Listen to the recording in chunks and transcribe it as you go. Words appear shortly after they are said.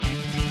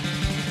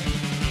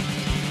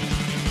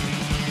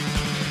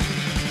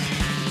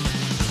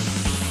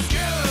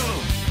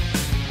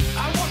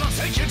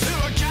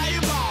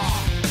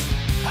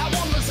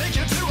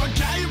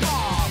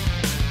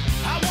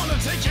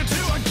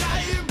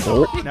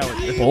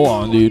Full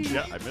on, dude.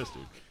 Yeah, I missed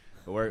it.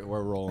 But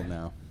we're rolling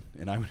now.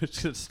 And I'm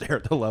just going to stare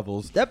at the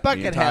levels. That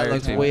bucket hat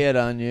looks weird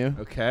on you.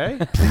 Okay.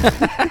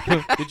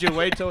 Did you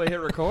wait till we hit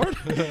record?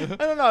 I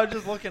don't know. I'm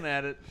just looking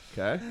at it.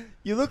 Okay.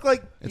 You look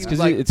like It's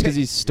because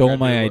he stole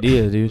my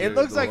idea, dude. It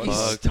looks like he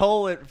Fuck.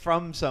 stole it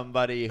from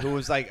somebody who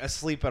was like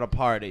asleep at a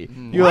party.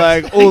 You're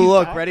like, oh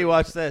look, ready,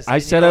 watch this. I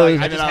And said you're I like,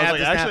 was- And then just I have was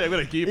this like, actually, now. I'm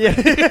going to keep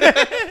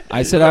it.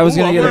 I said I was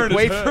gonna get wearing a. it.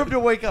 Wait for him to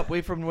wake up.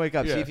 Wait for him to wake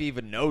up. Yeah. See if he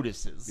even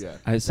notices. Yeah.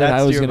 I said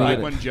That's I was your gonna Like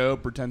get. when Joe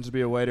pretends to be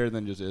a waiter and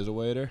then just is a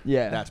waiter.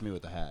 Yeah. That's me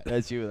with the hat.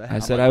 That's you. I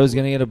said I was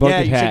gonna get a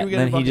bucket you said hat, you were and getting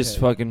then a he bucket just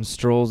hat. fucking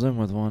strolls in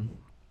with one.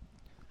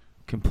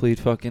 Complete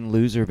fucking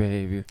loser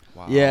behavior.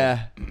 Wow.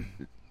 Yeah.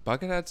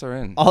 Bucket hats are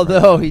in.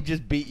 Although he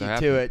just beat you That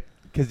to happened. it.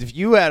 Because if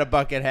you had a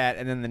bucket hat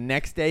and then the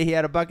next day he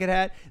had a bucket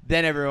hat,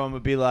 then everyone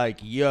would be like,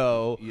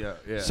 yo. Yeah,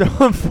 yeah. So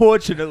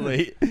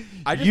unfortunately,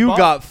 I just you bought-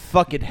 got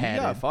fucking yeah,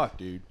 hatted. fuck,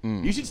 dude.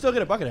 Mm. You should still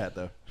get a bucket hat,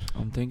 though.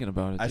 I'm thinking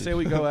about it. I dude. say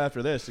we go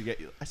after this to get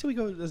you. I say we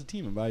go as a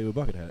team and buy you a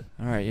bucket hat.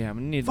 All right, yeah, I'm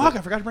gonna need. Fuck,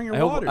 I forgot to bring your I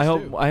hope. waters, I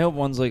hope. too. I hope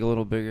one's like a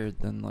little bigger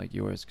than like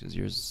yours, because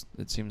yours.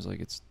 It seems like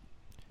it's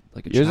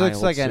like a Yours looks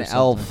child's like or an something.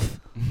 elf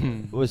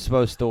was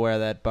supposed to wear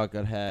that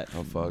bucket hat.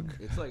 Oh fuck.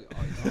 It's like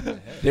on my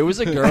head. There was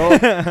a girl.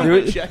 there,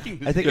 was,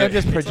 Checking I think this I'm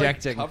just shit. It's, like,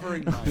 projecting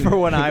covering my for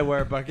when I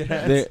wear bucket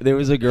hats. there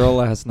was a girl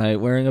last night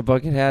wearing a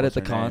bucket hat What's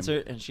at the her name?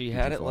 concert, and she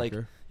had Did it you like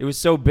fuck her? it was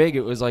so big,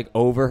 it was like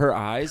over her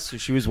eyes, so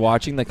she was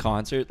watching the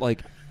concert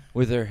like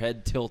with her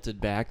head tilted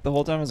back the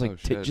whole time. I was like, Oh,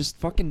 shit. just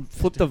fucking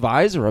flip the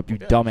visor up, you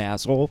dumb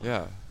asshole.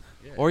 Yeah.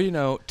 Or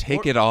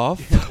take Or- it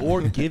off.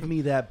 or give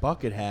me that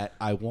bucket hat.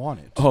 I want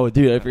it. Oh,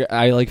 dude, I forgot.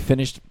 I like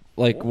finished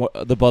like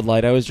the Bud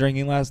Light I was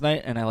drinking last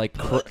night, and I like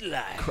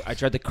I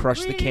tried to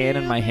crush the can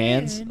in my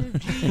hands.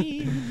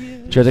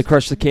 Tried to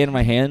crush the can in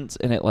my hands,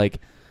 and it like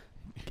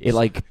Is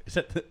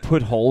that the,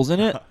 put holes in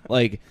it,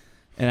 like,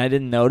 and I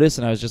didn't notice,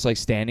 and I was just like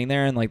standing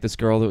there, and like this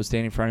girl that was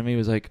standing in front of me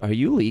was like, "Are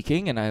you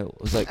leaking?" And I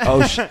was like, "Oh,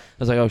 I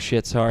was like, "Oh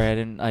shit, sorry, I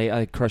didn't.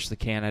 I crushed the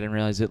can. I didn't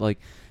realize it like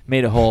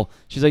made a hole."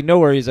 She's like, "No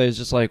worries." I was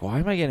just like, "Why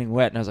am I getting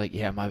wet?" And I was like,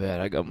 "Yeah, my bad.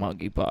 I got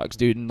monkeypox,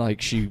 dude." And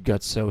like she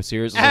got so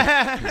serious.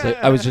 I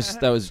was like,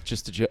 that was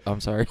just a joke.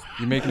 I'm sorry.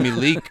 You're making me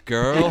leak,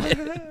 girl.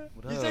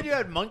 You said you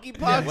had monkeypox?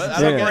 Yeah, what-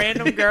 Some Yeah.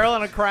 random girl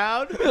in a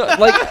crowd?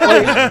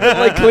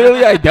 like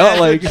clearly I don't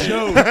like.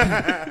 Yeah,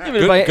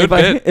 but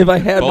Good if I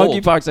had Bold.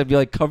 monkeypox, I'd be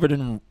like covered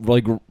in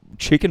like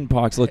chicken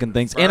pox looking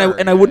things, and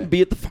I wouldn't be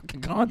at the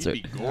fucking concert.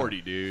 You'd be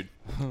Gordy, dude.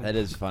 That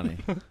is funny.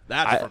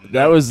 That's from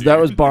That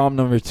was bomb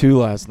number 2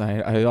 last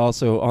night. I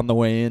also on the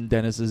way in,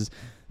 Dennis's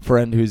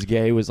friend who's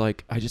gay was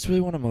like, "I just really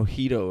want a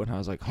mojito," and I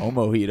was like,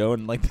 "Mojito,"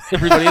 and like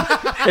everybody,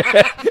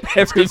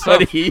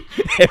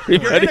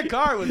 You're in a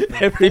car with four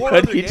other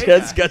everybody gay just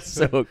guys. got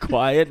so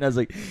quiet, and I was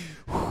like,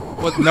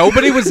 What?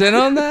 Nobody was in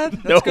on that?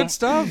 That's No. good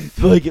stuff.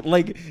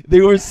 like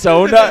they were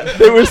so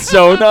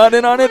not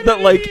in on it that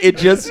like it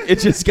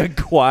just got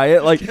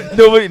quiet. Like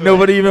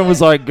nobody even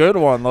was like, "Good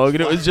one,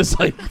 Logan." It was just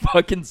like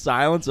fucking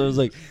silence. I was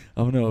like,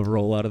 I'm gonna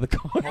roll out of the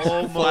car.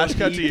 Oh, Flash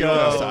cut to you on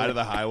the mojito. side of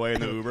the highway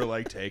in the Uber,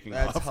 like taking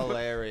That's off.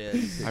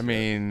 hilarious. I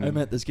mean, I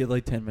met this kid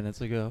like 10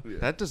 minutes ago.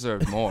 that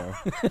deserved more.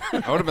 I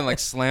would have been like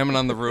slamming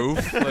on the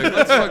roof. Like,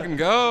 let's fucking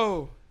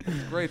go.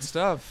 Great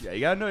stuff. Yeah, you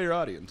gotta know your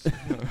audience.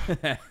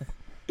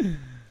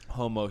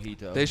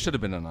 Mojito. They should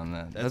have been in on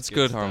that. That's good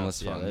good, stuff.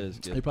 harmless Yeah, fun. that is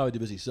good. They probably too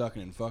busy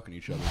sucking and fucking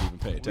each other to even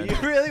pay Were attention.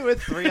 you really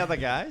with 3 other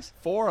guys?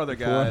 4 other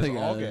guys, other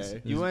all guys.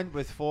 gay. You went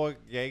with 4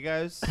 gay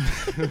guys?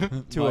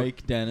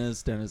 Mike,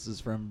 Dennis's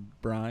friend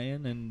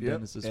Brian, and Yep,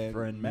 Dennis's and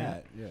friend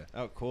Matt. Yeah.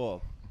 Oh,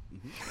 cool.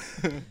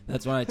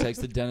 That's when I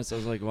texted Dennis. I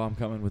was like, "Well, I'm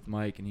coming with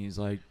Mike," and he's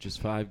like, "Just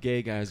 5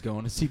 gay guys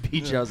going to see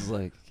Beach House." I was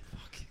like,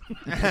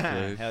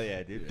 Hell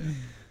yeah, dude.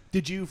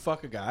 Did you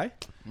fuck a guy?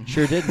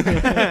 "Sure did."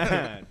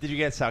 Did you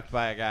get sucked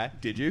by a guy?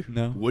 Did you?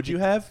 No. Would you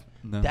have?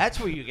 No. That's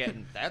where you're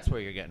getting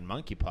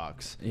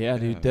monkeypox. Yeah,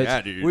 dude. Yeah.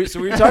 That's, Yeah, dude. So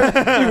we were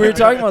talking. dude, we were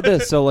talking about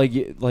this. So like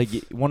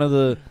one of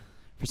the,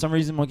 for some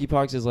reason,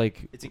 monkeypox is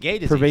like It's a gay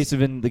disease.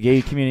 pervasive in the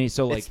gay community.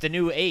 So like it's the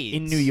new AIDS.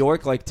 in New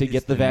York, like to It's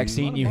get the the new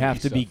vaccine, you monkey have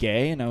to be stuff.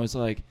 gay. And I was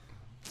like,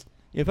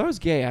 if I was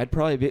gay, I'd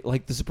probably be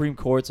like the Supreme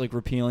Court's like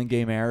repealing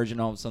gay marriage, and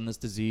all of a sudden this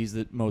disease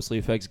that mostly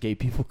affects gay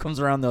people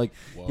comes around. They're like,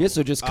 Whoa. yeah,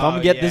 so just come Oh,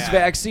 get this yeah.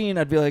 vaccine.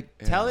 I'd be like,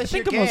 Tell I us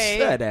you're think I'm all gay,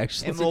 set,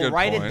 actually. and That's a we'll good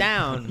write it point.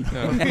 down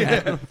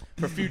Yeah.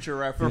 For future for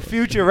reference.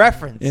 future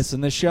reference. Yes,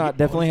 and the shot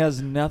definitely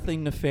has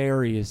nothing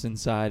nefarious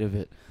inside of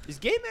it. Is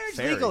gay marriage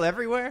Very. legal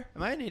everywhere?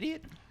 Am I an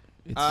idiot?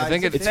 It's, I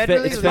think it's it's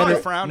federally it's legal?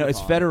 federally frowned no, it's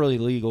upon. federally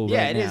legal.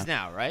 Yeah, right it is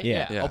now, right?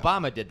 Yeah. Yeah.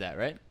 Obama did that,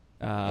 right?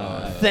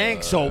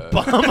 Thanks,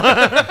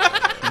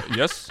 Obama.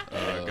 Yes.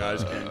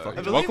 Guys can I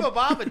fucking believe welcome.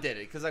 Obama did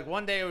it because like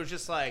one day it was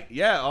just like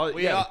Yeah,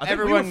 we yeah. all, I think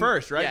everyone we were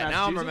first, right? Yeah,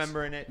 now I'm Massachusetts?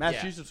 remembering it.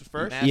 Massachusetts was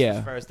first? Massachusetts Yeah.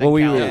 was first. Well, Then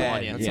we were-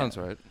 California. That Yeah. sounds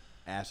right.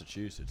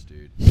 Massachusetts,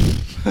 dude.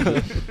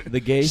 the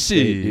gay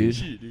state, dude.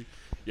 Shit, dude.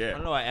 I don't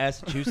Yeah, know why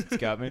Massachusetts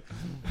got me.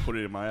 put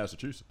it in my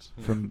Massachusetts.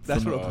 From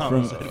That's from what Obama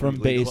from, said. from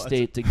Bay Legalize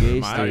State to gay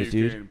Now state, you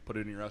dude. can put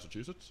it in your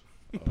Massachusetts.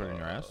 Put it in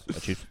your ass.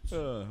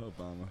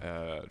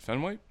 Obama.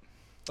 Fenway?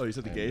 Oh, you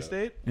said the gay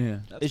state? Yeah.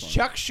 That's Is fun.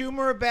 Chuck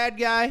Schumer a bad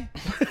guy?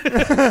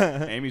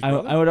 Amy's I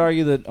brother? would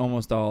argue that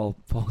almost all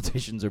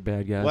politicians are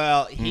bad guys.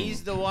 Well,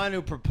 he's the one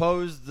who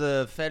proposed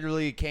the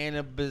federal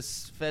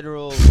cannabis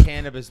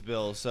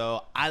bill,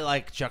 so I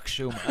like Chuck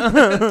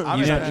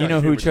Schumer. you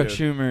know who Chuck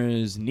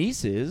Schumer's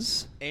niece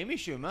is? Amy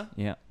Schumer.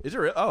 Yeah. Is it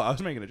real? Oh, I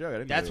was making a joke. I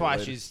didn't That's know why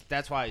they were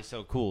That's why he's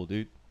so cool,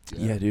 dude.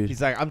 Yeah, dude.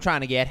 He's like, I'm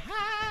trying to get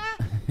high.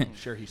 related. I'm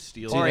sure he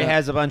steals. Or he it.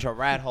 has a bunch of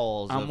rat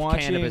holes I'm of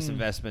watching- cannabis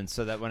investments,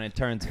 so that when it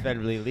turns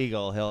federally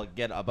legal, he'll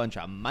get a bunch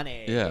of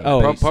money. Yeah.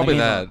 Oh, probably I mean,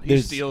 that. He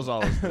There's- steals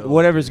all his bills.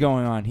 Whatever's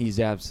going on, he's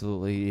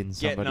absolutely in Getting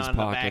somebody's on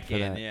the pocket back for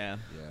end, that. yeah.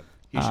 Yeah.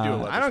 He should do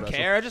a I don't special.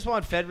 care. I just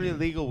want federally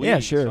legal weed. Yeah,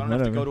 sure, So I don't have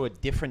to whatever. go to a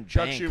different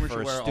Chuck bank Schumer for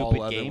should a wear all stupid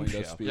leather game when he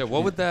show. does speech. Yeah,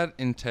 what would that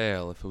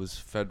entail if it was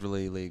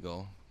federally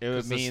legal? It would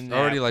 'Cause there's mean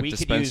already that like we could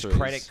use dispensaries.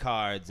 credit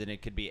cards, and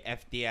it could be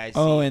FDIC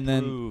Oh,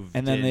 approved.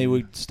 and then they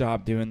would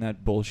stop doing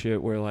that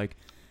bullshit where like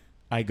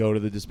I go to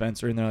the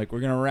dispensary and they're like,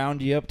 we're gonna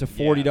round you up to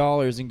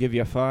 $40 and give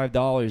you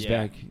 $5 Yeah.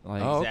 back.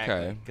 Like, Oh, Exactly,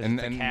 okay. 'cause And-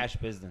 it's a and- cash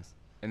business.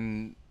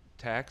 And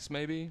tax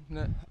maybe?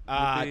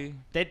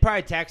 They'd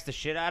probably tax the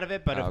shit out of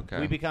it, but if Okay.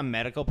 we become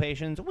medical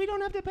patients, we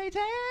don't have to pay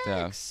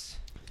tax.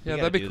 Yeah, You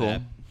that'd be gotta do cool.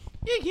 that.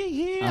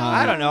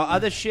 I don't know.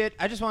 Other shit.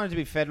 I just want it to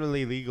be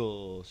federally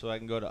legal so I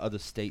can go to other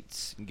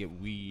states and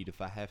get weed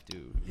if I have to.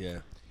 Yeah.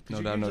 No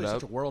You're doubt, no usually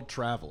doubt. such a world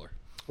traveler.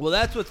 Well,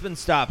 that's what's been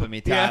stopping me,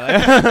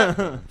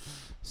 Tyler.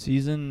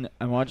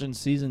 I'm watching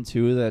season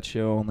 2 of that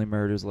show, Only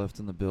Murders Left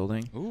in the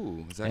Building.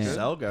 Ooh, is that And- good?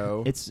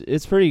 Selgo.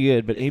 It's pretty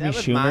good, but Is Amy that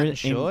with Schumer, Martin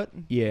Short?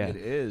 yeah, It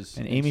is.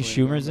 and Amy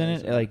Selena Schumer's in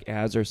Gomez it like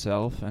as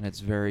herself, and it's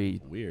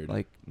very Weird.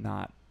 like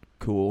not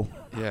cool.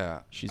 Yeah.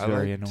 She's I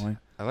very liked- annoying.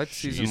 I liked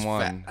She's season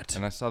 1, fat.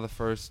 and I saw the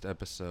first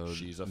episode,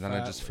 She's a and then I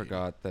fat just lady.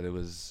 forgot that it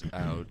was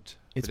out.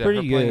 It's But yeah, her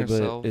pretty playing good, but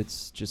herself-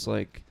 it's just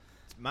like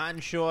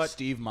Martin Short,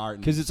 Steve Martin.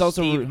 because it's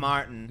also Steve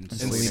Martin, and And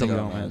Selena Selena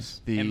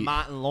Gomez. the and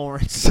Martin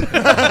Lawrence. There's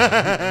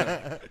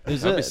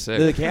That'd be sick.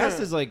 the cast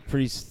is like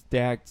pretty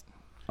stacked.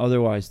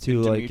 Otherwise,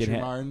 too, like Dimitri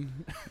it,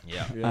 Martin.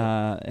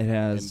 yeah. it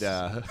has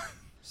And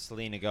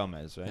Selena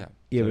Gomez, right? Yeah.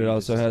 yeah, so but it it's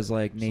also just has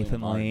like Selena Nathan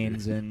Martin.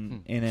 Lane's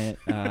in it.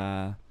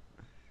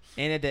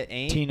 And it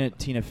ain't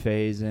Tina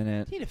Fey's in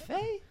it. Tina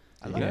Fey.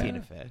 I love Yeah.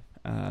 Tina Fey.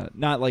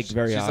 Not like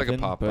very She's often, like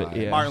a Popeye. but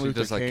yeah. Martin She Luther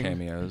does like King.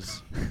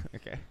 cameos.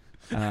 Okay.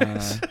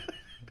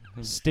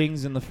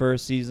 Sting's in the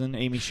first season.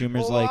 Amy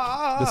Schumer's like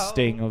the Wow.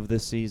 Sting of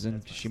this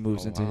season. She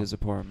moves Oh, into wow. his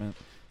apartment.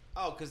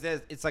 Oh, because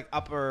it's like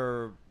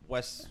upper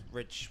West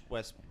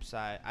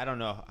Side. I don't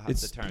know how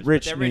It's the terms. but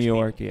rich they're New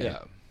York, people. yeah.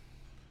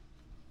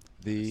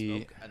 The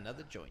Smoke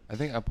another joint. I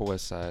think Upper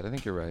West Side. I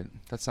think you're right.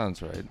 That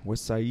sounds right.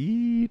 West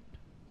Side.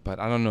 But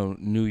I don't know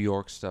New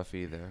York stuff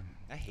either.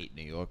 I hate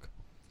New York.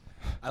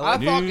 I I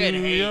love fucking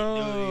New hate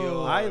York. New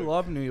York. I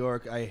love New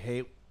York. I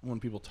hate when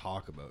people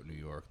talk about New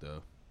York,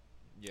 though.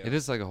 Yeah. It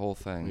is like a whole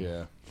thing.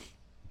 Yeah.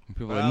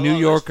 People But are I New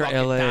love York this or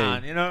fucking LA.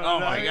 town, you know? Oh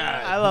my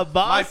God. I love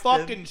My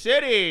Boston. fucking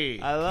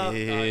city. I love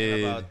Kid.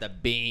 talking about the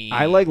beans.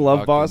 I love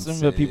Fucking Boston,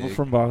 but people sick.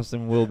 from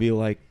Boston will be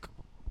like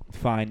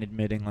fine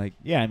admitting like,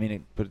 yeah, I mean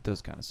it, but it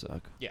does kind of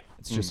suck. Yeah.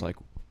 It's just Mm. like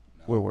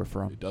where we're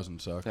from. It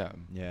doesn't suck. Yeah.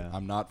 Yeah.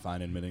 I'm not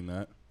fine admitting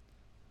that.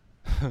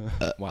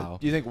 Wow.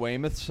 Do you think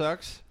Weymouth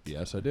sucks?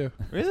 Yes, I do.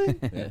 Really?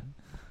 Yeah.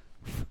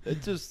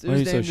 It just Why are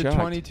you so shocked?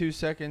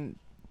 22nd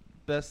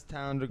best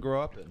town to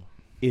grow up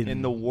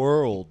in the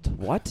world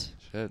what?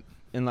 Shit.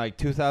 in like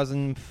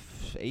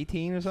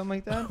 2018 or something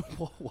like that.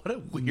 What a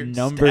weird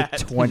Number stat.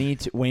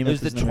 22. It Weymouth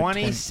was the is number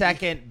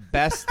 22nd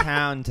best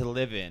town to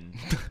live in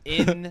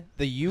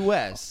the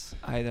U.S.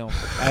 I don't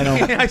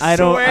I buy.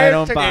 swear I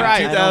don't to buy.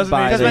 Christ. I don't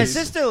buy Because my this.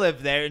 sister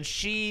lived there, and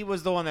she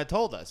was the one that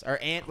told us. Our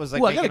aunt was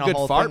like Ooh, I got making a a good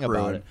whole fart thing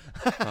about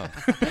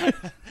brewing. it.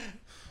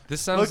 This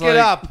sounds Look like it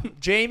up,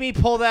 Jamie.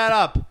 Pull that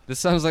up. This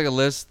sounds like a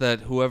list that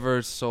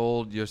whoever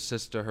sold your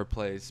sister her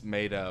place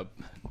made up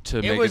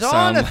to make was it on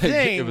sound a like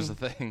thing. it was a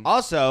thing.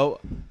 Also,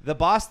 the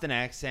Boston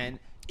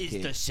accent is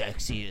Kid. the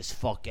sexiest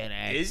fucking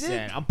accent. Is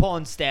it? I'm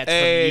pulling stats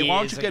Hey, from why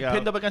don't years you get ago.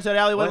 pinned up against that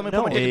alleyway? Let me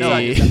no, put my dick no, inside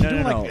you. no,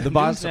 Doing no. like The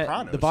Boston,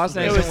 Sopranos. the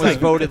Boston It accent was was like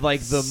voted like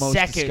the most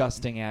second-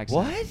 disgusting accent.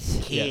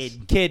 What? Yes.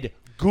 Kid,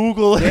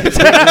 Google it.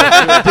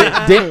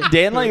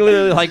 Dan like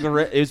literally like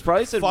it was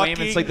probably said Fucking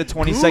Weymouth's like the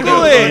Google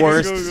 22nd it.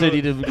 worst Google city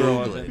it. to grow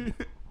up Google in.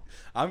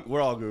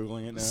 We're all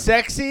Googling it now.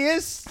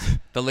 Sexiest?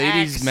 The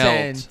ladies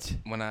accent.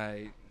 melt when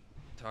I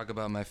talk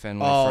about my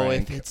family. Oh,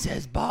 Frank. if it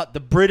says the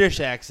British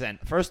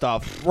accent. First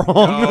off,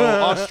 wrong. No,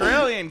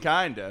 Australian,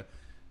 kinda.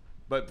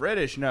 But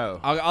British, no.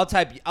 I'll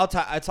type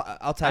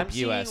I'm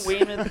US. seeing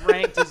Weymouth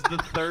ranked as the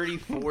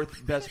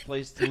 34th best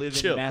place to live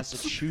Chill. in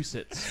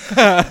Massachusetts.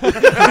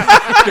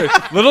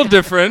 Little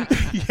different.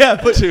 Yeah,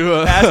 but to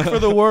ask for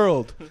the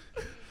world.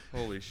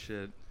 Holy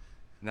shit.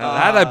 Now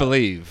that I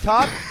believe.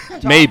 Top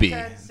Maybe.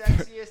 10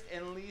 sexiest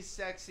and least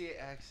sexy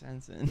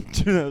accents in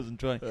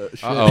 2020.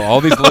 Uh-oh,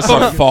 all these lists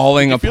are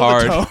falling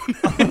apart.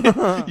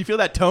 You feel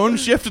that tone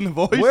shift in the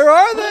voice? Where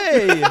are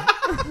they?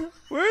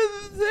 Where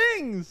are the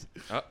things?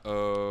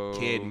 Uh-oh.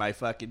 Kid, my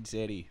fucking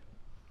city.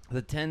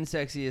 The 10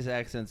 sexiest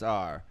accents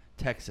are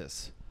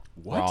Texas,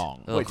 What?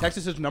 Wrong. Wait,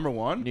 Texas is number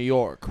 1? New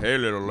York. Hey,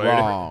 little lady.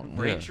 Wrong.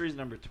 Braintree's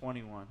number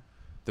 21.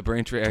 The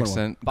Braintree 21.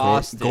 accent.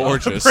 Boston.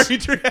 Gorgeous.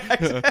 Braintree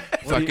accent.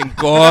 Fucking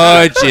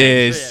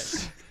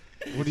gorgeous.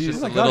 What do you?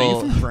 Just Oh a my God, are you little-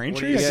 from What do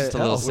Braintree? you It's guys, just a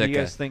little what do you sicka.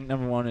 guys think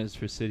number 1 is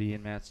for city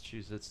in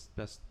Massachusetts?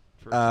 Best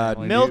for Uh,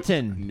 family?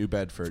 Milton. New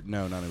Bedford.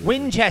 No, not New Bedford.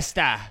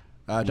 Winchester.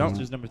 Don't.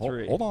 Winchester's number Hold-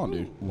 3. Hold on,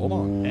 dude. Hold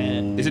on.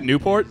 And Is it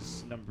Newport?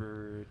 is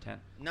number 10.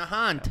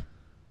 Nahant.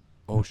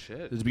 Oh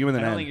shit. Does it begin with I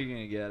an don't N? think you're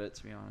gonna get it,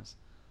 to be honest.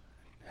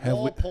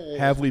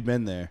 Have we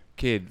been there?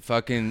 Kid,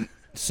 fucking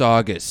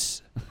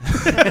Saugus.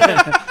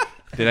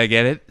 Did I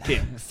get it?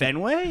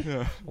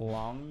 Fenway?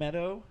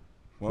 Longmeadow.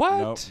 What?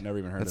 Nope, never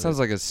even heard That of sounds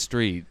it. like a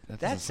street.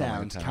 That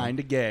sounds kind kind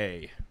of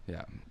gay.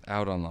 Yeah,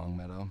 out on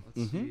Longmeadow.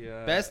 Let's Mhm. see,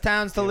 Best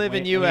towns to yeah, live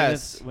in Weymouth's-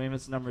 U.S.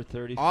 Weymouth's number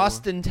 34.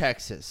 Austin,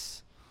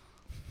 Texas.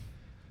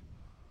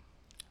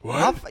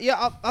 What?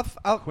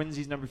 I'll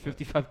Quincy's number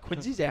 55.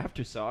 Quincy's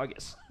after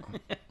Saugus.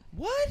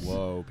 what?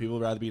 Whoa, people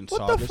would rather be in What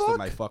the Saugus than fuck?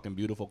 my fucking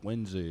beautiful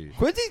Quincy.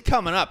 Quincy's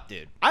coming up,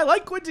 dude. I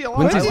like Quincy a lot.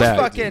 Quincy's back.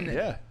 fucking.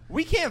 Yeah.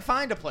 We can't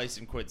find a place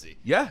in Quincy.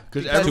 Yeah,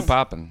 because Because- Too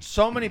poppin'.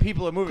 So many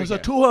people are moving. Because Here.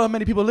 too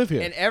many people live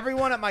here. And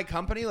everyone at my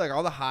company, like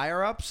all the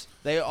higher ups,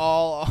 they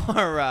all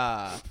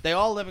are. They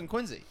all live in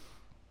Quincy.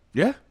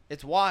 Yeah,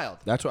 It's wild.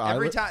 That's what I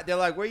Every li- time they're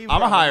like, "Where you?" I'm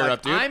from?" a higher like,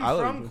 up, dude. I'm I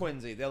live in from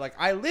Quincy. They're like,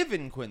 "I live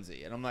in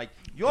Quincy," and I'm like,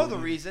 "You're the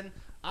reason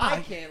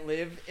I can't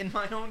live in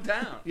my own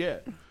town." yeah.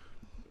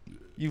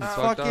 You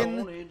fucked up.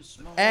 fucking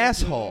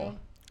asshole.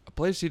 A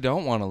place you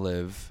don't want to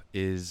live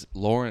is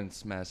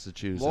Lawrence,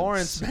 Massachusetts.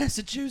 Lawrence,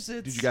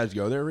 Massachusetts. Did you guys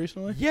go there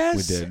recently?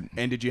 Yes. We did.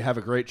 And did you have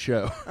a great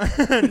show?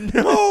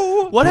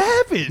 No. What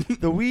happened?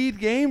 The weed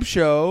game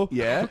show.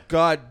 Yeah.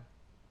 Got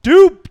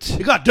duped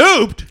You got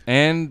duped.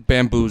 And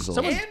bamboozled.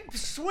 Someone- and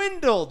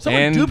swindled.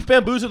 Someone And- duped,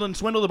 bamboozled, and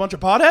swindled a bunch of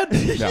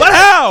potheads. Yeah. But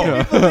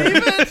how?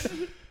 Believe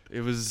it?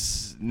 It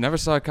was never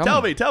saw it coming.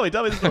 Tell me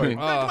the story. Oh, Come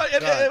on,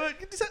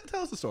 God.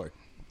 tell us the story.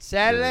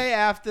 Saturday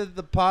after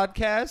the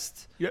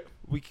podcast, Yep.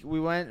 we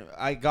went.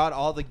 I got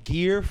all the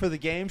gear for the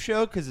game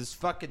show because it's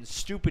fucking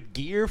stupid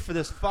gear for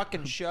this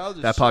fucking show.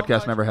 There's so much-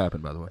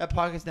 happened, by the way. That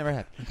podcast never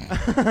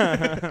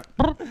happened.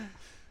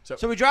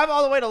 So we drive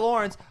all the way to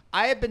Lawrence.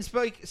 I had been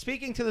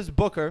speaking to this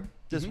booker,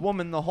 this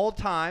woman, the whole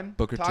time.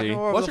 Booker talking T. to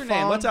her over What's the her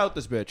name? phone. Let's out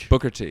this bitch.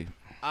 Booker T.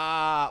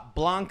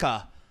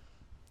 Blanca.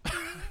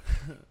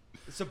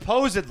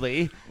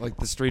 Supposedly, Like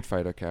the Street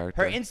Fighter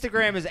character. her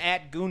Instagram is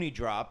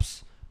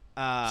 @GooneyDrops.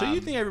 So you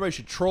think everybody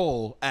should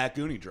troll at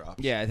Goonie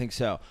Drops? Yeah, I think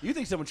so. You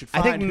think someone should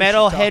I find think who should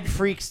Metalhead talk-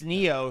 Freaks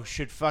Neo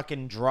should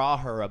fucking draw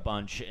her a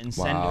bunch and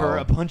send Wow. her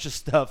a bunch of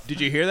stuff.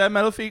 Did you hear that,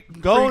 Metal Freaks?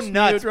 Go Neo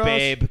nuts, Drops?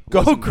 babe. Go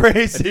Listen,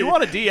 crazy. If you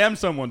want to DM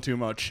someone too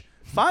much,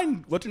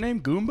 find, what's her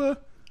name, Goomba?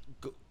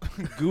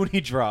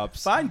 Goonie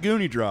Drops. Find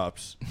Goonie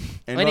Drops.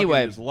 And Anyway.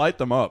 fucking just light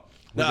them up.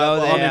 We'll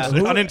go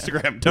there. On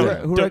Instagram. Don't,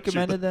 Who don't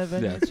recommended that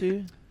venue Yeah. to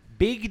you?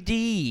 Big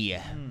D.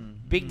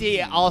 Big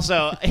D.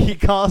 Also, he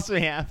calls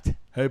me after.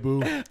 Hey,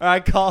 boo. Or I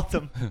called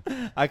him.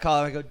 I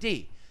go,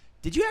 D,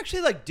 did you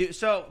actually like do?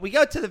 So we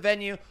go to the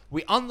venue.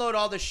 We unload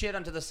all the shit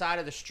onto the side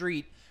of the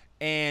street,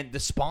 and the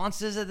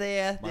sponsors are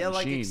there. My They're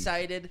like machine.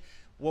 excited.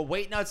 We're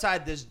waiting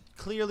outside this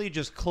clearly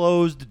just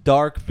closed,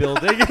 dark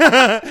building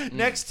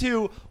next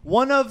to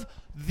one of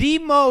the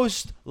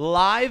most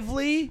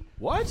lively,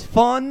 What?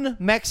 fun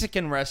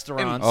Mexican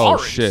restaurants Oh,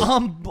 shit.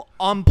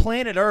 on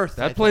planet Earth.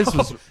 I That place think.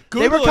 was. They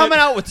were Google coming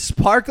it. out with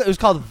sparkle. It was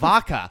called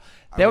Vaca.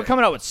 They were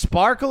coming out with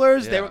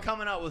sparklers. They Yeah. were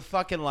coming out with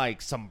fucking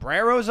like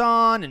sombreros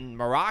on and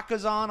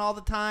maracas on all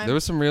the time. There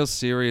was some real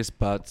serious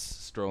butts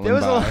strolling There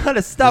was by. a lot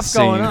of stuff The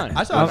going scene. on.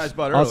 I saw a nice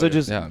butt Also, earlier.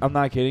 just Yeah. I'm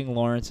not kidding.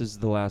 Lawrence is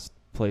the last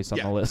place on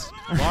Yeah. the list.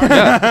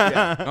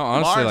 Yeah. No,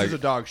 honestly, Lawrence like is a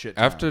dog shit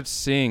town. after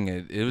seeing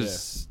it, it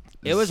was.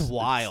 It was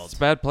wild. It's a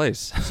bad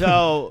place.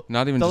 So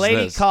Not even the just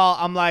lady this. call.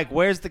 I'm like,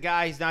 "Where's the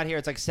guy? He's not here."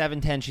 It's like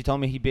 7:10. She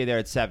told me he'd be there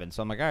at 7.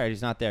 So I'm like, "All right,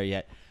 he's not there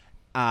yet."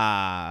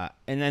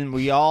 And then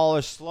we all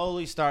are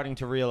slowly starting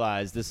to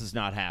realize this is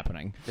not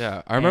happening.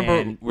 Yeah, I remember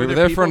And we were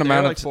there for an people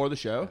amount like, of. for the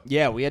show.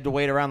 Yeah, we had to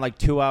wait around like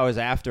 2 hours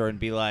after and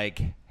be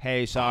like,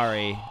 "Hey,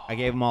 sorry, I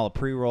gave them all a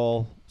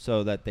pre-roll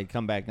so that they'd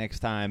come back next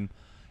time."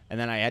 And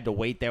then I had to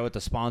wait there with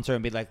the sponsor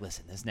and be like,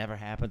 "Listen, this never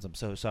happens. I'm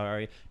so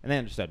sorry." And they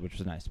understood, which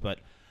was nice. But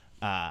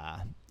yeah,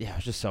 it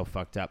was just so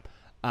fucked up.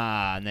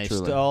 And they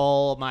Truly.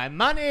 stole my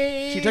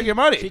money. She took your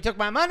money. She took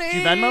my money. Did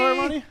you Venmo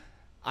her money?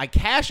 I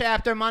cash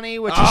app her money,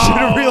 which you should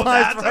have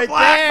realized that's right a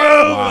black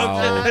there. move.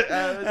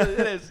 Wow.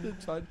 It is.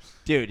 It's fine.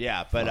 Dude,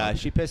 yeah, but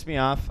she pissed me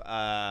off. She I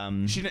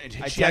hasn't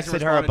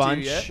texted her a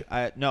responded to you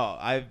bunch.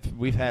 No,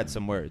 we've had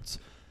some words.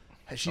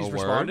 She's A word?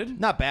 responded.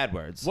 Not bad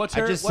words. What's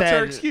I her just What's said,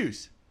 her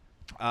excuse?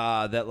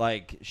 that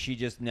like she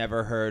just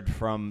never heard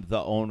from the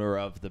owner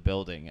of the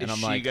building, and Is I'm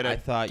she like, gonna I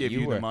thought give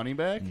you were the money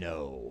back?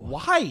 No.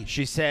 Why?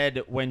 She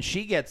said when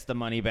she gets the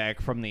money back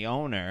from the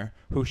owner,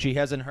 who she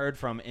hasn't heard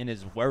from and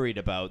is worried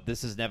about,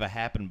 this has never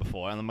happened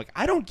before. And I'm like,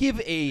 I don't give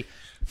a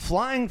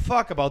flying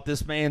fuck about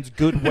this man's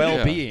good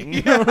well-being.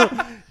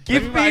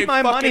 Give me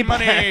my money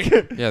back.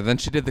 Yeah, then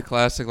she did the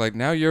classic, like,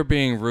 now you're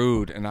being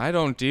rude, and I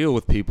don't deal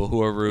with people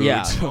who are rude.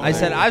 Yeah, I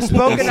said I've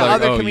spoken It's to like,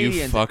 other oh, you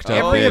comedians. fucked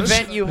up Every bitch.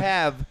 event you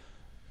have,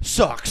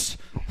 sucks.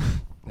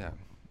 Yeah.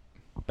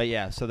 But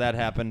yeah, so that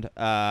happened. Did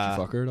you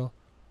fuck her at all?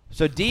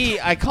 So D,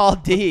 I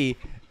called D,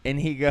 and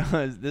he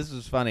goes, "This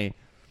was funny."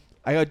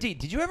 I go, "D,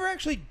 did you ever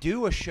actually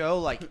do a show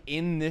like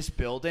in this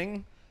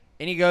building?"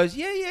 And he goes,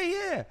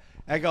 "Yeah."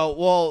 I go,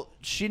 "Well,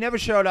 she never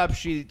showed up."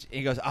 He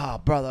goes, "Oh,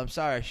 brother, I'm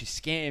sorry. She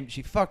scammed.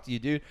 She fucked you,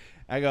 dude."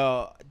 I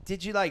go,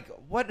 "Did you like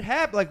what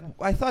happened? Like,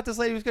 I thought this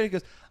lady was good." He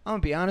goes, "I'm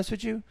gonna be honest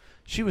with you.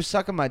 She was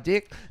sucking my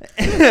dick."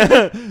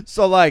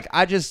 So like,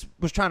 I just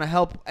was trying to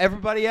help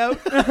everybody out.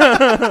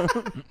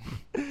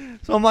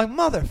 So I'm like,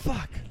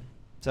 motherfuck.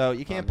 So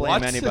you can't blame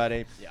What?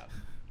 anybody. Yeah.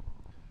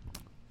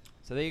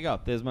 So there you go.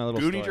 There's my little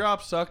Goonie story.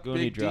 drop sucked Goonie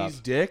Big drop. D's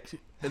dick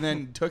and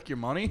then took your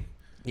money?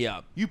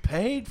 Yeah. You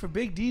paid for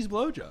Big D's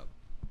blowjob.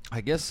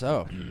 I guess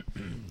so.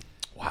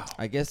 Wow.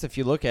 I guess if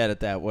you look at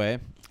it that way,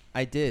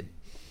 I did.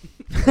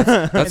 That's and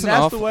an that's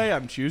awful. the way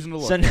I'm choosing to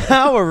look So at it.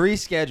 now we're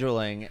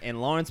rescheduling,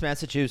 and Lawrence,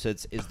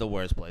 Massachusetts is the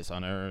worst place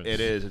on earth. It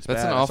is. It's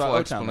That's bad. an I saw awful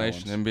O-Town there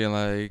explanation. once. And being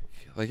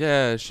like,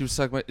 yeah, she was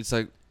sucking my. It's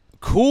like,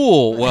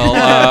 cool.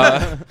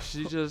 Well,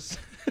 she just,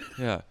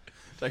 yeah.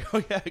 It's like,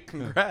 oh yeah,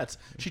 congrats.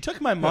 She took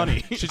my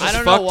money. She just I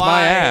don't fucked know why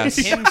my ass.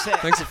 him say-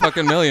 Thanks a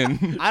fucking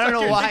million. I don't know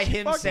Fucking why she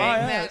him fucked saying my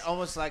that ass.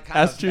 almost like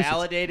kind of Massachusetts.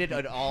 validated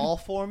it all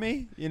for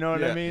me. You know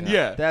what I Yeah. mean?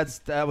 Yeah.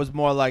 That was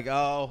more like,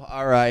 oh,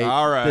 all right.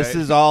 All right. This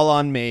is all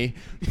on me.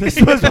 This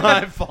was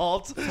my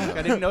fault.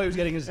 I didn't know he was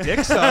getting his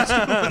dick sucked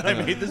when I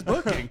made this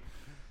booking.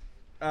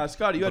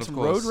 Scotty, you But had of some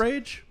course. road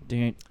rage?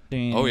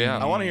 Oh, yeah.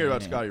 I want to hear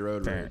about Scotty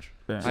road rage.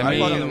 I I mean-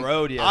 was on the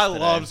road I yesterday.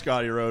 love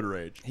Scotty road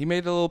rage. He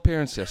made a little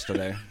appearance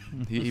yesterday.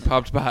 He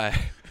popped by.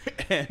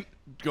 And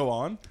go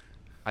on.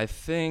 I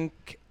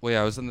think. Well,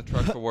 yeah, I was in the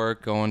truck for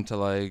work, going to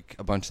like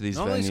a bunch of these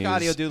Normally, venues.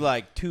 Scotty will do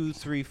like 2,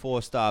 3,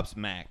 4 stops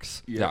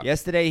max. Yeah.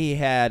 Yesterday, he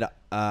had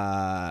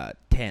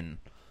 10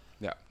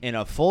 Yeah. in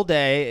a full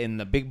day in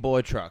the big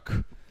boy truck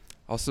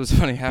Also, it's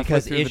funny.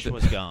 because Ish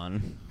was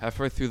gone.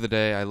 Halfway through the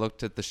day, I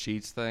looked at the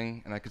sheets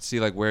thing, and I could see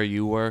like where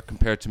you were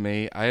compared to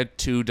me. I had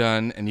 2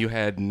 done, and you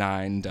had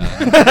 9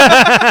 done. And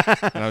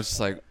I was just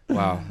like,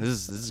 "Wow,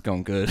 this is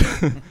going good."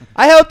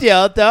 I helped you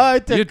out though. I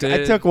You took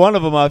did. one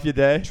of them off your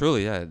day.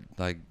 Truly, yeah,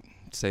 like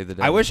save the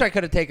day. I wish I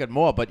could have taken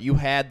more, but you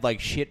had like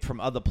shit from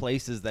other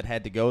places that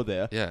had to go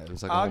there. Yeah, it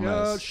was like a I whole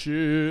got mess.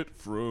 shit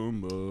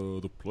from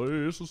other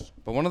places.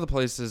 But one of the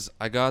places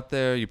I got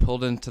there, you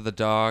pulled into the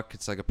dock.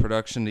 It's like a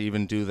production to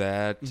even do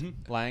that.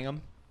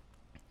 Langham?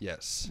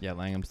 Yes. Yeah,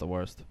 Langham's the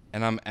worst.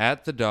 And I'm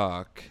at the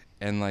dock,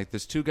 and like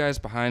there's 2 guys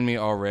behind me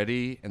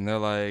already, and they're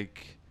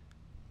like,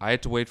 I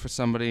had to wait for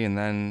somebody, and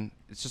then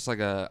it's just like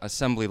a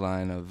assembly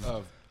line of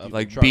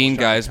like truck bean was trying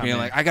to guys come being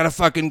in. like, I gotta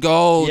fucking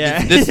go.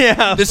 Yeah. This,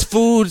 Yeah. this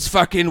food's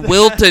fucking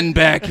wilting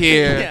back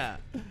here. Yeah.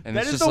 And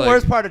That it's is just the like-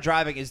 worst part of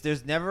driving is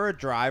there's never a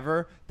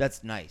driver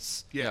that's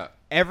nice. Yeah.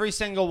 Every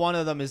single one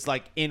of them is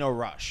like in a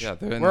rush. Yeah,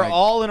 they're in, We're like-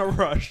 all in a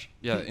rush.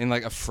 Yeah, in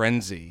like a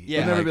frenzy.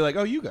 Yeah. They'll And, never like- be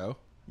like, oh, you go.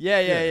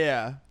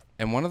 Yeah.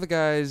 And one of the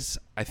guys,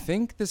 I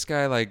think this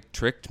guy like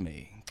tricked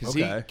me because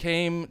Okay. he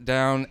came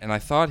down and I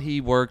thought he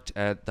worked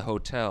at the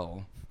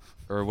hotel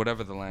or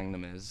whatever the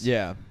Langham is.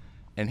 Yeah.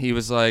 And he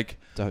was like,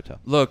 It's a hotel.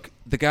 look,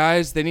 the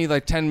guys, they need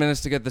like 10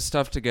 minutes to get the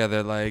stuff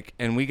together, like,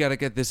 and we got to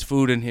get this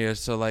food in here.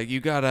 So like, you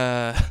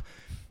gotta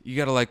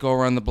like go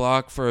around the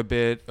block for a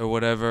bit or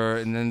whatever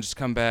and then just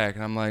come back.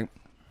 And I'm like,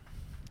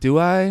 do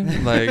I?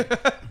 Like,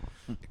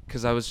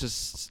 because I was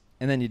just...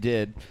 And then you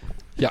did.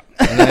 Yeah,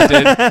 and then I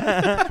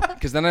did.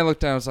 Because then I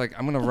looked down. I was like,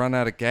 I'm gonna run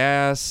out of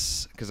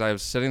gas because I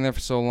was sitting there for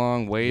so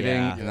long waiting,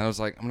 Yeah. and I was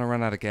like, I'm gonna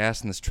run out of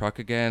gas in this truck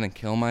again and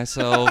kill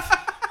myself.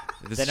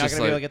 This They're is not just going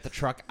to be able like- to get the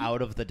truck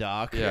out of the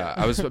dock. Yeah,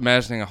 I was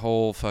imagining a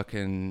whole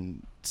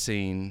fucking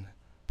scene.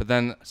 But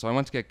then, so I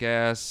went to get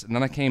gas, and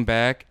then I came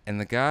back, and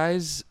the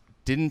guys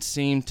didn't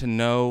seem to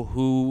know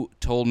who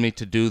told me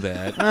to do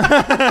that.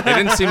 They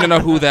didn't seem to know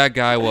who that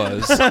guy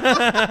was.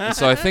 And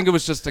so I think it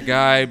was just a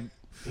guy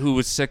who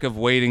was sick of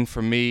waiting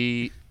for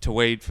me to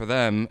wait for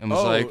them, and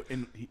was like,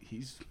 and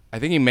he's I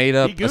think he made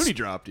up. he Goonie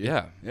dropped you.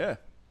 Yeah. Yeah.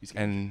 He's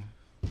And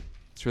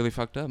it's really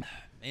fucked up.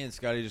 Me and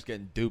Scotty just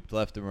getting duped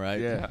left and right.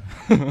 yeah.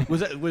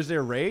 Was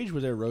there rage?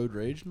 Was there road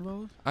rage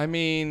involved? I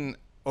mean,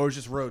 Or was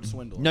it just road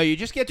swindle? No, you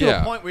just get to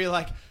Yeah. a point where you're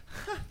like,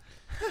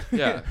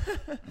 yeah,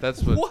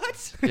 that's what.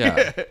 what?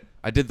 Yeah,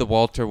 I did the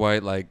Walter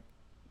White like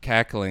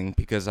cackling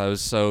because I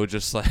was so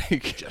just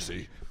like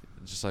Jesse.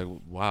 just like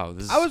wow,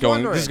 this I was is going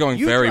wondering, this is going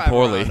you very drive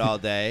poorly. around all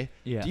day.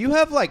 Yeah. Do you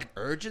have like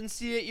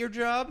urgency at your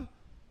job?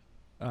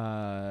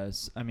 I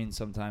mean,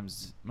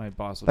 sometimes my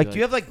boss will Like, be do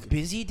you have like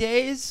busy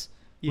days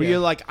where Yeah. you're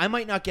like, I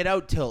might not get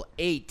out till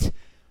 8?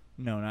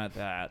 No, not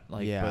that.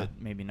 Like, Yeah. but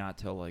maybe not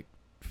till like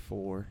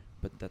 4.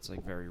 But that's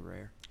like very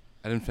rare.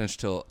 I didn't finish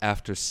till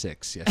after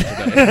 6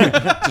 yesterday.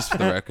 Just for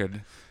the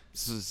record,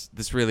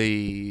 this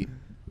really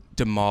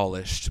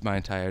demolished my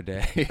entire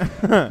day.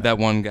 That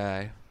one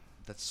guy,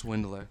 that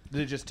swindler.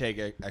 Did it just take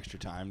extra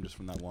time just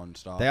from that one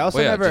stop? They also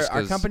Well, yeah, never, just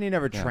our 'cause- company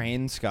never yeah.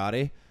 trained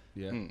Scotty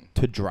Yeah. Mm,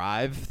 to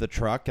drive the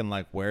truck and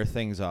like where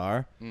things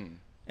are. mm.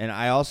 And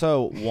I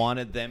also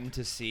wanted them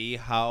to see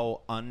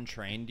how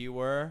untrained you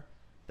were,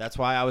 That's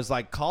why I was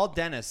like, call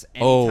Dennis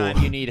Oh.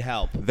 anytime you need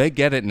help. They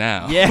get it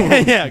now.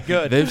 Yeah,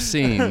 good. They've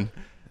seen.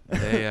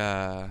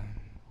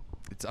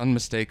 It's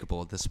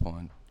unmistakable at this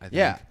point, I think.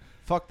 Yeah,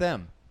 fuck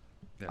them.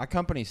 Yeah. Our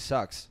company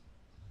sucks.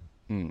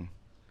 Mm.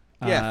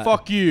 Yeah,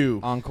 fuck you.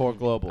 Encore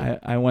Global.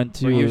 I went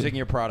to We're using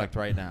your product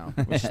right now.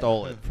 We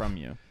stole it from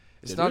you.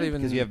 It's not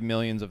even. Because you have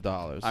millions of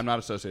dollars. I'm not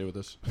associated with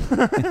this.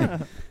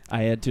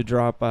 I had to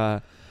drop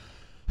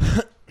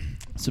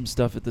some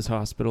stuff at this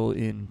hospital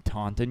in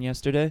Taunton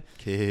yesterday,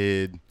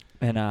 Kid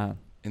and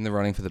in the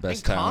running for the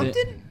best In town.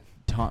 Compton?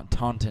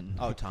 Taunton.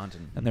 Oh,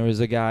 Taunton. And there was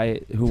a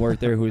guy who worked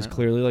there who was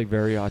clearly like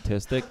very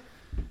autistic.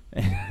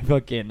 And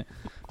fucking,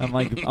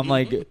 I'm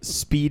like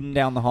speeding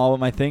down the hall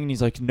with my thing, and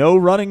he's like, "No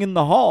running in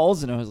the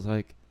halls." And I was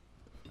like,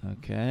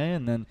 "Okay."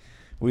 And then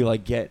we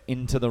like get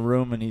into the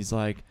room, and he's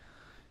like,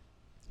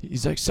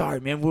 "Sorry,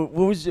 man. What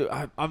was it?"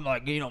 I'm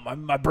like,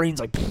 my brain's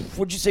like,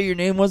 "What'd you say your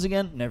name was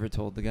again?" Never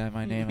told the guy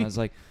my name. I was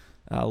like,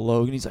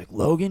 Logan. He's like,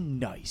 "Logan,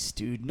 nice,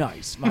 dude,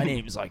 nice. My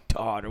name is like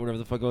Todd or whatever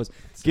the fuck it was."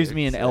 Gives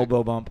me an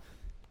elbow bump.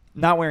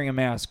 Not wearing a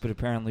mask, but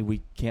apparently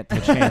we can't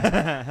touch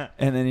hands.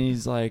 And then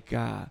he's like,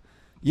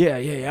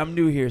 yeah, I'm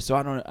new here, so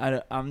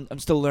I'm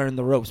still learning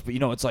the ropes. But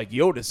it's like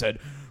Yoda said,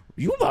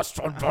 "You must."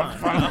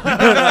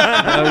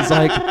 I was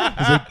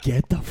like,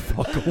 get the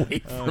fuck away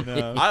from me.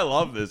 I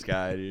love this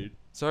guy, dude.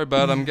 Sorry,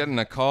 bud. I'm getting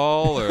a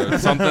call or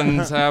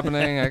something's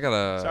happening. I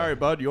gotta. Sorry,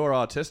 bud. You're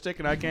autistic,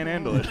 and I can't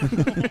handle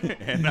it.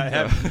 And I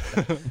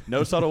have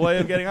no subtle way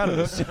of getting out of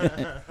this.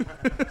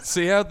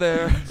 See you out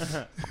there.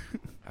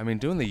 I mean,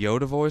 doing the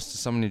Yoda voice to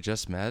someone you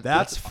just met.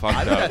 That's fucked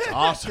I think up. that's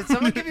awesome. Did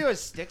someone give you a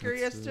sticker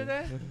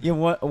yesterday? Yeah,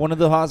 one of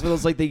the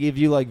hospitals, like, they give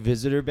you like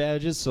visitor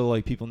badges, so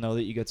like people know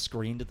that you get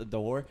screened at the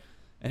door,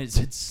 and it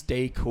said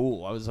 "Stay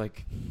cool." I was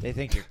like, They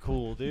think you're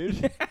cool,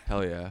 dude.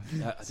 Hell yeah.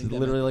 it's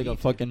literally like a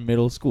fucking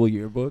middle school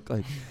yearbook,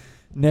 like,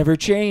 "Never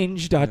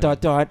change. ...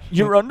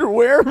 Your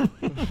underwear."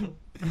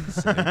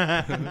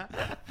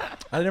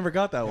 I never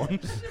got that one.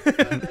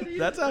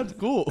 That sounds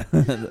cool.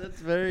 That's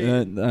very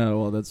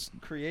Well, that's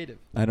creative.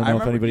 I don't I know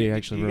if remember anybody you-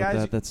 actually you wrote guys-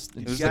 that. That's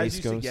You Space guys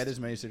used to Ghost. get as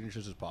many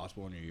signatures as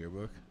possible in your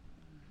yearbook.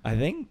 I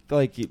think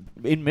like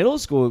in middle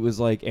school it was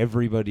like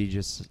everybody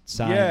just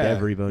signed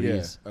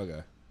everybody's. Yeah.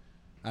 Okay.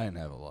 I didn't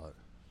have a lot.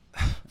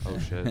 Oh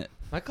shit.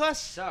 My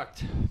class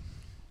sucked.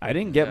 I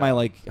didn't get Yeah. my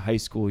like high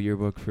school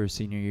yearbook for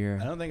senior year.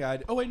 I don't think I.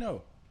 Oh wait,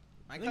 no.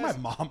 My I think class,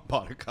 my mom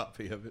bought a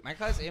copy of it. my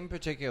class in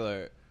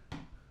particular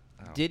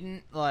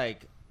didn't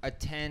like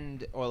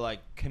attend or like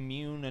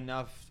commune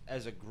enough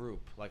as a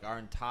group. Like our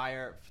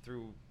entire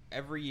through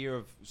every year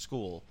of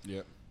school,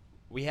 Yep.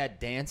 we had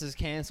dances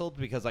canceled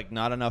because like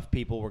not enough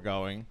people were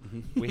going.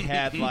 We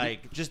had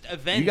like just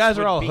events. You guys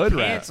are would all be hood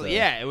rats, canceled. though.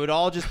 Yeah, it would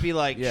all just be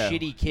like Yeah.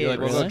 shitty You're kids like,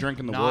 we'll go drink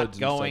in the not woods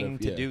instead going of-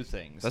 to yeah. do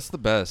things. That's the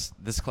best.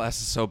 This class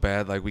is so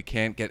bad. Like we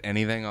can't get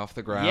anything off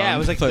the ground. yeah, it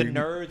was like the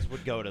nerds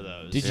would go to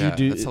those. Did Yeah, you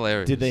do? that's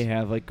hilarious. Did they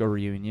have like a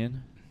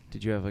reunion?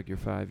 Did you have like your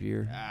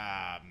 5-year?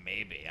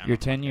 Maybe. I Your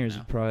don't 10 fucking years know.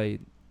 was probably.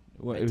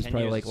 What, My it was 10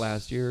 probably years like is-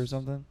 last year or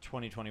something.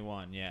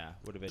 2021, yeah,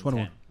 would have been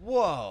 21. 10.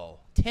 Whoa,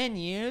 10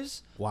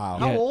 years? Wow.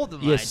 How Yeah. old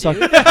am Yeah, I, suck-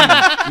 dude?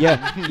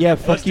 yeah.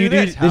 Fuck Let's you, do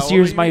dude. this. How This old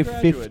year's are my you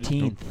graduated?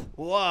 15th.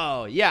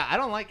 Whoa, yeah, I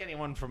don't like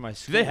anyone from my Do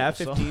school. they have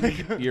so-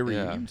 15-year Yeah.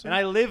 reunions? And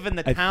I live in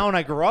the I- town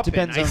I grew up in.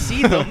 Depends I on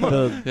see them.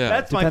 the- Yeah.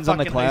 That's my Depends on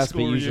the fucking high class, but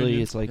school usually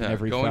reunion. it's like Yeah, an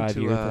every going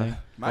 5-year to thing.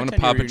 My going to 10-year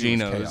Papa reunion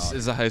was Gino's chaotic.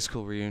 is a high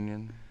school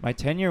reunion. My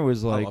tenure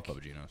was I like love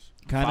Papa Gino's.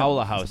 kind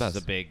Fowler of. House best.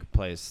 is a big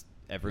place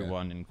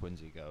everyone in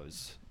Quincy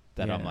goes.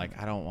 That I'm Yeah.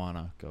 like, I don't want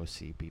to go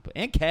see people.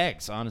 And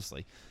kegs,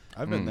 honestly.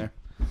 I've been Mm. there.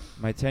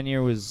 My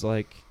tenure was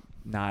like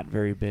not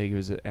very big. It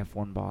was at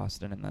F1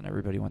 Boston, and then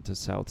everybody went to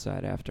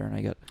Southside after, and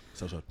I got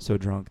So. so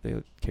drunk they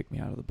kicked me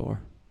out of the bar.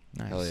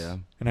 Nice. Hell yeah.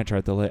 And I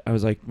tried to I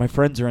was like, my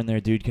friends are in there,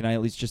 dude. Can I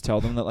at least just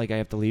tell them that like I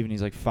have to leave? And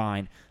he's like,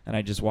 fine. And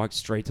I just walked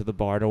straight to the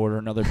bar to order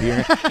another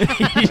beer.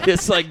 He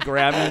just like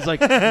grabbed me. He's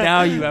like,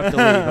 now you have to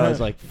leave. I was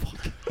like,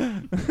 fuck.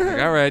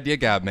 Like, all right, you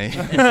got me.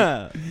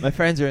 My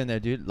friends are in there,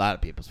 dude. A lot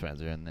of people's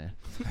friends are in there.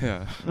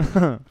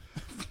 Yeah.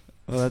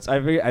 Well,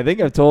 I think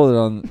I've told it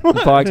on the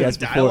podcast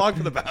before. Dialogue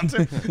for the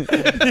bouncer.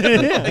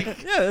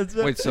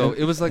 Wait, so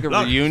it was like a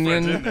Lot of friends in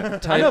reunion there. I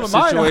type know, but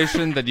mine are.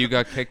 situation that you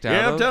got kicked out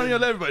Yeah, I'm of? telling you,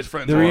 everybody's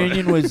friends. The are.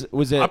 reunion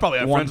was I at probably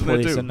have one friends in there,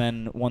 place, too. and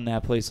then when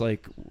that place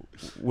like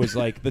was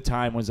like the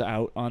time was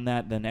out on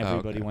that, then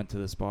everybody okay. went to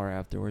this bar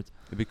afterwards.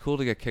 It'd be cool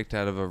to get kicked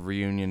out of a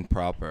reunion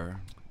proper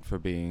for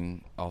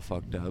being all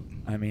fucked up.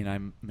 I mean, I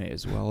may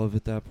as well have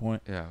at that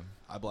point. Yeah.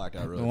 I blacked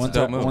out really. One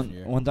bad time, one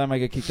year. one time I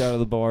got kicked out of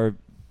the bar,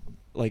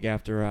 like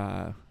after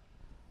a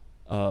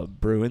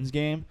Bruins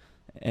game,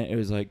 and it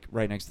was like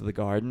right next to the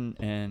Garden,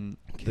 and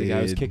the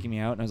guy was Kid. kicking me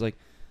out, and I was like,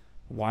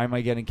 "Why am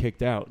I getting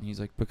kicked out?" And he's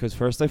like, "Because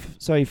first I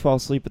saw you fall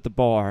asleep at the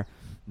bar,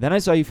 then I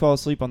saw you fall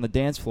asleep on the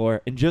dance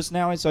floor, and just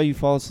now I saw you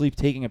fall asleep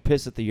taking a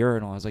piss at the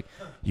urinal." I was like,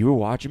 "You were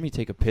watching me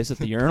take a piss at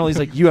the urinal?" He's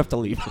like, "You have to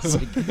leave." I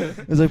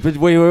was like, "But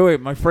wait,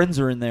 my friends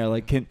are in there.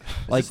 Like, can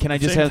I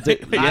just have to?"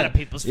 A lot of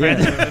people's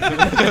friends are in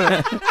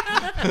there.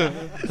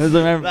 I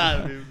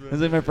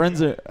was like, my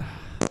friends are.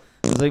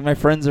 I was like, my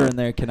friends are in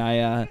there. Can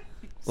I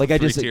Like I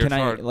just 3 tier can I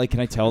fart. like can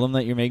I tell them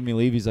that you're making me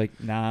leave? He's like,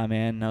 nah,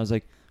 man. And I was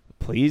like,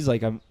 please,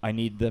 like I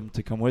need them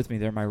to come with me.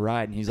 They're my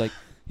ride. And he's like,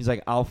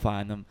 I'll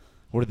find them.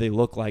 What do they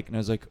look like? And I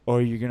was like, oh,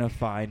 you're gonna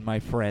find my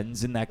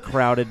friends in that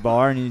crowded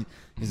bar. And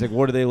he's like,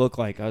 what do they look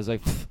like? I was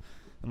like, pfft.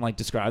 I'm like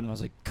describing them. I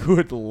was like,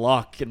 good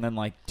luck. And then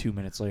like 2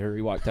 minutes later,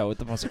 he walked out with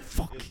them. I was like,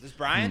 fuck. Is this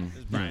Brian? This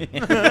is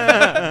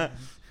Brian.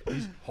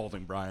 He's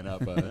holding Brian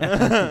up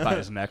by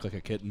his neck like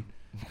a kitten.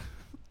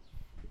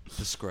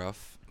 The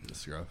scruff. The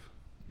scruff.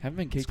 Haven't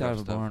been kicked out of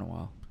a bar in a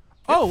while.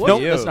 Oh, what?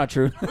 Nope, You? that's not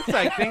true. Looks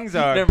like things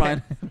are. Never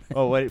mind.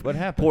 Oh, wait. What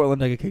happened?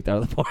 Portland, I got kicked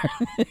out of the bar.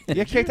 You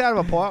get kicked out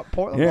of a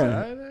Portland? Yeah.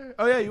 bar?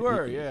 Oh yeah, you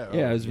were. Yeah.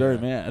 Yeah, I was very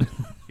mad.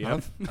 I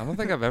don't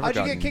think I've ever How'd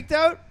you gotten get kicked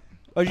out?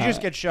 Or did you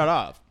just get shut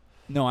off?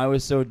 No, I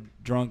was so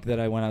drunk that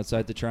I went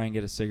outside to try and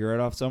get a cigarette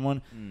off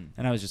someone,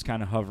 and I was just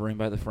kind of hovering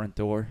by the front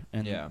door,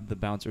 and Yeah. the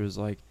bouncer was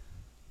like,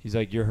 he's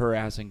like, you're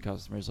harassing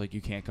customers, like,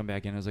 you can't come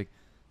back in. I was like,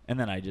 and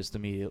then I just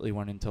immediately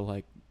went into,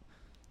 like,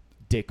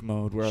 dick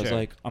mode, where I was Sure.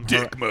 like, I'm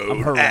Dick mode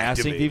harassing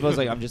activated. people. I was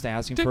like, I'm just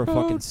asking for a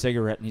fucking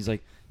cigarette, and he's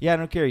like, yeah, I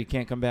don't care, you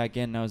can't come back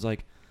in. And I was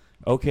like,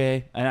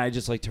 okay, and I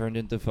just, like, turned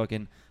into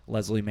fucking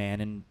Leslie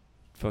Mann and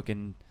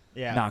fucking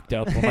Yeah. knocked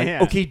up. I'm like,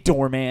 Yeah. okay,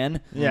 doorman.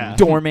 Yeah.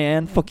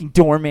 Doorman. Fucking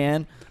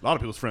doorman. A lot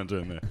of people's friends are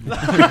in there.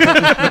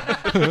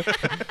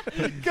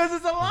 Because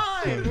it's a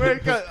line. Where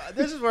it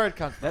this is where it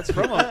comes. That's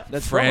from a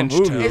French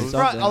movie. toast. or It's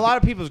something. a lot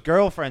of people's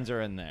girlfriends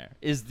are in there.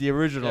 Is the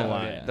original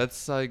line. yeah.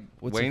 That's like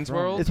What's it Wayne's from?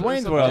 World. It's or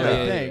Wayne's something? World, Yeah, I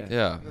yeah, think.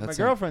 Yeah, My that's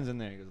girlfriend's in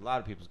there. Because a lot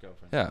of people's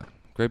girlfriends. Yeah,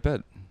 great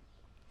bed.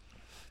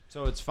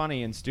 So it's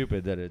funny and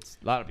stupid that it's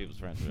a lot of people's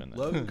friends are in there.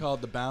 Logan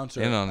called the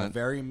bouncer In on a it.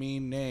 very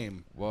mean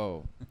name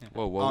Whoa,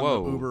 whoa, on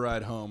whoa, the Uber whoa.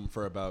 ride home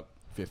for about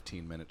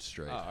 15 minutes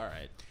straight. Oh, all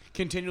right.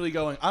 Continually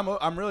going,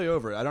 I'm really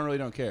over it. I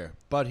don't care.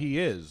 But he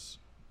is.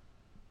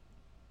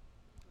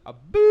 A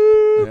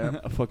boo. Yeah.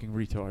 A fucking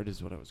retard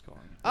is what I was calling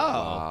it. Oh.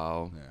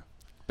 Wow, Yeah.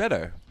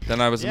 better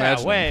than I was Yeah,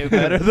 imagining. way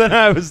better than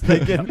I was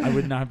thinking. I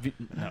would not be.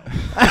 No.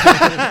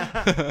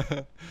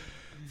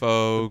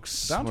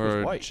 Folks, Bouncer was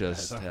we're white.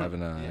 just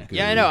having a good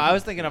Yeah, I know. I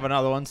was thinking of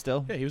another one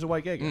still. Yeah, he was a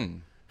white gay guy. Mm.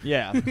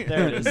 Yeah,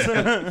 there it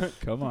is.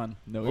 Come on.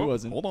 No, Oh, he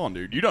wasn't. Hold on,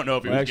 dude. You don't know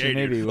if he Well, was actually, gay,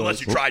 maybe dude, he unless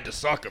was. you tried to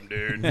suck him,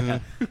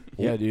 dude.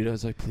 Yeah, dude. I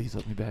was like, please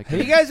let me back. Have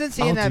in. you guys been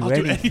seeing I'll that?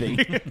 do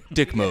anything.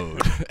 Dick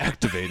mode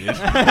activated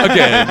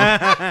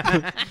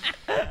again.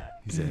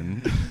 He's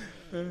in.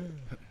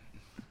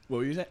 What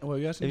were you saying? What were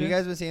you asking? Have you Dan?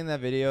 guys been seeing that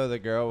video of the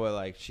girl where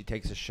like she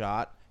takes a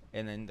shot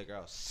and then the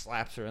girl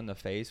slaps her in the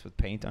face with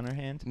paint on her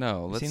hand?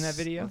 No, You let's seen that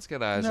video? Let's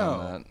get eyes No.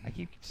 on that. I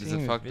keep Is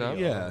seeing it fucked video up? all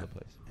Yeah. over the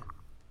place.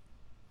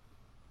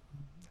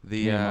 The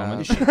Yeah,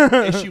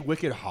 Is she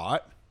wicked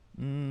hot?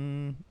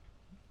 No,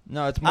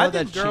 it's more I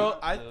that think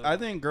I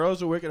think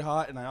girls are wicked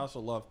hot, and I also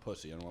love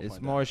pussy. it's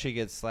more she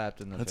gets slapped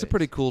in the that's face. a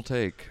pretty cool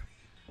take.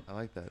 I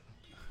like that.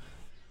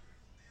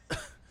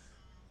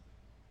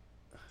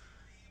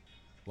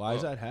 Why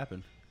does that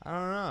happen? I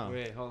don't know.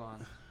 Wait, hold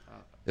on.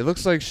 It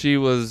looks like she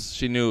knew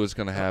it was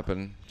going to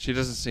happen. She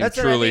doesn't seem That's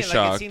truly what I mean. shocked.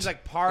 Like, it seems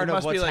like part it of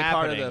must what's be like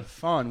happening. part of the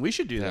fun. We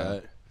should do Yeah.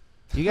 that.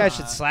 You guys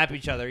should slap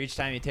each other each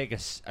time you take a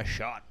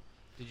shot.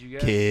 Did you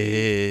guys?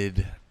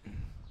 Kid.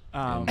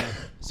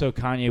 So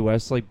Kanye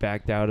West like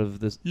backed out of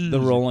the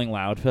Rolling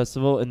Loud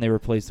festival, and they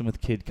replaced him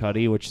with Kid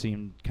Cudi, which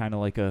seemed kind of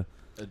like a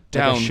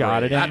Downgrade.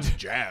 shot at him. That's a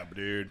jab,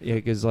 dude. Yeah,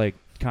 because like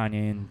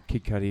Kanye and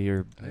Kid Cudi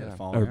are Yeah.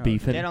 Falling out.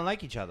 beefing. They don't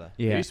like each other.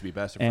 They Yeah, used to be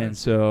best of and friends.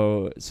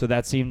 so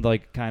that seemed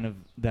like kind of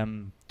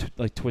them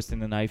like twisting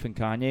the knife in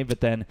Kanye,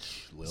 but then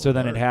so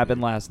then it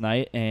happened last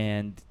night,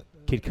 and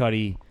Kid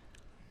Cudi,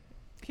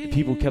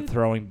 people kept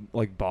throwing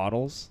like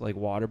bottles, like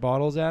water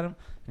bottles at him,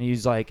 and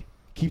he's like,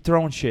 keep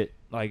throwing shit,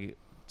 like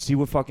see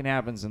what fucking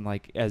happens, and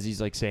like as he's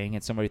like saying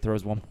it, somebody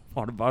throws one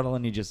water bottle,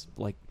 and he just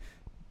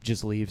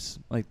leaves,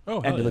 like Oh,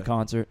 end hell of the yeah.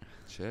 concert.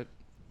 Shit.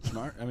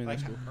 Smart. I mean, Like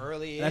that's cool.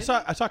 early. And I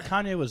saw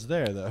Kanye was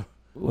there though.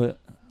 What?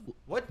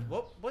 What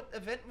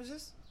event was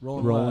this?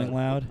 Rolling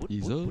Loud.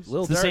 Lil It's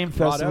the Durk same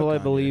brought festival, out I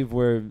Kanye. believe,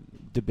 where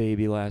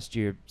DaBaby last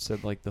year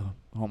said like the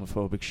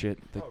homophobic shit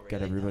that got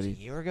That was everybody.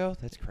 a year ago?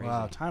 That's crazy.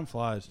 Wow, time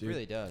flies, It dude.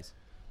 really does.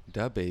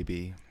 Da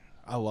baby.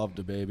 I love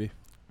the baby.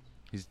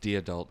 He's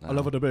de-adult now. I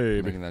love the I'm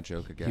baby. making that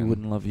joke again. He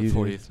wouldn't love you, The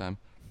dude. 40th time.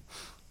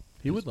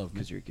 He would love me.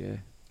 Because you're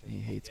gay. He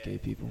hates gay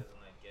people.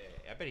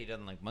 I bet he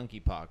doesn't like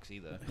monkeypox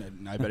either.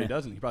 And I bet he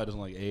doesn't. He probably doesn't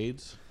like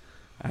AIDS.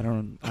 I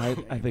don't. I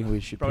think we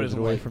should Probably pivot doesn't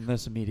away like- from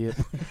this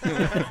immediately.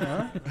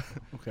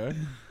 Okay.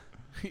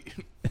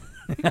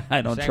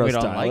 I don't Saying trust we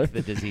don't Tyler. like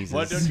the diseases.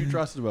 What don't you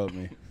trust about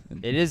me?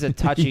 It is a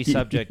touchy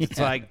subject. It's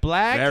like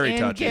black Very and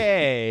touchy.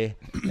 gay.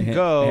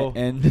 Go.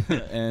 and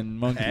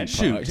monkey And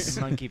pox.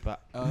 Monkeypox.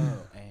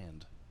 Oh,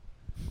 and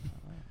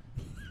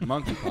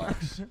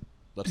monkeypox.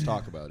 Let's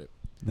talk about it.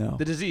 No.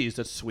 The disease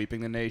that's sweeping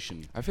the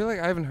nation. I feel like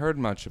I haven't heard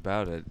much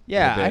about it.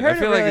 Yeah, a bit. I heard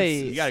feel it like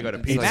really. You gotta go to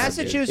it's Pizza like-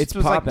 Massachusetts It's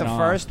was like the popping off.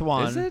 first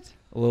one. Is it?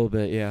 A little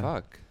bit, yeah.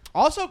 Fuck.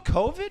 Also,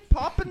 COVID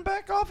popping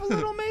back off a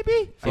little, maybe.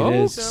 It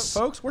Folks, is.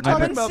 folks, we're I've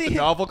talking been about the seeing-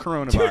 novel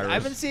coronavirus. Dude,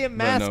 I've been seeing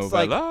masks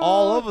like novella.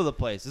 all over the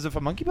place. Is it for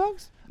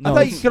monkeypox? No, I thought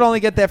you it's- could only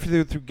get that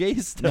through gay No,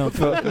 stuff.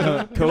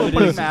 no, People COVID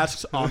putting is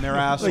masks on their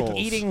assholes. like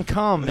eating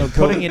cum and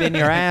putting it in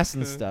your ass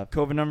and stuff.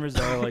 COVID numbers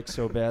are like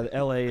so bad.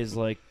 LA is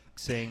like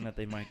saying that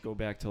they might go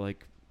back to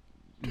like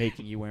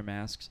making you wear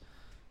masks.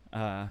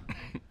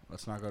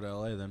 Let's not go to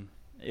LA then.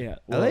 Yeah,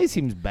 LA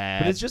seems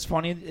bad. but it's just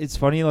funny. It's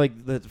funny,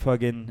 like that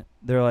fucking.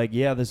 They're like,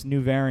 yeah, this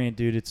new variant,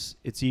 dude. It's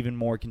even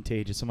more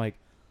contagious. I'm like,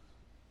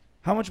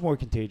 how much more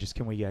contagious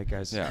can we get,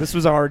 guys? Yeah. This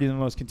was already the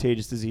most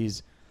contagious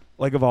disease,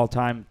 like of all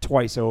time,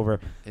 twice over.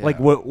 Yeah. Like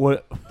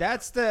what?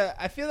 That's the.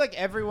 I feel like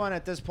everyone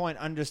at this point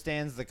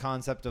understands the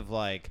concept of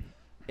like,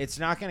 it's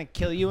not going to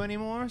kill you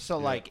anymore. So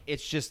like,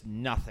 it's just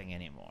nothing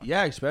anymore.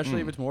 Yeah,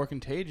 especially if it's more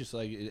contagious.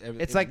 Like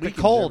It's it like the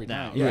weakens cold every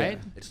now, Yeah. right?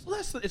 It's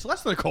less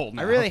than a cold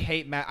now. I really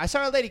hate I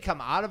saw a lady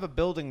come out of a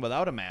building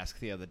without a mask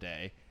the other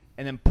day,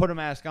 and then put a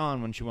mask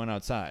on when she went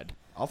outside.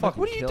 I'll Like, fucking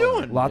what are you kill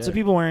her. doing? Lots of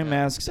people wearing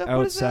masks What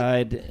is that?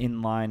 outside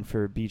in line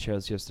for Beach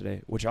House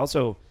yesterday, which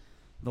also,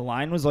 the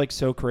line was like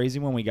so crazy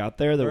when we got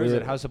there that Where we is were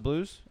it? House of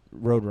Blues?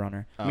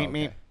 Roadrunner.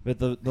 Okay. But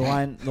the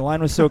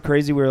line was so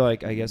crazy. We were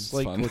like, I guess It's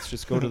like fun. let's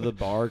just go to the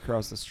bar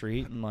across the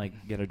street and like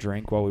get a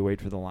drink while we wait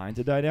for the line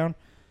to die down.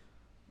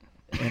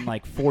 And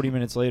like 40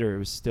 minutes later, it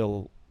was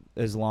still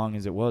as long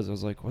as it was. I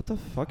was like, what the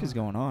fuck is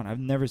going on? I've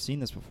never seen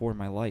this before in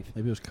my life.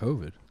 Maybe it was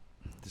COVID.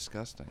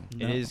 Disgusting.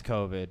 No, It is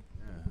COVID.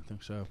 Yeah, I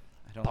think so.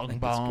 I don't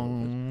think it's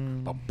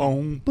COVID.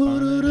 Bong. But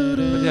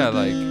yeah,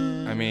 like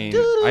I mean,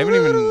 I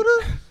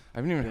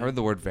haven't even heard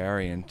the word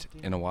variant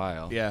in a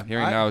while. Yeah.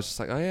 Hearing now, it's just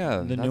like, oh yeah,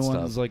 The that new stuff.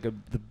 one's like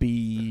the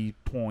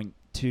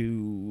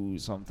B.2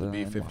 something.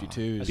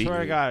 B-52. I swear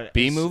to God.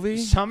 B it's movie?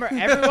 Summer.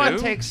 Everyone Two?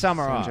 takes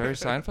summer From off. Jerry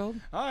Seinfeld.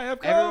 I have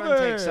COVID. Everyone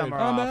takes summer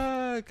I'm off.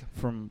 back.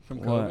 From From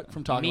what? COVID.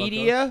 From talking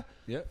Media. about COVID.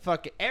 Yep.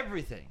 Fuck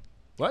everything.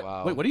 What?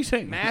 Wow. Wait, what are you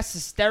saying? Mass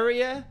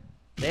hysteria.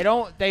 They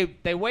don't.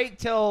 They wait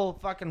till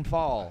fucking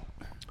fall.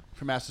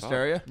 For mass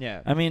hysteria?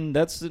 Yeah. I mean,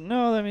 that's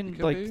no. I mean,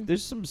 Could like, be.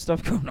 there's some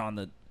stuff going on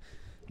that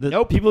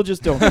Nope. people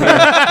just don't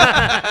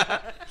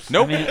care.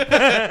 Nope. I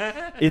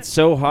mean, it's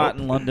so hot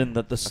in London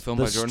that the film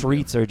by Jordan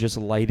streets are just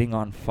lighting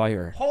on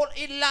fire. Hot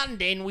in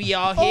London, we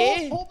are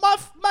here.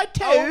 my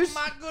Oh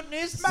my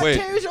goodness. Wait,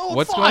 toes are on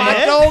what's fire.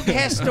 My going dog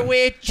has to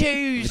wear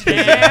shoes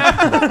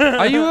now.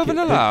 Are you having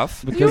a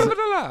laugh? Are you Because- having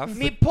a laugh?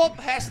 Me pop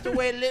has to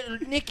wear little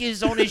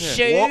knickers on his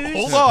Yeah. shoes.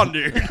 Hold on,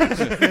 dude.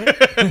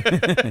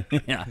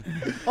 Yeah.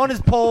 On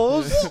his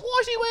paws. Why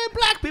is he wearing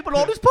black people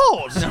on his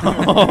paws?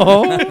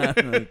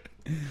 Oh.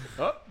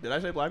 Oh, did I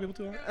say black people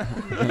too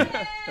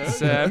hard?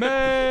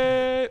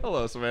 Sammy.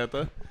 Hello,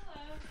 Samantha.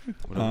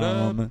 What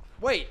up?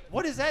 Wait,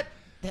 what does that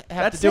have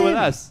That's to do with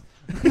Sammy. us?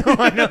 No,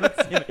 I know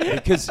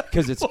that's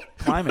because it's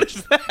climate.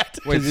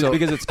 Wait, so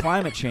because it's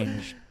climate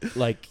change,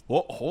 like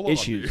Well, hold on,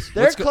 issues. dude.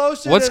 They're What's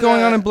closer what's to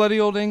going the- on in bloody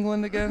old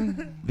England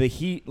again? The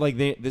heat, like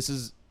this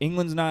is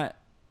England's not.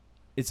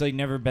 It's like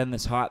never been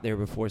this hot there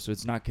before, so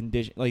it's not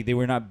condition. Like they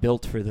were not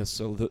built for this.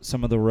 So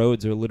some of the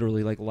roads are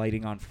literally like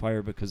lighting on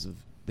fire because of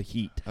the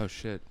heat. Oh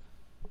shit.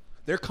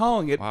 They're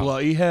calling it Wow.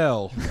 bloody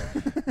hell.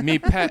 Me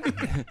pack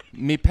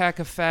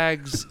of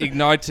fags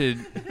ignited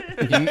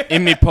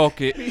in me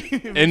pocket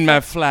in my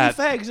The flat.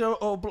 fags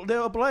are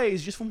they're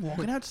ablaze just from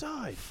walking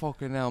outside.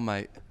 Fucking hell,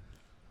 mate.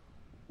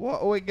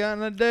 What are we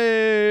gonna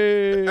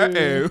do?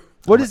 Uh-oh.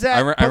 What is that?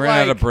 I But ran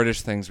out of like-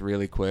 British things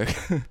really quick.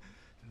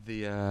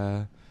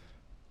 The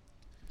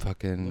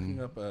fucking.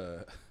 Looking up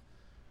a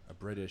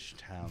British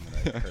town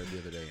that I heard the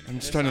other day. I'm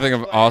just trying to think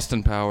of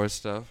Austin Powers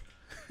stuff.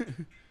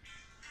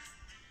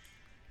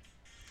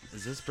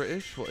 Is this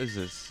British? What is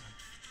this?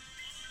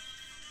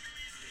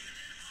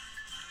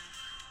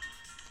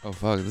 Oh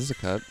fuck, this is a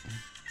cut.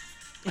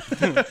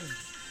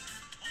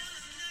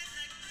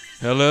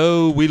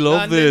 Hello, we love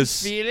London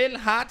this. Feeling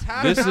hot,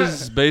 hot. This hot.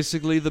 is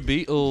basically the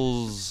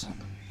Beatles,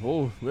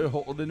 Oh, we're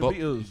holding the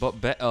Beatles. but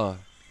better.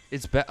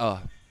 It's better.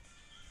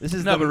 This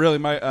is No, the but really,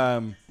 my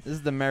this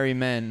is the Merry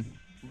Men.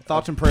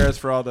 thoughts and prayers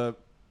for all the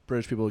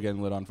British people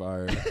getting lit on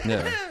fire.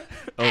 Yeah.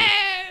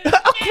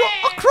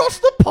 Across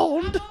the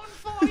pond.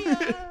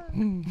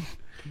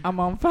 I'm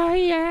on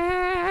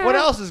fire. What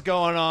else is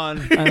going on?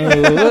 What's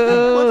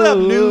up,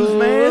 news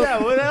man?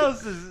 Yeah, what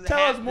else is Tell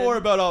us happening? more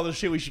about all the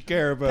shit we should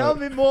care about. Tell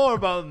me more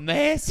about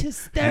mass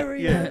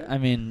hysteria. I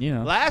mean, you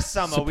know. Last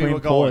summer we Supreme were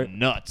going Court.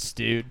 nuts,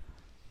 dude.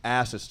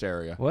 Ass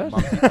hysteria. What?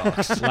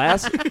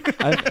 Monkeypox.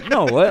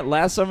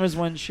 Last summer's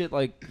when shit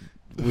like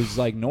was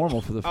like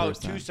normal for the Oh,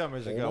 first 2 time.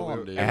 summers Hold ago, on,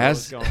 we dude. were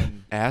Ass-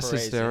 going Ass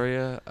crazy.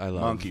 hysteria. I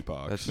love.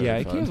 Monkeypox. That's Yeah, I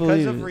really can't fun. believe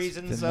Because of it's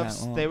reasons been of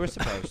that long. they were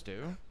supposed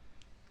to.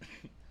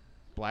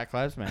 Black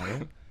Lives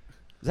Matter.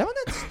 Is that when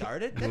that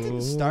started? That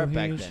didn't start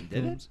back then,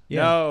 did it?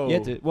 Yeah. No. Yeah,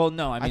 it did. Well,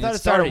 no. I mean, thought it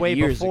started way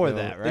years before ago.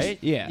 that, right?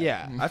 Yeah.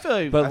 Yeah. I feel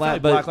like, But,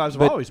 Black Lives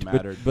have always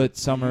mattered. But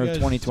summer of You guys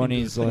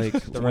 2020 is like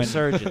The when,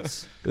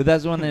 resurgence. but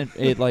that's when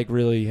it like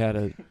really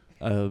had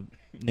a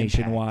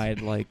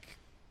nationwide like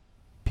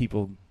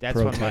people That's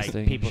when protesting. like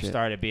and people shit.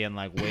 started being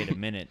like, wait a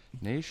minute.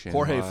 Nation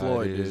Jorge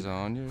Floyd, is dude.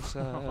 on your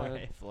side.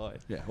 Jorge Floyd.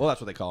 Yeah, well,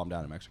 that's what they call him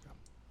down in Mexico.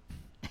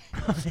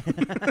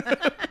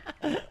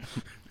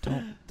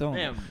 Don't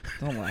Man.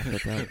 don't laugh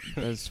at that.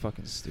 That's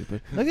fucking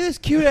stupid. Look at this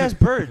cute ass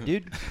bird,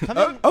 dude. Come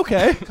in.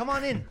 Okay. Come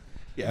on in.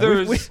 Yeah,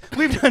 There's-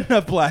 we've done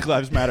enough Black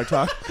Lives Matter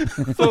talk.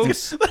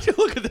 Folks, Let's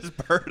look at this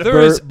bird. there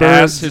is ass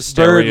bird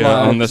hysteria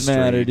on the lives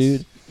matter,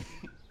 streets. dude.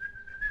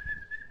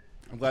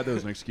 I'm glad there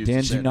was an excuse.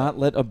 Dan, to say do not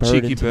let a bird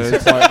Cheeky into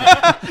this bird.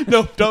 apartment.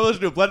 No, don't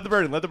listen to him. Let the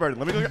bird in. Let the bird in.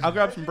 Let me go. I'll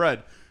grab some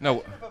bread.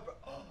 No,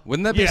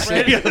 wouldn't that be Yeah,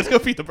 sick? yeah, let's go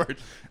feed the bird.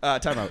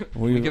 Time out.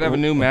 We could have a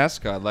new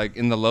mascot, like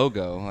in the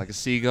logo, like a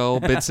seagull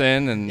bits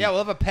in, and Yeah, we'll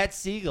have a pet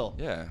seagull.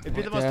 yeah. It'd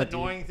be the most Yeah, dude.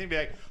 annoying thing to be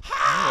like,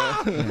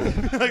 ha!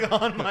 Like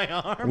on my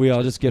arm. We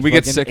all just get We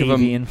get fucking sick of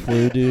 'em. avian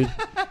flu, dude.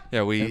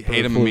 Yeah, we And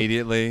hate him food.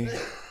 immediately.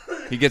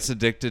 He gets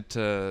addicted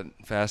to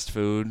fast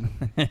food.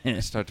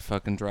 Start to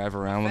fucking drive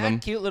around with That him.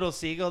 cute little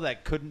seagull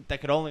that could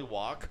only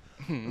walk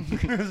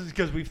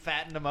because we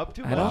fattened him up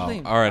too I much. don't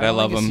think. All right, I don't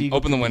love think a him. seagull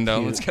Open the could be window.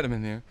 cute. Let's get him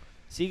in here.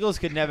 Seagulls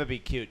could never be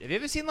cute. Have you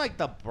ever seen like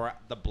the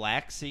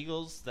black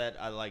seagulls that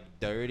are like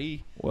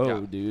dirty? Whoa,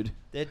 Yeah. dude.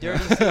 They're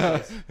dirty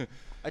seagulls.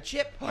 A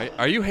chip.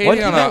 Are you What?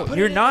 hating on No, a?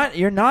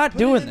 you're not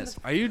doing this.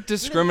 Are you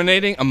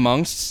discriminating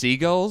amongst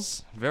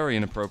seagulls? Very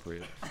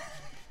inappropriate.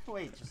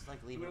 Wait, just like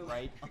leave it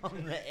right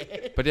on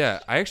the edge. But yeah,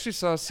 I actually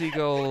saw a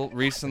seagull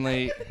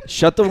recently.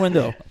 Shut the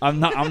window. I'm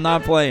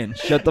not playing.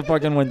 Shut the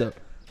fucking window.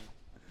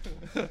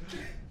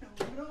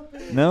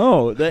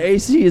 No, the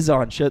AC is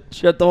on. Shut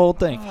the whole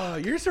thing. Oh,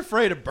 you're just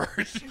afraid of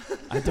birds.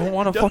 I don't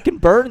want a fucking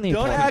bird in the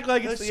Don't apartment. act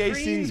like it's The the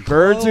AC. screen's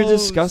Birds are closed.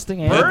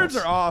 disgusting animals. Birds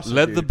are awesome.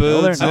 Let dude. the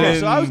birds No, they're Okay,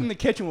 in. so I was in the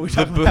kitchen when we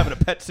talked about having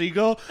a pet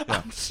seagull.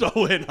 I'm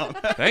so in on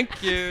that.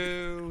 Thank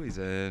you. He's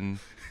in.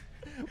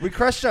 We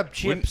crushed up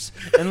chips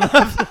and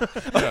left,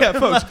 Oh, yeah,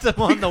 folks. left them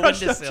on the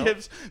crushed up windowsill.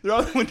 chips. They're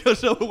on the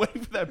windowsill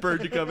waiting for that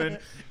bird to come in.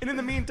 And in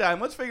the meantime,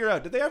 let's figure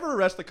out, did they ever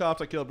arrest the cops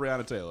that killed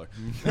Breonna Taylor?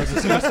 Let's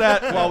discuss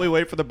that while we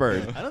wait for the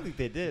bird. I don't think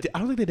they did. I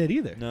don't think they did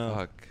either. No.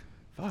 Fuck.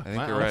 Fuck. I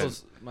think you're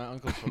right. My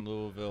uncle's from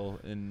Louisville,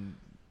 and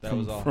that From-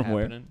 was all from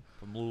where? happening.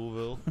 From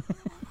Louisville.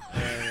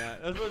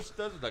 That's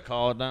what they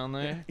call it down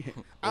there.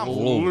 I'm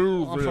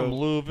I'm from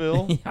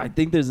Louisville. I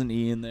think there's an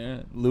E in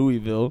there.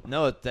 Louisville.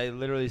 No, they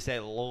literally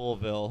say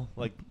Louisville.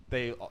 Like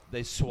they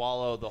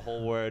swallow the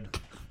whole word.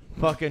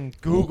 Fucking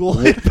Google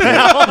it.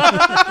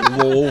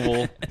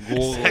 Louisville.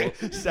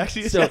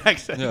 Sexy So-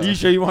 accent. Yeah. You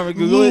sure you want me to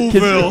Google it?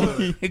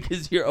 Louisville.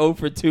 Because you're 0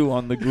 for 2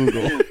 on the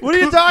Google. What are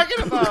you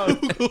talking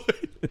about?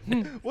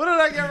 What did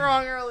I get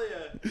wrong earlier?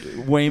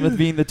 Weymouth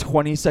being the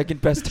 22nd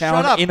best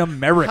town up. in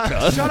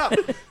America. Shut up.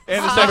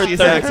 And the sexiest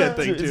accent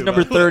thing, It's too.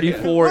 number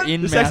 34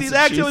 in The sexiest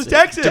accent was Massachusetts.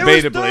 Texas.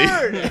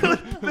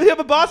 Debatably. They have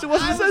a Boston.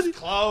 What's I the was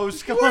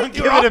close. Come You're on,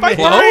 give off it to by me.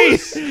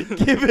 Close?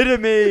 Give it to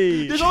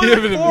me. There's only Give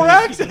like it to 4 me.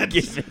 accents.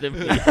 Give it to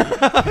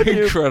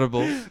me.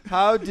 Incredible.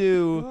 How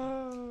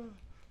do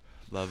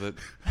Love it.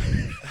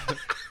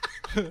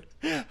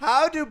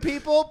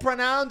 people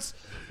pronounce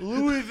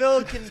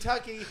Louisville,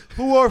 Kentucky,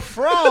 who are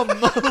from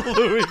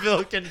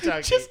Louisville,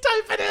 Kentucky? Just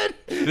type it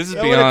in. This is It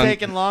would have beyond.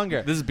 taken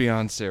longer. This is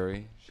beyond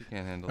Siri. She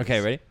can't handle. Okay,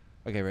 this. ready?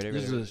 Okay, ready.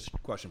 This is a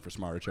question for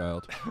Smarter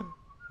Child.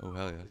 Oh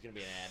hell yeah. gonna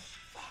be an ad.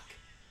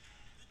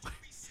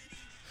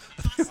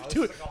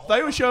 Dude, I thought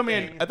you would show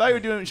me. I thought you were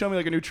doing show me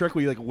like a new trick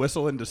where you like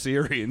whistle into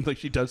Siri and like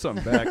she does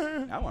something back.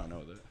 I want to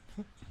know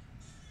that.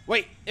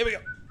 Wait, here we go.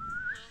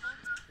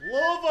 Louisville.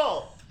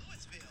 Louisville.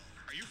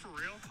 Are you for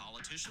real?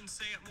 Politicians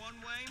say it one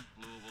way.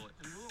 Louisville.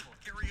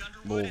 Carrie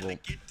Underwood and Louisville. the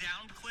Get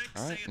Down click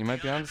All say right, it you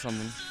might be the onto other.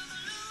 something.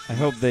 I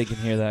hope they can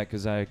hear that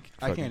because I I can't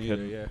fucking either.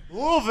 couldn't. Yeah.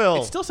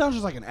 Louisville. It still sounds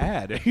just like an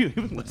ad. Are you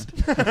even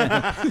listening?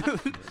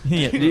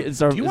 Yeah,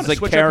 it's, our, Do you it's want to like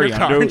switch Carrie up your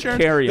car Under,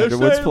 insurance? Carrie They're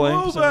Underwood's saying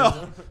playing. for some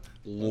Louisville. reason.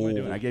 What am I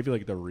doing? I gave you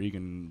like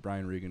the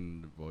Brian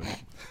Regan voice.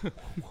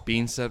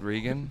 Bean set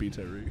Regan. Beats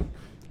at Regan.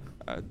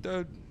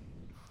 Dude.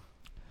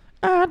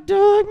 I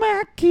dug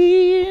my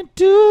key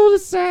into the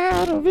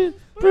side of it,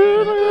 put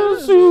a little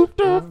souped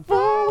up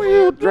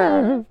 4-wheel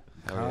drive. Hell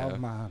Call yeah.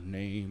 my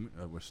name.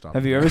 We're stopping.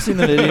 Have you ever seen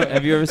the video?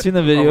 Have you ever seen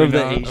the video we of the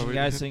not? Are Asian we-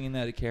 guy singing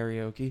that at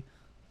karaoke?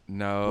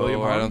 No,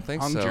 William I Hung? don't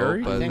think Hung so.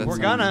 Jury? But I think that we're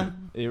sounds- gonna.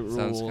 It rules.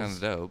 Sounds kind of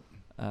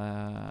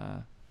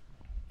dope.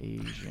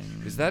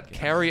 Asian. Is that guy.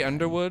 Carrie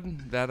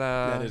Underwood?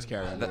 That is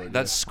Carrie Underwood, That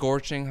yeah.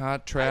 scorching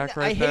hot track I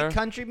right hate there.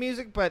 country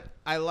music, but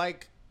I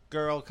like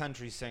girl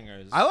country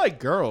singers. I like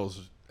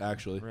girls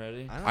actually.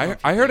 Ready? don't know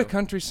if I you heard do. a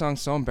country song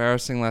so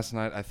embarrassing last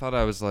night. I thought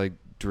I was like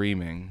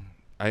dreaming.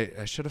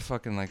 I should have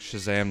fucking like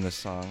Shazam this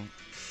song.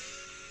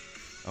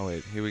 Oh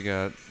wait, here we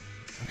got.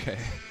 Okay.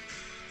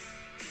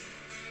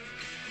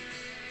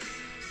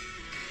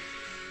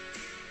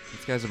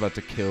 This guy's about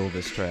to kill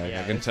this track.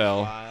 Yeah, I can it's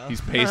tell. wild. He's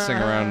pacing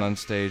around on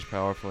stage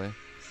powerfully.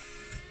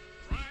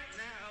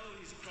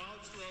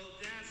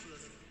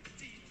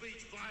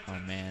 Oh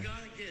man.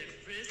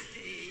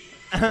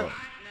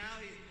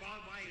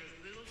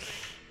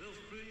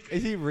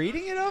 Is he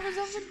reading it off or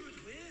something?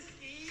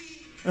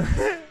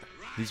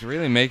 He's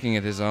really making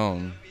it his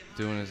own,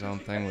 doing his own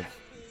thing with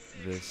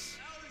this.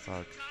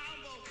 Fuck.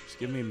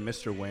 Give me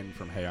Mr. Win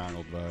from Hey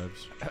Arnold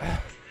vibes.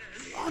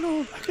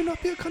 Arnold, I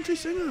cannot be a country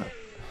singer.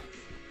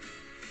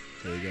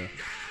 There you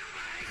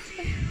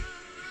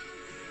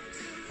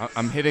go.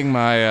 I'm hitting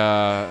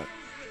my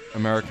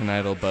American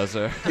Idol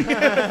buzzer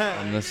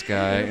on this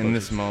guy in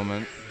this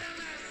moment.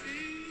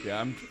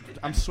 Yeah,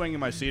 I'm swinging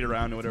my seat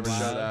around to whatever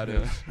show that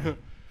is.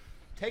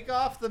 Take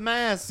off the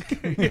mask.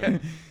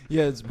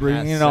 Yeah, it's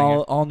bringing in singer.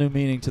 all new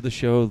meaning to the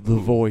show. The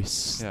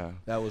voice. Yeah.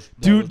 That was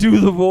Do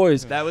the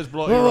voice. that was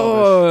bloody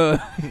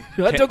rubbish.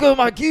 Oh, I took off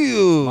my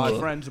cue. My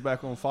friends are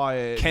back on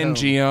fire. Ken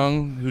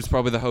Jeong, who's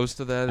probably the host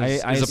of that,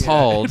 is I-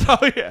 appalled.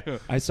 Oh yeah.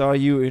 I saw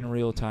you in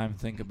real time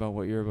think about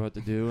what you're about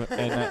to do,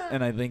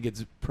 and I think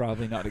it's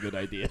probably not a good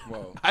idea.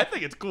 Whoa. I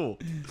think it's cool.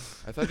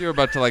 I thought you were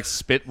about to like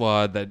spit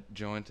wad that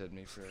joint at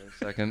me for a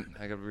second.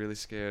 I got really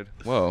scared.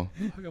 Whoa.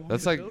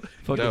 That's like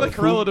Fucking dope. like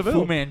Cruella de Vil.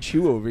 Fu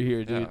Manchu over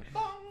here, dude.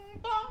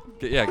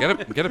 Yeah.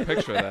 Get a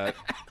picture of that.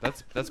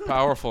 That's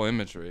powerful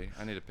imagery.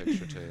 I need a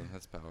picture too.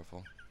 That's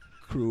powerful.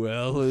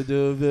 Cruella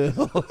de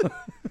Vil.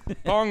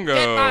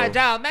 Bongo.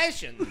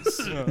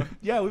 Dalmatians.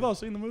 Yeah, we've all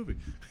seen the movie.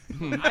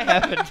 I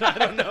haven't. I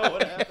don't know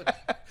what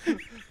happened.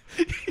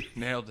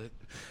 Nailed it.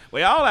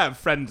 We all have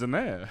friends in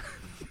there.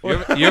 You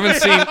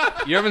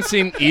haven't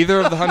seen either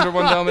of the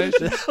 101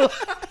 Dalmatians?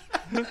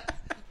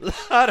 A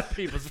lot of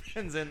people's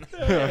friends in.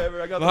 A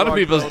A lot of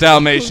people's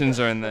Dalmatians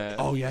are in there.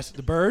 Oh yes,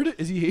 the bird.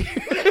 Is he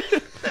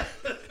here?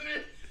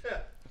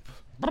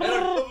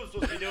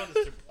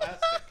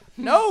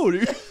 No,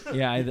 dude.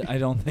 Yeah, I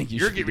don't think you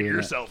You're should giving do that.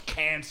 yourself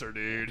cancer,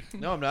 dude.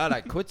 No, I'm not.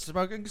 I quit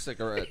smoking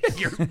cigarettes.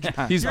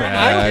 He's I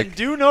back. can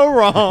do no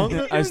wrong.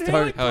 I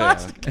started. Hell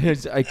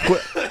yeah.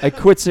 I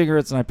quit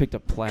cigarettes and I picked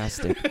up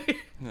plastic.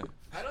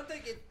 I don't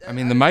think it. I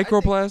mean, the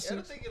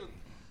microplastics?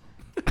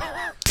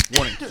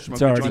 Warning.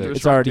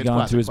 It's already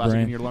gone to his plastic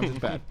brain. in your lungs is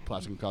bad.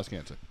 Plastic can cause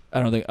cancer.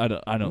 I don't.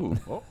 Ooh,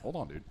 oh, hold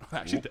on, dude.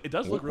 Actually, it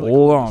does look really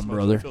Hold cool. on,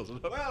 brother. Well,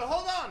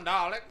 hold on,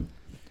 darling.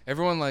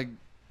 Everyone, like,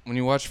 when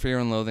you watch Fear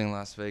and Loathing in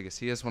Las Vegas,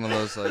 he has one of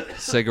those, like,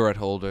 cigarette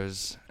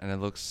holders, and it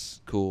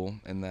looks cool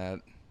in that.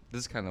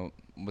 This is kind of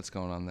what's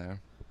going on there.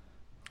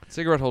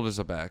 Cigarette holders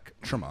are back.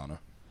 Tremana.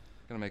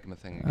 Gonna make him a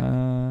thing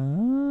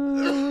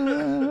again.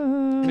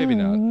 Maybe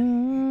not.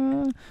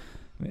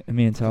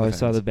 Me and Tyler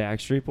saw the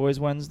Backstreet Boys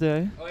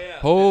Wednesday. Oh yeah.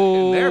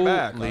 Holy they're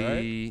back, all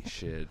right.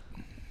 shit.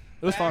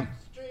 It was fun.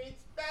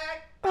 Streets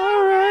back.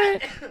 All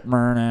right.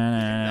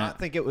 Not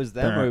think it was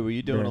them, or were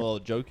you doing a little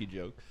jokey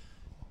joke?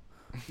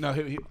 No,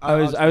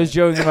 I was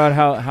joking about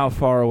how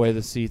far away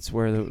the seats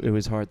were. That it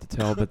was hard to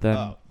tell, but then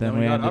Oh. then Then we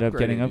we got ended up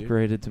getting upgraded, dude.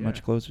 upgraded to Yeah.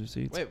 much closer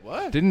seats. Wait,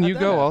 what? Didn't you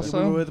How'd that go happen? also?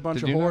 We were with a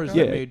bunch Did of you not whores go?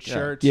 that Yeah. made Yeah.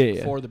 shirts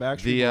Yeah. for the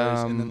Backstreet The,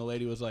 Boys, and then the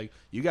lady was like,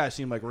 "You guys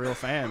seem like real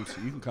fans.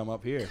 You can come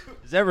up here."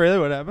 Is that really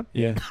what happened?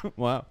 Yeah,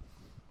 Wow.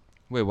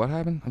 Wait, what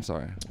happened? I'm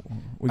sorry.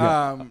 we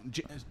got.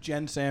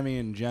 Jen, Sammy,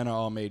 and Jenna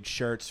all made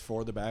shirts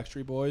for the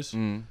Backstreet Boys.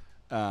 Mm.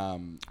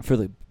 For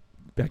the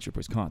Backstreet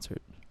Boys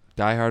concert.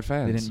 Die Hard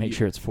fans. They didn't make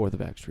sure it's for the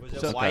Backstreet Was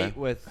Boys. it Okay. white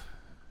with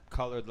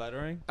colored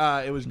lettering?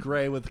 It was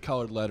gray with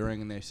colored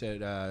lettering, and they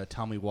said,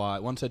 "Tell me why."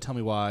 One said, "Tell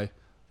me why."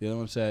 The other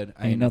one said,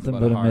 Ain't nothing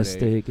but a heartache."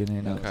 mistake, and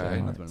ain't No, nothing. sorry,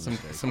 Okay. nothing but a Some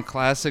mistake. some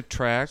classic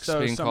tracks So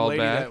being some called lady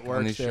back that on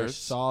works these there shirts.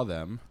 saw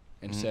them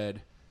and Mhm.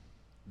 said,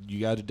 "You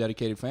guys are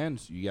dedicated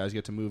fans. You guys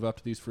get to move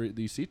up to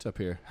these seats up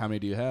here. How many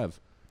do you have?"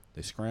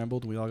 They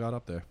scrambled, and we all got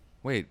up there.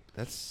 Wait,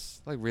 that's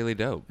like really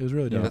dope. It was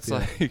really dope. That's yeah.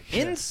 like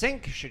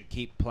NSYNC should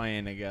keep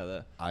playing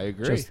together. I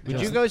agree.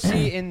 Would you go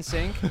see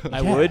NSYNC?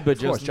 I Yeah, would, but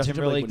of course. Justin Justin Timberlake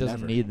Timberlake would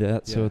doesn't never. need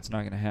that, so Yeah. it's not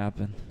going to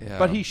happen. yeah.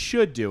 But he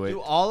should do it.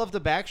 Do all of the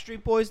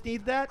Backstreet Boys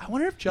need that? I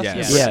wonder if Justin.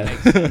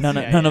 Yes. Timberlake-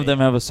 Yeah, none of them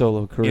have a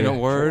solo career. In a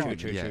word, True,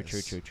 true,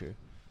 yes. true.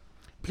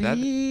 That-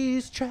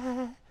 Please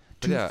try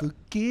to Yeah.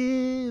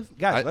 forgive.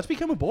 Guys, I- let's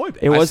become a boy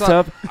band. It was saw,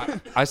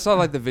 tough. I saw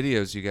like the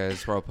videos you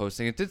guys were all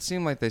posting. It did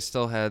seem like they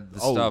still had the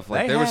Oh, stuff.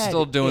 Like they they were had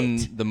still doing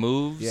it. the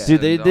moves. Yeah.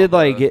 Dude, they and did all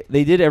like the-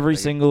 they did every like-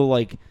 single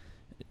like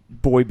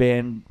boy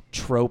band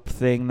trope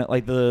thing that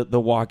like the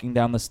walking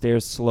down the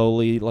stairs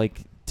slowly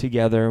like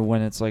together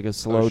when it's like a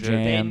slow shit.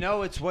 They jam.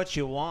 know it's what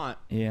you want.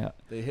 Yeah.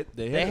 They hit.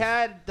 They They hit.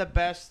 had the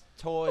best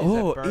toys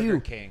Oh, at Burger ew.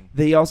 King.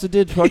 They also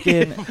did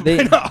fucking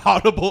they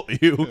audible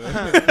you.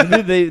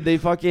 dude,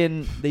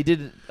 they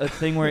did a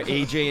thing where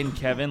AJ and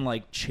Kevin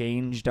like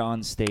changed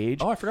on stage.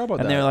 Oh, I forgot about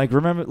and that. they're like,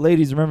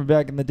 remember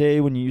back in the day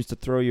when you used to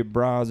throw your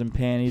bras and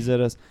panties at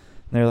us?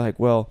 And they're like,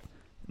 well,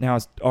 now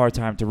it's our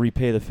time to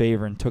repay the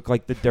favor, and took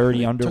like the dirty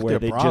They took underwear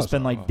their they'd just bras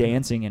been like off.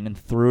 dancing in and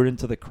threw it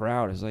into the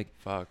crowd. It's like,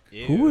 Fuck.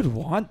 who would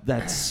want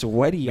that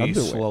sweaty Me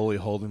underwear? slowly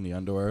holding the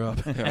underwear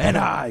up, and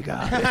I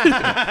got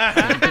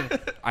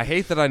it. I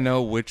hate that I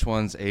know which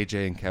ones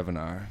AJ and Kevin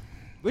are.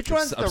 Which It's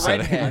one's the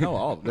upsetting. redhead? I know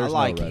all. I There's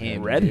like no redhead.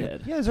 him.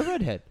 Redhead. Yeah, there's a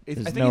redhead. I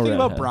There's think no you think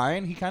about redhead.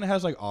 Brian. He kind of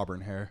has like auburn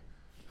hair.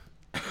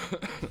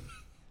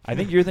 I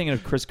think you're thinking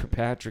of Chris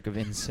Kirkpatrick of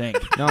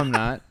NSYNC. No, I'm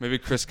not. Maybe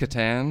Chris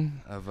Kattan.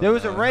 Of, There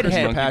was a redhead.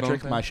 Chris Monkey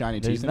Patrick, Bone my Thing? shiny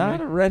There's teeth.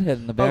 not a redhead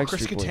in the Oh,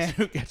 Chris Backstreet Boys. Kattan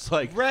who gets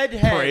like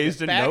Redhead.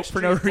 praised and nope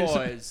for no Backstreet reason.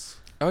 Boys.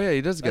 Oh yeah, he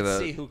does get Let's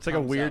a. see who It's like a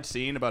comes weird up.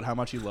 scene about how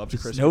much he loves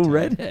There's Chris. no Kattan.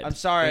 redhead. I'm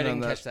sorry, I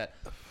Hang on didn't that.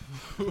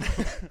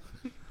 catch that.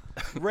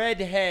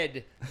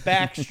 Redhead,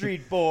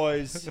 Backstreet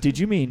Boys. Did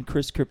you mean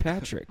Chris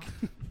Kirkpatrick?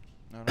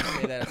 No, don't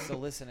say that. I'm still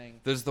listening.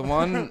 There's the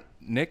one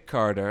Nick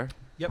Carter.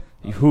 Yep.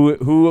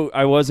 Who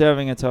I was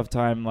having a tough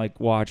time like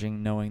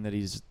watching, knowing that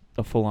he's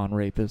a full-on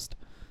rapist.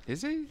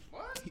 Is he?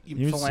 He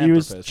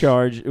was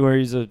charged, or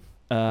he's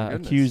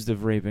accused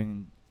of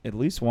raping at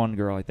least one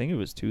girl. I think it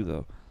was two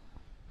though.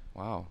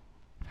 Wow.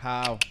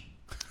 How?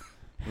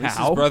 At least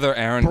How? his brother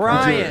Aaron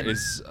Brian. Carter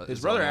is His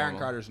is brother a Aaron normal.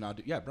 Carter's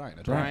not. Brian.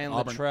 That's Brian right.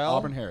 Auburn, Luttrell?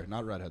 Auburn hair,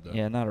 not redhead though.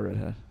 Yeah, not a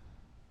redhead.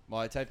 Well,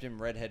 I typed in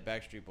Redhead,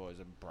 Backstreet Boys,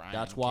 and Brian.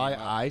 That's why came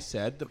up. I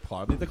said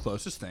probably the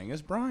closest thing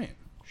is Brian,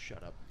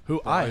 Shut up.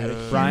 who I had a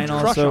huge Brian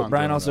crush also on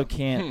Brian growing also up.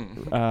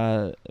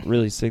 can't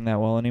really sing that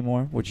well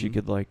anymore, which you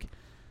could like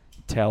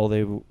tell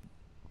they.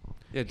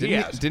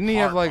 Yeah, has didn't he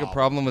have heart like a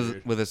problem problems,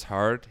 dude. with his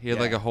heart? He had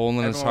Yeah. like a hole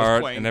in his Everyone was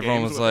heart, playing and everyone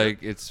games was with it.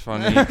 like, "It's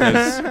funny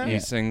because he Yeah.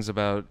 sings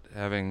about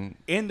having."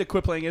 In the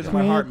Quit Playing Games with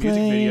Quit My Heart music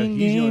video, playing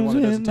he's the only one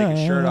that games doesn't take his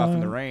with shirt my off in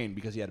the heart. rain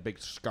because he had a big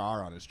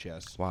scar on his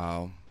chest.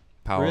 Wow,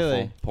 powerful,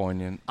 Really?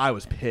 poignant. I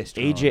was pissed.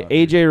 growing AJ up.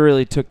 AJ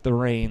really took the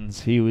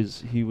reins. He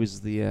was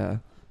the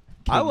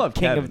I love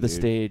king Kevin, of the dude.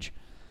 stage.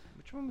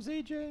 Which one was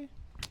AJ?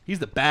 He's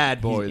the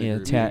bad boy. He's,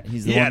 of the yeah, group.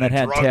 he's the He one had that a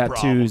had drug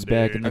tattoos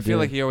problem, back dude. in the I feel day.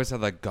 like he always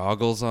had like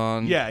goggles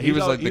on. Yeah, he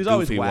was like he the was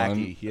always goofy wacky.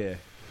 one. Yeah,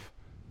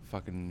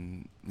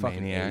 Fucking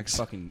fucking maniacs.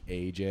 fucking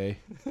AJ.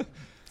 Oh,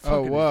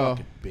 Fucking- whoa.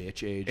 fucking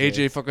bitch, AJ.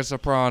 AJ fucking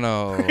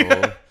Soprano.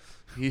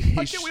 he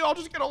Why can't we all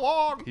just get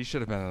along? he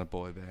should have been in a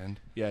boy band.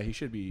 Yeah, he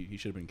should be. He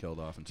should have been killed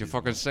off. In You're season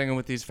fucking one. singing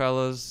with these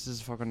fellas. This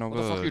is fucking no What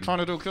the fuck are you good. trying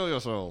to do? Kill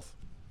yourself.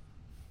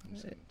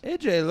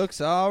 AJ looks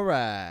all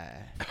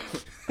right.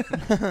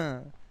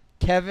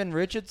 Kevin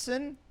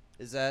Richardson?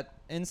 Is that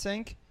in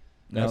sync?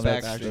 No,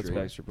 That's that's Backstreet.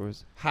 Backstreet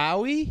Boys.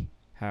 Howie?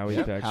 Howie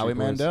Yep, Backstreet Howie Boys.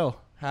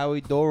 Mandel.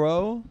 Howie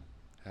Doro?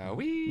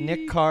 Howie.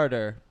 Nick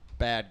Carter.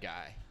 Bad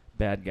guy.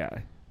 Bad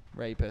guy.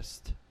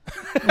 Rapist.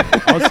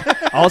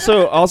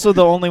 Also,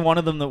 the only one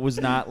of them that was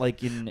not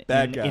like in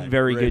Bad guy, in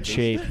very good rapist.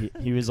 shape.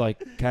 He was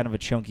like kind of a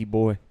chunky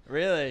boy.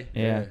 Really?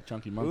 Yeah.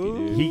 Chunky monkey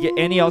Ooh. dude.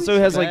 And he also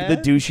has like the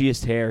Bad.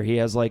 douchiest hair. He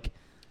has like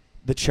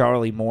the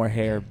Charlie Moore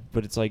hair,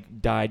 but it's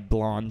like dyed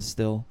blonde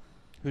still.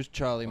 Who's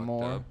Charlie Fucked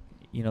Moore? up.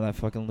 You know that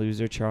fucking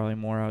loser, Charlie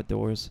Moore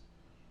Outdoors.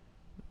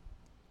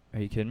 Are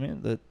you kidding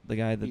me? The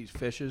guy that Eats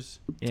fishes.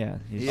 yeah.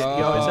 He, He's, he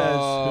always says,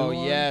 Oh, "Who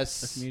won?"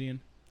 yes. A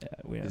comedian. yeah,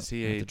 we don't Is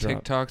he have a to drop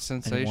TikTok any more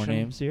sensation?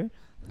 names here?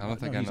 I don't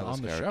think No, I he's know this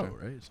on the character.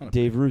 show, right? It's not a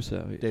Dave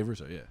Russo. Dave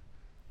Russo,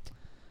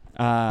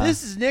 yeah.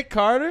 This is Nick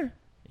Carter?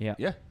 Yeah.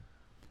 Yeah.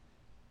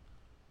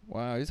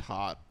 Wow, he's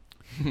hot.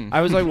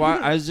 I was like, why?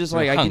 I was just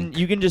like, You're a I can. hunk.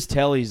 You can just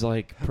tell he's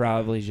like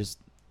probably just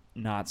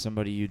not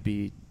somebody you'd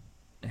be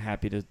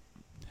happy to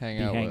Hang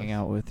be out hanging with.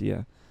 out with.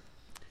 Yeah.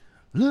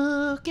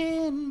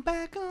 Looking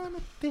back on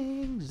the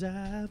things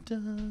I've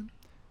done.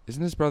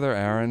 Isn't his brother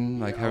Aaron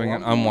like having Oh,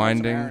 an I'm going on some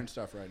unwinding? Aaron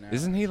stuff right now.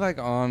 Isn't he like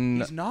on?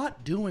 He's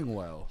not doing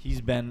well.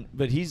 He's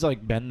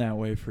like been that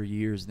way for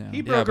years now.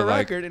 He broke but a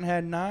like- record and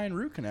had 9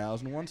 root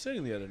canals in one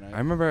sitting the other night. I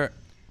remember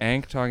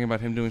Ank talking about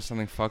him doing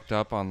something fucked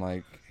up on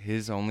like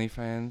his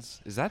OnlyFans.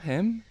 Is that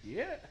him?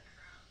 yeah.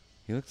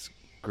 He looks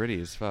gritty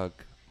as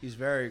fuck. He's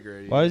very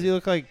great. Why does he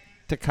look like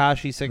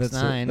Tekashi That's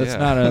 6ix9ine? That's Yeah.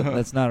 not a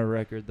that's not a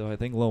record though. I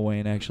think Lil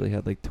Wayne actually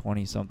had like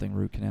 20 something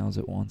root canals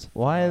at once.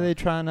 Why are they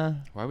trying to?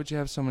 Why would you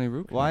have so many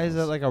root canals? Why is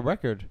that like a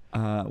record?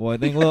 Well, I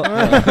think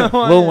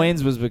Lil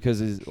Wayne's was because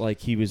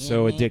he was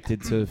so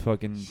addicted to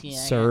fucking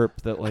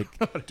syrup that like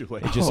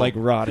it just like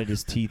rotted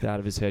his teeth out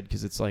of his head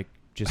because it's like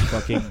just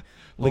fucking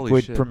Holy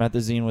liquid shit.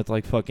 promethazine with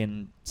like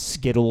fucking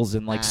Skittles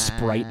and like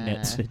Sprite in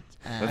it.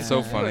 That's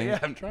so funny. Yeah,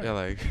 I'm trying. Yeah,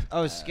 like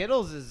Oh,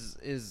 Skittles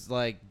is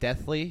like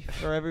deathly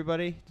for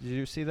everybody. Did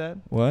you see that?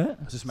 What?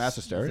 Is this mass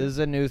hysteria? This is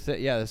a new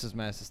thing. Yeah, this is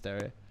mass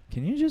hysteria.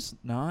 Can you just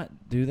not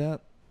do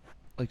that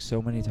like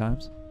so many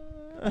times?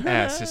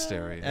 ass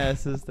hysteria.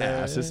 Ass hysteria.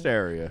 Mass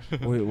hysteria.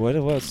 Wait, what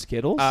about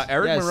Skittles?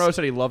 Eric Yes. Monroe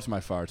said he loves my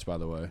farts, by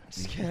the way.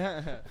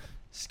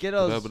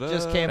 Skittles Ba-da-ba-da.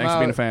 just came Thanks for out.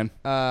 being a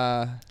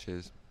fan.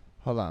 Cheers.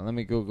 Hold on, let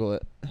me Google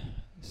it.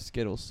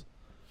 Skittles.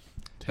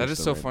 That Taste is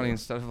the so funny. rainbow.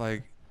 Instead of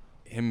like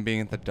him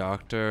being at the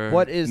doctor,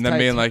 What is and then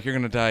being Titan- like, "You're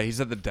gonna die," he's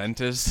at the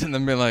dentist, and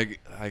then being like,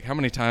 how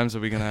many times are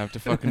we gonna have to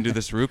fucking do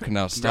this root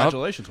canal? Stop,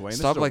 Congratulations, Wayne.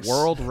 stop, This like, is a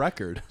world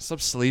record. stop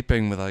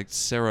sleeping with like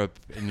syrup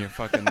in your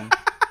fucking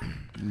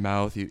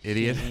mouth, you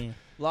idiot.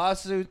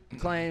 Lawsuit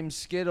claims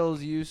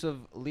Skittles use of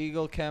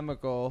legal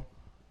chemical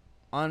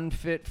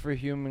unfit for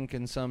human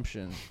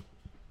consumption.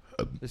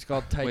 It's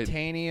called Wait.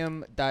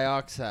 titanium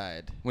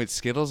dioxide. Wait,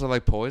 Skittles are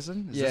like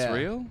poison? Is this Yeah.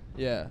 real?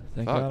 Yeah.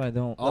 Thank fuck. God I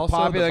don't. The Also,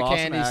 popular the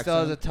Boston candy still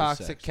has a accent is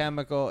toxic sexy.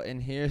 chemical,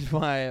 and here's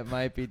why it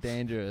might be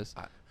dangerous.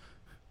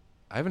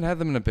 I haven't had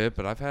them in a bit,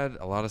 but I've had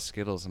a lot of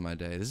Skittles in my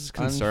day. This is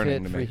concerning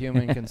Unfit to for me.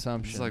 human This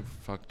consumption. is like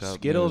fucked up.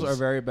 Skittles news. are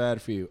very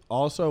bad for you.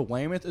 Also,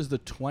 Weymouth is the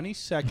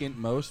 22nd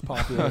most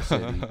popular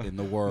city in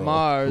the world.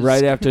 Mars.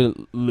 Right after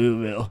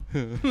Louisville.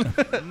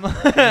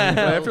 Right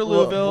after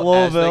Louisville,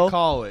 as Louisville. they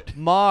call it.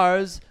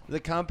 Mars, the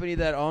company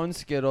that owns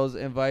Skittles,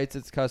 invites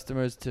its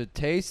customers to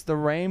taste the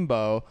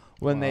rainbow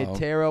when they Wow.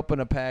 tear open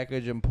a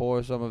package and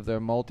pour some of their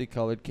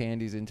multicolored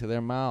candies into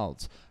their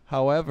mouths. They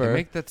However,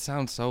 make that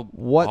sound so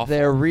what awful.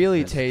 they're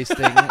really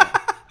tasting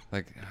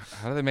Like,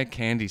 how do they make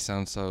candy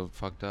sound so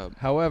fucked up?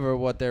 However,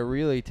 what they're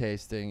really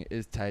tasting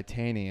is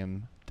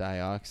titanium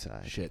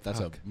dioxide. Shit,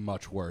 that's a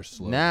much worse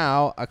slogan.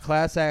 Now, a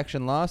class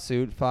action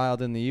lawsuit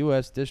filed in the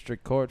U.S.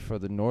 District Court for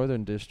the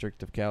Northern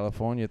District of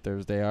California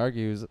Thursday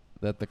argues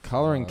that the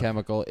coloring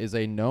chemical is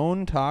a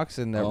known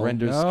toxin that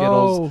renders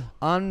Skittles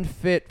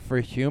unfit for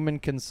human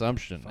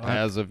consumption,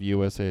 as of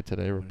USA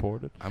Today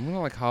reported. I'm gonna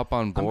like hop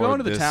on I'm board. going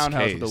to the this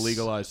townhouse case. with a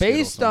legalized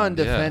Based Skittles on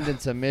somewhere. Yeah.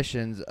 defendants'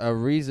 admissions, a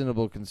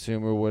reasonable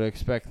consumer would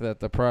expect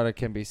that the product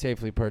can be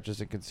safely purchased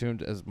and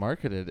consumed as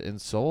marketed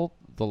and sold,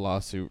 the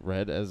lawsuit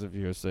read, as of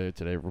USA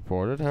Today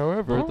reported.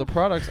 However, the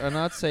products are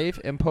not safe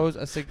and pose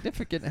a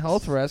significant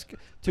health risk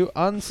to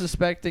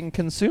unsuspecting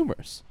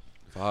consumers.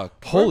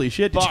 Fuck. Holy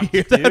shit, did you Fuck,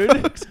 hear that,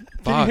 dude. folks? Did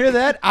you Fuck. hear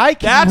that? I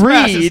can That's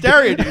mass read.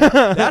 hysteria, dude.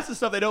 That's the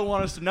stuff they don't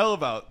want us to know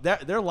about.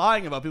 They're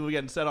lying about people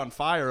getting set on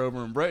fire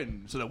over in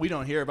Britain so that we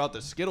don't hear about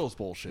the Skittles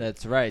bullshit.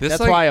 That's right. This,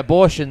 That's like- why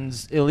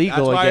abortion's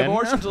illegal That's why again.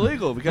 abortion's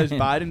illegal, because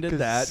Biden did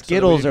that. so that we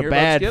Skittles didn't are hear about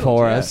bad Skittles,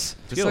 for yeah. us.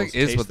 This Skittles like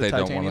is taste what the they don't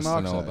want us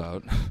titanium to know oxide.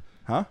 about.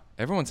 Huh?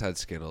 Everyone's had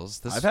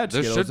Skittles. I've had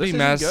there Skittles. Should This be isn't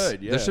mass.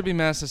 good, yeah. There should be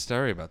mass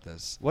hysteria about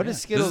this. What is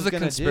This Skittles is a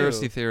gonna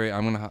conspiracy do? theory.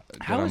 I'm gonna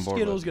get How on is board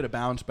Skittles with. going to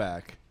bounce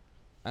back?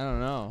 I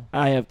don't know.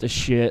 I have to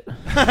shit.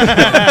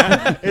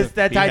 It's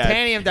that He had-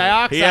 titanium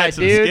dioxide, He had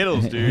some dude.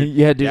 Skittles, dude.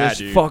 yeah, dude. Yeah, this-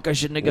 dude. Fuck, I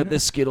shouldn't have got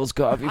this Skittles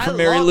coffee I from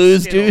Mary love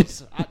Lou's, dude.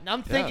 Skittles.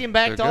 I'm thinking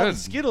back they're to all the good.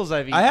 Skittles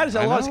I've eaten. I had a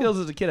I lot of know. Skittles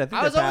as a kid. I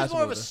think I was they're always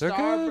more of a passable. They're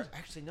Starburst. good.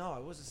 Actually, no, I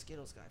was a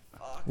Skittles guy.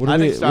 Fuck. What I are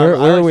think we, Starburst. where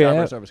I are we like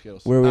at? Starburst over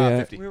Skittles. Where are we at?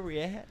 50. Where were we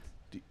at?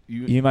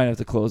 You might have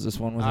to close this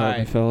one without All me,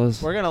 right.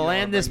 fellas. We're gonna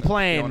land this You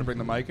plane. want to bring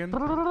the mic in? Is it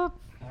a long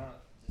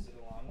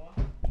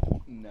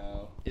one?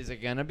 No. Is it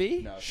gonna be?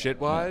 No. it's Shit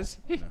not. wise.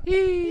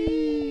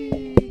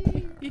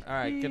 All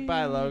right.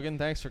 Goodbye, Logan.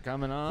 Thanks for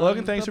coming on.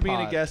 Logan, thanks the for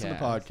being a guest on the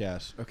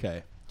podcast. podcast.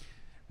 Okay.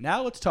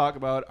 Now let's talk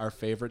about our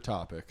favorite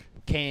topic.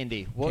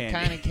 Candy. What Candy.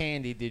 kind of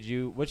candy did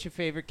you? What's your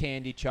favorite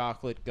candy?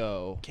 Chocolate?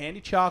 Go. Candy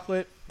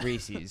chocolate.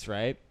 Reese's,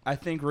 right? I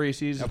think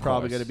Reese's is Of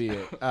probably course. going to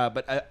be it.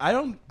 But I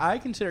don't. I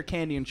consider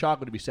candy and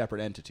chocolate to be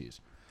separate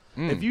entities.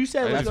 Mm. If you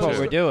said let's That's go what to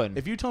we're the- doing.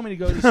 If you told me to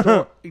go to the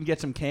store and get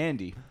some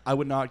candy, I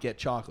would not get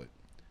chocolate.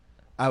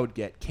 I would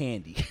get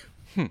candy.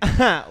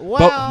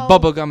 Well,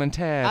 Bubblegum and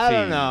taffy. I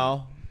don't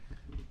know.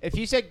 If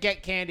you said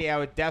get candy, I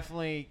would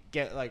definitely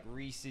get like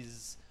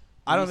Reese's.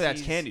 I don't think that's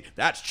Reese's candy.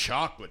 That's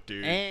chocolate,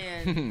 dude.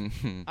 And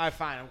all right,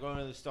 fine. I'm going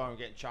to the store and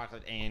getting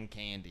chocolate and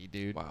candy,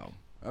 dude. Wow.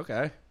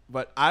 Okay,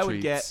 but I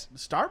would get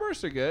Treats.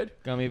 Starbursts are good.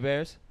 Gummy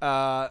bears.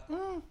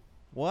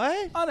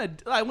 What? On a,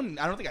 I wouldn't.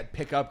 I don't think I'd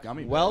pick up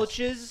gummy bears.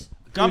 Welch's.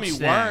 Gummy Food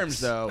snacks. worms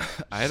though.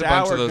 I had a Sour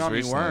bunch of those gummy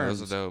recently. worms.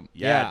 Those are dope.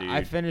 Yeah, dude.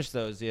 I finished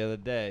those the other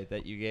day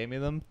that you gave me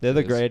them. They're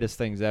the Yes. greatest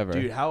things ever.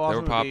 Dude, how They awesome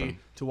were would it be popping.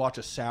 to watch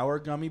a sour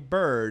gummy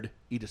bird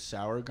eat a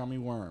sour gummy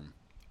worm?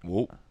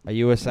 Whoa. Are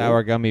you a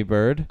sour gummy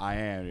bird? I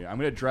am. Dude. I'm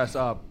gonna dress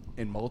up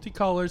in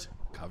multicolors,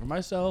 cover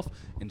myself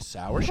in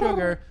sour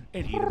sugar,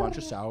 and eat a bunch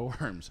of sour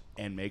worms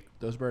and make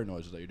those bird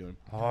noises that you're doing.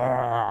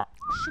 Sugar.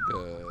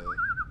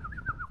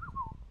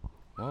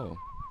 Whoa.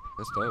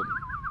 That's dope.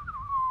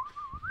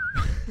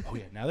 Oh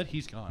yeah, now that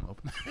he's gone,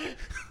 open.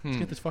 Let's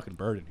get this fucking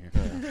bird in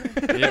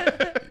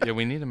here. Yeah,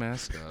 we need a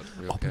mascot.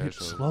 Real Open it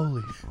casually.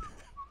 slowly.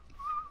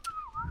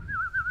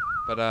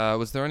 But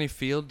was there any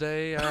field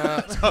day?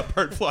 I saw a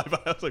bird fly by.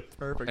 I was like,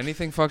 perfect.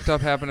 Anything fucked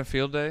up happen at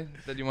field day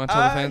that you want to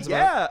tell the fans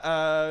about?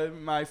 Yeah,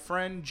 my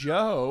friend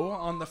Joe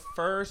on the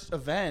first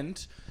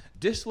event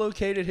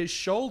dislocated his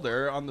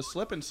shoulder on the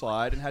slip and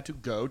slide and had to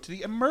go to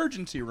the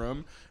emergency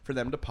room for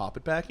them to pop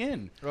it back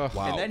in. Ugh.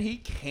 And then he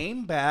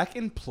came back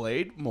and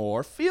played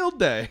more field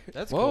day.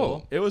 That's Whoa.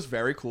 cool. It was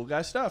very cool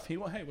guy stuff. He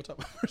went, hey, what's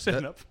up? We're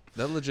setting up.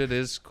 That legit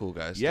is cool,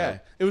 guys. Yeah,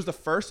 it was the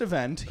first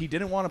event. He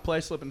didn't want to play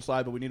slip and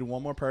slide, but we needed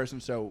one more person,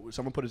 so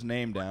someone put his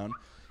name down.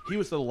 He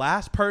was the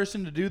last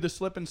person to do the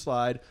slip and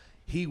slide.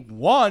 He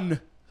won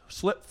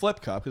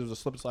flip cup because it was a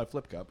slip and slide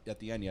flip cup. At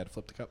the end, you had to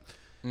flip the cup.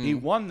 He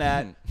won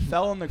that,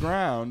 fell on the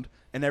ground,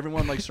 and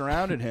everyone like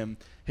surrounded him.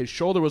 His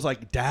shoulder was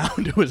like down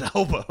to his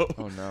elbow.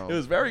 Oh, no. It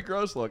was very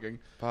gross looking.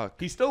 Fuck.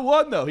 He still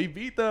won though. He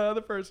beat the other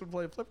person to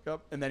play flip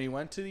cup, and then he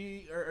went to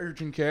the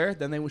urgent care.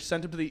 Then they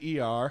sent him to the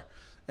ER,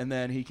 and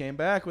then he came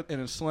back in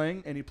a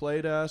sling and he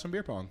played some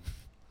beer pong.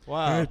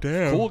 Wow.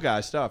 Cool guy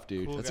stuff,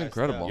 dude. Cool That's guy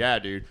incredible. stuff. Yeah,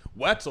 dude.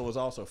 Wetzel was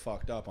also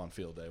fucked up on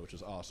field day, which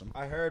was awesome.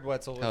 I heard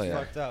Wetzel was Hell yeah.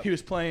 fucked up. He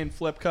was playing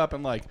flip cup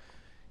and like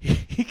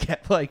he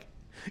kept like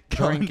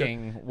going to-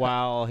 drinking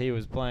while he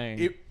was playing.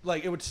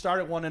 it would start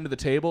at one end of the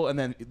table and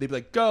then they'd be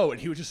like go, and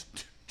he would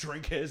just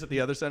drink his at the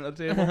other side of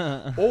the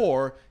table,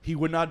 or he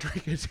would not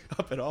drink his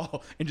cup at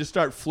all and just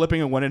start flipping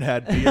it when it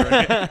had beer in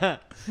it.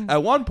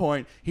 At one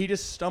point, he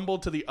just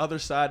stumbled to the other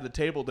side of the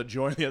table to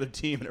join the other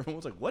team, and everyone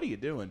was like, "What are you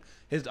doing?"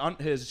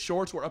 His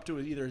shorts were up to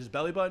either his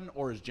belly button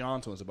or his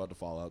Johnson was about to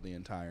fall out the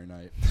entire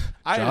night.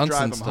 I had to drive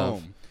Johnson him stuff.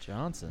 home.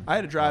 Johnson. I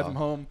had to drive him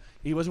home.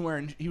 He was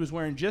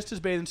wearing just his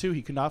bathing suit.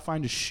 He could not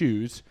find his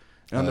shoes.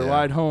 And on Oh, the yeah.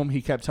 ride home,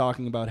 he kept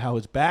talking about how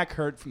his back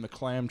hurt from the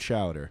clam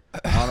chowder.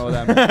 I don't know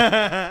what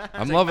that means.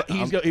 I'm loving.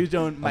 He was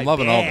doing my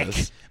loving all back,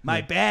 this.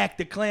 my back,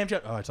 the clam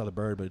chowder. Oh, I saw the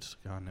bird, but it's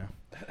gone now.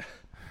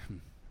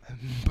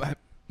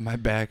 My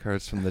back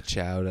hurts from the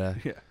chowder.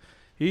 Yeah,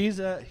 he's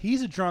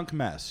a drunk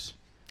mess,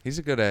 He's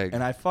a good egg.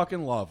 and I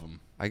fucking love him.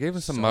 I gave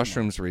him some so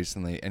mushrooms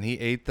recently, and he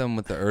ate them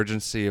with the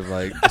urgency of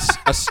like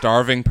a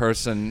starving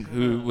person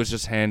who was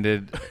just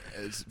handed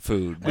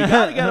food. We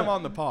gotta get him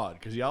on the pod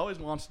because he always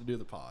wants to do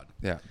the pod,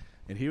 Yeah,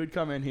 and he would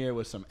come in here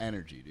with some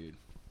energy, dude.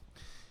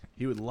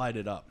 He would light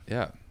it up.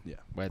 yeah. Yeah.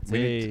 Let's We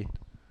see. need-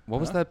 What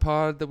was that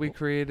pod that we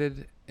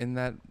created in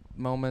that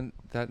moment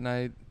that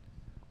night?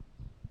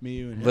 Me,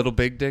 you, and him. Little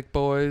Big Dick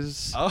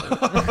Boys. Oh,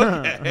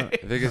 okay. I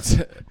think it's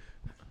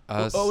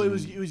us. Oh, it and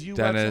was you,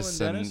 Dennis,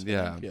 Wetzel, and Dennis. and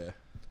yeah, Yeah.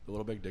 The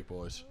Little Big Dick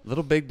Boys.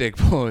 Little Big Dick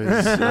Boys.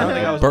 I don't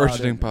think I was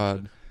Burgeoning allowed in.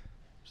 pod.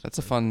 That's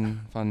a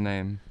fun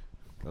name.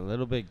 The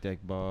little big dick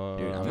boy.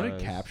 Dude, I'm gonna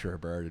capture a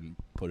bird and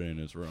put it in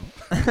his room.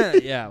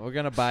 Yeah, we're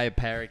gonna buy a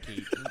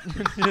parakeet.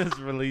 Just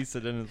release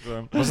it in his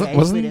room.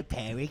 Wasn't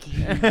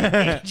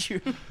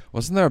parakeet.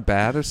 wasn't there a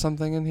bat or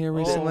something in here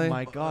recently? Oh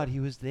my god, he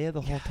was there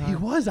the whole time. He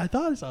was. I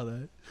thought I saw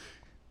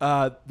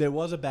that. There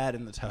was a bat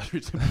in the house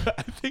recently.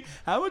 I think.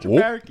 How much are Oh.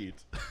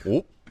 parakeets?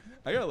 Oh.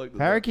 I gotta look. This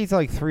Parakeet's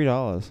like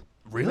 $3.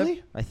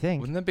 Really? I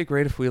think. Wouldn't that be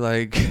great if we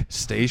like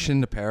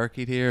stationed a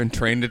parakeet here and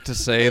trained it to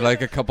say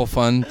like a couple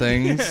fun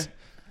things?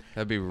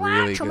 That'd be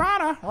really good.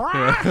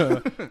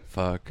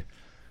 Fuck.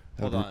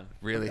 That Hold would on.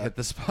 Really hit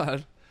the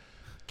spot.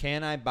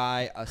 Can I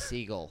buy a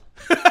seagull?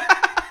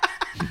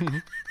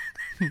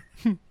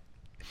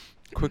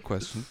 Quick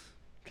question.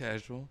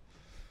 Casual.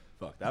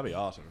 Fuck, that'd be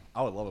awesome.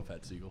 I would love a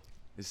pet seagull.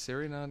 Is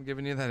Siri not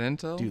giving you that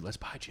intel? Dude, let's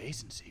buy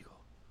Jason Seagull.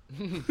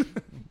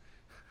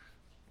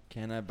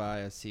 Can I buy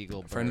a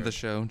seagull? Friend of the bird?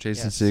 show,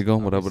 Jason Yes, Siegel.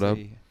 What up, what up?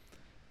 obviously.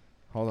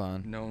 Hold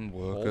on. Known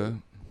worker.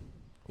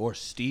 Or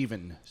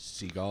Steven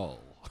Seagal.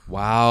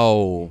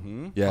 Wow.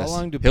 Mhm. Yes. How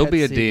long do He'll pet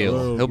be a seagulls- deal.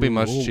 Oh, He'll be you're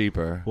much old.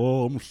 cheaper.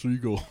 Oh, I'm a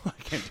seagull. I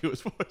can't do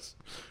his voice.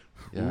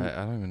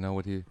 Yeah, I don't even know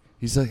what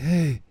he's like,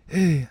 hey,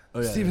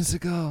 Oh, yeah, Steven yeah.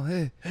 Seagal,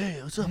 hey. Hey,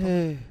 what's up?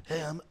 Hey.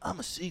 Hey, I'm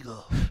a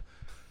seagull.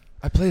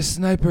 I play a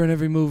sniper in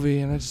every movie,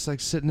 and I just like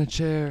sit in a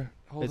chair.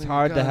 It's holding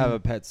hard to gun. have a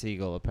pet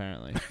seagull,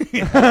 apparently.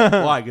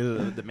 Why?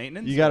 Because the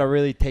maintenance? You got to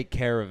really take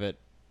care of it.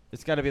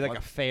 It's got to be like What?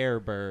 a fair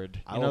bird.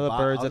 I You will know the buy-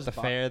 birds I'll at the just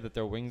buy- fair that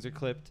their wings are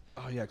clipped?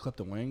 Oh, yeah, clip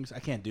the wings. I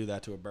can't do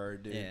that to a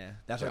bird, dude. Yeah.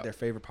 That's Yeah. like their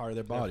favorite part of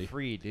their They're body.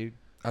 free, dude.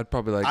 I'd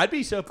probably like. I'd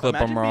be so clip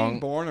 'em imagine wrong. being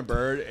born a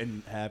bird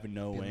and having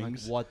no Being like,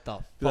 wings. what the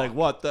fuck? Be like,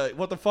 what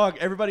the fuck?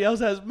 Everybody else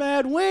has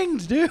mad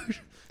wings, dude.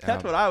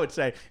 That's Yeah. what I would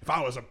say if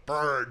I was a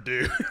bird,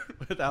 dude.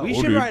 Without We Oh,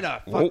 should dude. write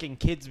a Oh. fucking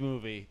kids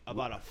movie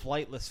about a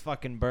flightless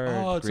fucking bird.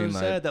 Oh, it's so Green light.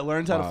 sad that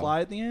learns how to Wow.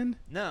 fly at the end.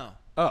 No.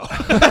 Oh,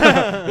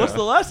 what's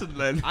the lesson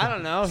then? I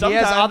don't know. He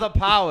Sometime- has other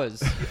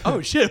powers.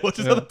 Oh shit, what's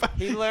his other?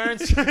 He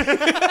learns.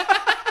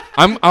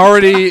 I'm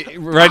already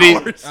ready.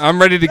 Powers. I'm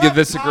ready to give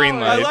this a green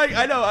Powers. light.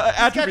 I know He's got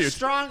attributes.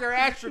 stronger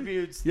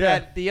attributes Yeah.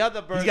 that the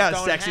other birds He's got a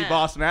don't sexy have.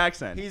 Boston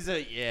accent. He's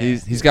a yeah.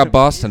 He's got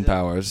Boston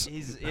powers.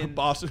 He's in.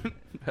 Boston.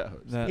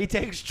 He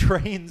takes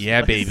trains.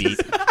 Yeah, places.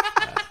 baby.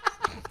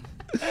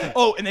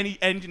 Oh, and then he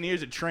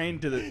engineers a train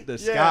to the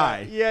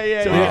sky.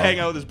 Yeah. So he hang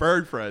out with his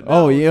bird friend.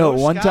 Oh yeah, no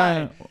one sky.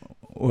 time.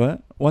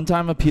 What? One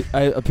time a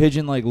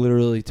pigeon like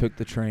literally took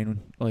the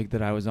train like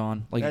that I was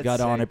on. Like it That's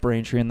got on sick. at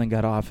Braintree and then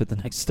got off at the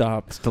next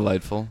stop. It's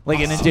delightful. Like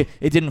and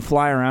it didn't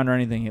fly around or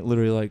anything. It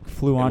literally like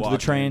flew onto the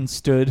walked train, in.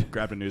 stood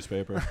Grabbed a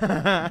newspaper.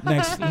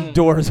 next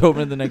doors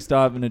open at the next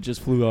stop, and it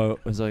just flew out.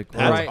 It was like,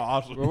 That's Right.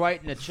 awesome. We're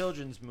writing a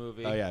children's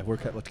movie. Oh yeah,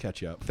 let's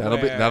catch you up.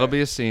 That'll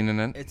be a scene in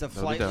it. It's a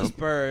That'll be flightless dope.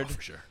 bird,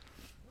 For sure.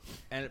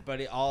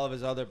 but all of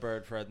his other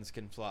bird friends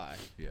can fly.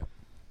 Yeah.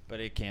 But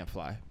it can't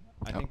fly.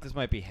 I Oh. think this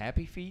might be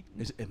Happy Feet.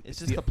 It's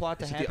just the plot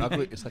to is it Happy the ugly.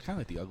 Feet. It's like kind of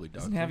like the ugly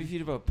duck. Isn't Happy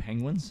Feet about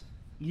penguins?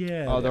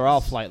 Yeah. Oh, they're all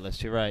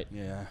flightless. You're right.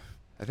 Yeah.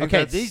 I think Okay,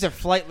 that's- these are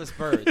flightless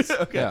birds.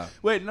 Okay. Yeah.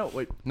 Wait, no,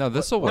 wait. No,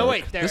 this will work. No,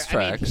 wait. This I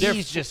mean, tracks.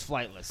 he's just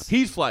flightless.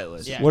 He's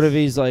flightless. Yeah. What if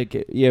he's like,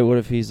 what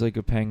if he's like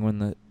a penguin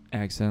that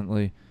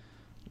accidentally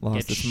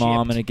lost Gets its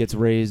mom shipped. and it gets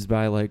raised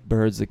by like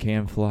birds that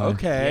can fly?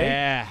 Okay.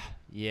 Yeah.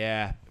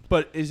 Yeah.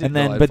 But is it? And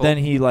then, delightful? but then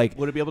he like,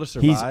 would it be able to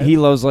survive? he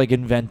loves like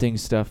inventing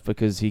stuff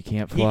because he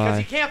can't Because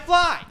fly. he can't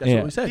fly. That's Yeah.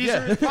 what we said. These are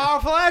Yeah. his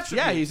powerful attributes.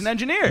 Yeah, he's an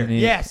engineer. And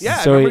he- Yes. Yeah,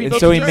 So remember he, he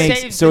so he goes- makes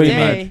saves so the he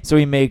day. ma- so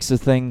he makes a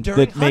thing During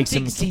that makes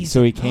him hunting season.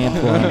 so he can He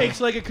fly. makes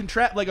like a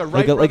contract, like a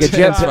like a right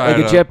jetpack, Right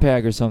like a up.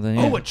 jetpack or something.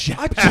 Yeah. Oh, a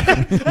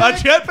jetpack! a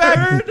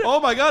jetpack! Oh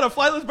my god, a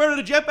flightless bird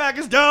and a jetpack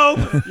is dope.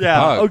 Yeah.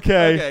 Fuck.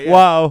 Okay. Okay, yeah.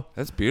 Wow.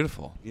 That's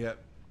beautiful. Yep.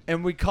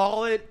 And we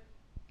call it.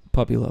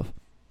 Puppy love.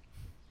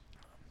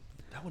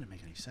 That wouldn't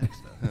make any sense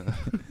though.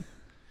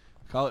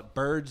 Call it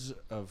birds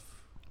of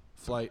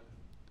flight.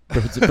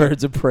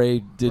 Birds of prey.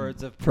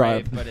 Birds of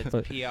Prey, but it's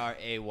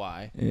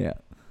Pray. Yeah.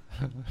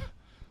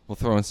 We'll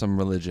throw in some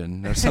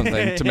religion or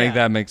something to make Yeah.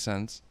 that make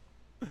sense.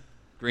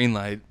 Green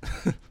light.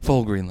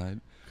 Full green light.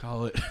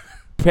 Call it.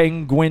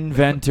 Penguin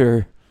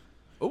Venter.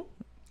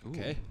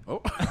 Okay.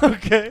 Oh.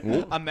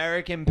 Okay.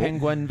 American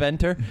penguin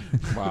inventor.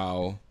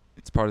 Wow.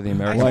 It's part of the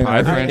American Why- Pie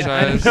I-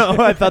 franchise. No,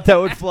 I thought that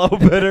would flow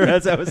better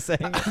as I was saying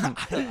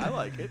it. I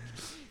like it.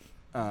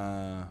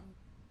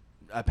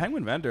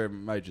 Penguin Vendor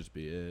might just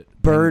be it.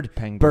 Bird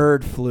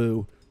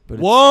flu. But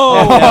it's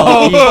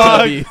Whoa!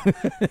 FLEW.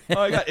 Oh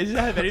my god! Does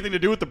that have anything to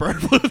do with the bird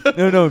flu?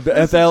 No,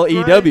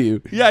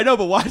 FLEW. Yeah, I know,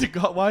 but why is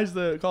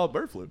it called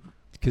bird flu?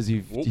 Because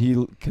he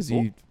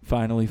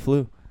finally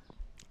flew.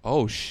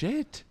 Oh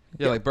shit!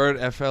 Yeah, like bird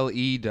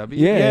FLEW.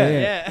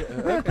 Yeah.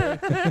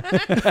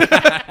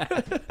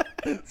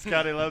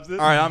 Scotty loves it.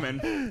 All right, I'm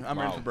in. I'm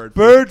in for bird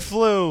flu. Bird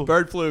flu.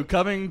 Bird flu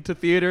coming to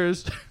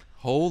theaters.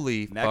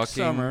 Holy Next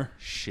fucking summer.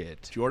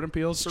 shit! Jordan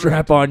Peele's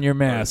Strap on your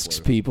masks,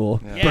 flu.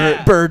 people.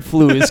 Yeah. Bird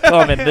flu is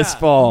coming this Oh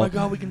fall. my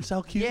god, we can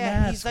sell cute Yeah,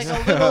 masks. he's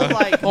like a little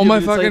like. Oh my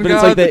It's like- fucking but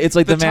god! it's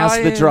like the mask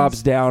that tie-ins.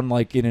 drops down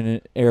like in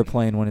an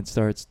airplane when it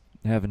starts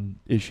having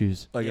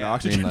issues. like an Yeah.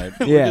 oxygen. Green light.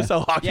 We Yeah. can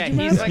sell Yeah, oxygen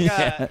he's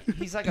masks. like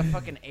he's like a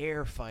fucking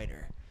air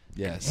fighter.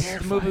 Yes.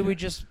 The movie we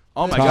just.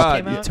 Oh my that just God,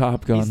 came out,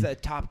 Top Gun. He's the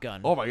Top Gun.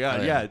 Oh my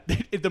god, Oh, yeah. yeah.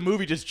 If the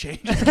movie just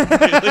changes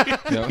completely.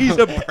 Yeah. He's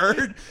a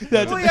bird.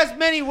 That's Well, he has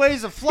many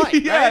ways of flight.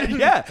 yeah, right?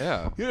 yeah.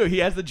 Yeah. Dude, he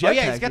has the jetpack. Oh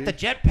yeah, he's got the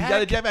jetpack. He's got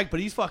the jetpack, but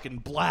he's fucking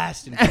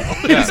blasting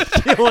people. Yeah.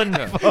 killing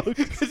Yeah. folks.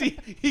 Because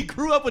he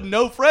grew up with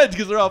no friends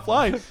because they're all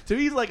flying. So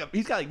he's got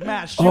like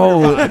mass shooter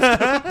Oh,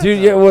 vibes. dude,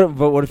 yeah.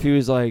 What if he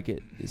was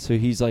like? So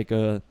he's like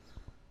a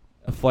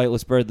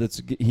flightless bird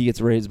he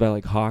gets raised by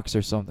like hawks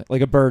or something,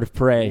 like a bird of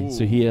prey.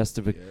 So he has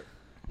to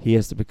he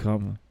has to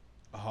become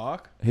A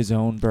hawk? his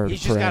own bird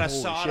He's of just prey. got a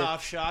Holy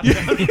sawed-off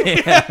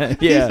shotgun.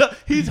 yeah.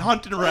 He's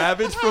hunting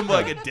rabbits from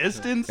like a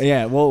distance.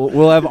 Yeah,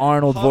 we'll have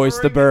Arnold voice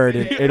the bird.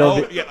 And it'll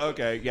Oh, be, yeah,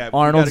 okay, yeah.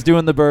 Arnold's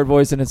doing the bird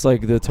voice, and it's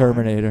like the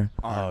Terminator.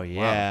 Oh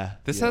yeah.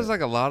 This has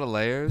like a lot of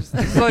layers.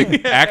 This is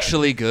like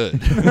actually good.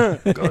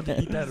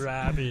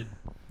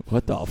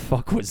 What the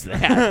fuck was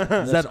that?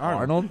 Is that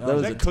Arnold? That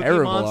was a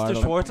terrible Arnold.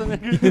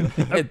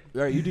 Schwarzenegger?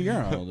 All right, you do your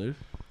Arnold, dude.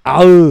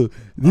 Oh,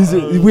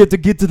 we have to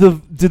get to the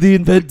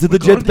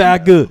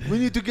jetpack. We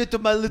need to get to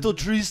my little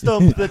tree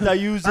stump that I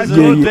use as Yeah,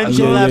 an yeah,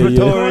 invention yeah,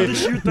 laboratory.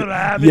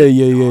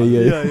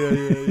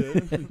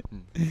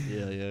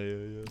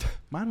 Yeah.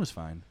 Mine was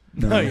fine.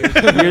 No,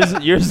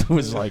 yours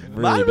was like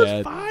really Mine was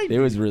bad. fine. It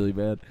was really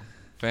bad.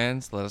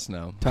 Fans, let us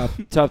know.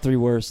 Top 3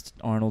 worst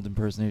Arnold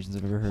impersonations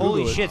I've ever heard.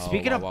 Holy Google it. shit! Oh,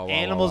 Speaking wow, of wow, wow,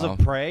 animals wow. of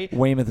prey,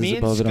 Weymouth me is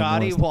and above it on the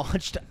Scotty list.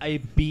 watched a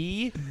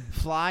bee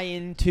fly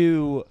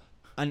into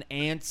an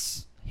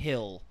ant's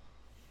hill.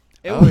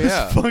 It Oh, was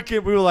yeah.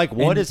 fucking. We were like,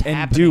 "What is and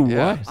happening?" do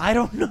Yeah. what? I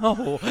don't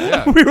know.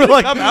 Yeah. We were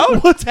like,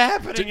 "What's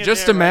happening?" in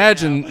Just there right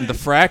imagine now?" the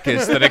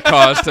fracas that it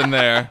caused in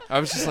there. I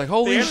was just like,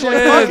 holy Fuck,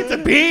 shit. it's a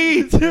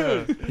bee,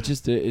 dude. It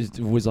just it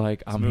was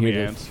like, I'm movie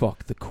here to Ants.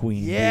 fuck the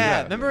queen. Yeah,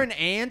 Yeah. remember in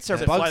Ants or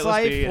It's a Bugs flightless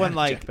Life bee when and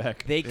like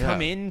jetpack. they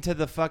come Yeah. into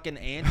the fucking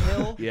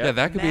anthill? Yeah,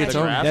 that could be its The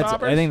own. grass-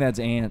 I think that's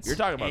Ants. You're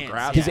talking about Ants,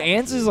 grass. Because yeah.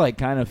 Ants is like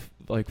kind of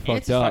like Ants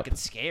fucked is up. fucking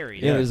scary.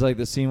 Yeah, dude. there's like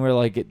the scene where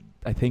like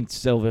I think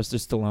Sylvester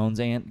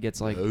Stallone's ant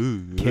gets like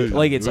Ooh.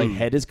 like its like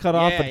head is cut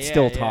off, Yeah, but it's yeah,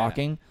 still yeah.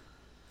 talking.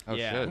 Oh,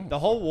 yeah, shit. the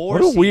whole war.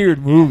 What a scene-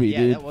 weird movie, yeah,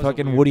 dude. that was a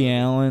Fucking weird Woody movie.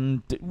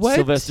 Allen, What?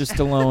 Sylvester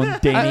Stallone,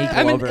 Danny I'm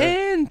an Glover.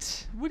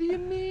 ant. What do you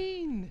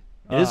mean?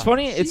 It's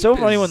funny. It's so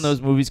funny when Jeepers.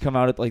 those movies come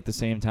out at like the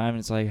same time.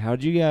 It's like,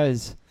 how'd you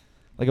guys,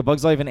 like, A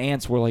Bug's Life and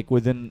Ants were like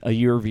within a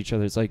year of each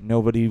other. It's like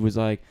nobody was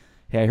like,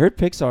 hey, I heard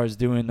Pixar's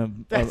doing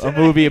a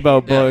movie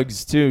about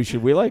bugs too.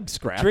 Should we like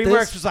scrap DreamWorks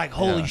this? was like,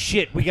 "Holy Yeah.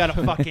 shit, we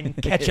gotta fucking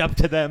catch up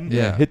to them."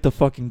 Yeah. Hit the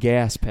fucking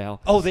gas, pal.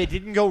 Oh, they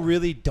didn't go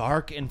really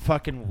dark and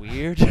fucking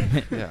weird.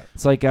 Yeah.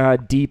 It's like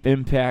Deep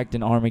Impact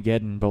and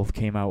Armageddon both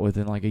came out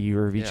within like a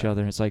year of each Yeah.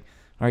 other. It's like,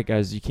 all right,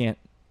 guys, we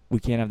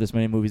can't have this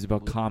many movies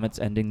about comets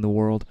ending the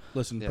world.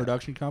 Listen, Yeah.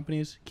 production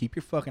companies, keep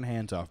your fucking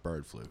hands off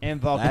bird flu.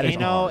 And That is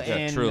Volcano hard. Yeah,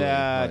 and truly,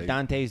 like-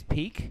 Dante's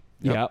Peak.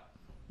 Yep. Yeah.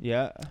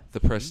 Yeah. The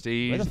Where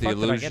Prestige, the The fuck did I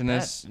get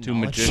Illusionist, that 2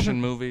 knowledge?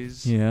 magician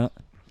movies. Yeah.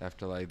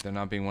 After like they're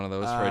not being one of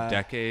those for a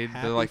decade.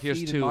 Happy They're like, here's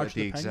Feet and 2 March at of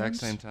the the exact Penguins?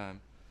 same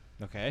time.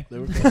 Okay. They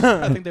were close.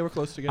 I think they were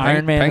close together.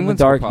 Iron Man and The Penguins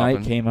were Dark Knight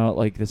popping. came out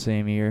like the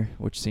same year,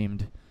 which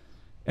seemed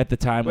at the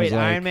time Wait, was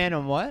like Iron Man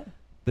and what?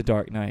 The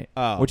Dark Knight,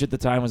 Oh. which at the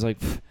time was like,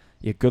 pff,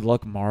 yeah, good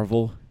luck,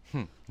 Marvel.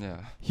 Yeah.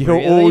 Yo,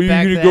 Really? oh, you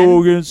Back gonna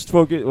go then? against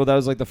fucking? Well, that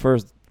was like the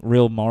first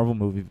real Marvel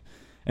movie,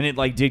 and it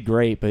like did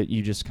great, but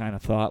you just kind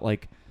of thought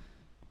like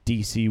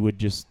DC would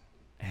just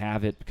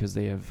have it because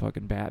they have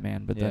fucking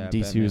Batman, but then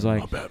Yeah, DC was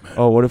like, Batman.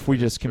 oh, what if we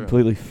That's just true.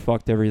 completely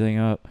fucked everything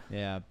up?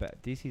 Yeah,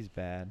 DC's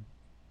bad.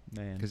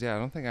 Man. Because yeah, I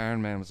don't think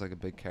Iron Man was like a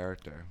big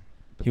character.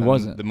 But He then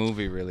wasn't. The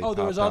movie really. Oh,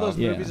 there was popped all those off.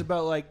 Yeah. movies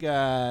about like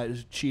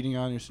cheating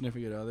on your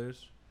significant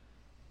others.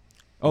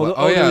 Oh, Well,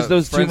 there yeah, was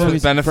those Friends two with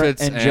movies, Benefits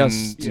and and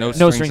just No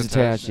No Strings Strings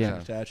Attached.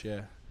 Attached, Yeah,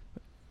 Attach,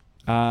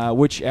 yeah.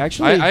 which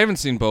actually I haven't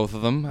seen both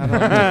of them. I don't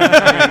know.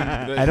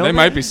 I don't they know.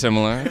 might be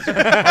similar.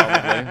 Probably.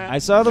 I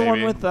saw the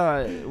one Maybe.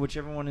 with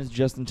whichever one is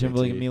Justin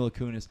Timberlake and JT. Mila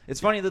Kunis. It's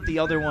funny that the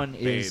other one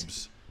is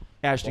Babes.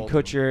 Ashton Both of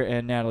them. Kutcher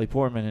and Natalie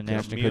Portman, and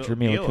Ashton Kutcher and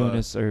Mila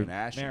Kunis are and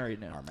Ashton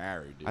married now. Are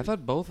married, dude. I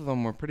thought both of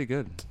them were pretty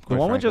good. The quite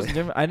one with frankly. Justin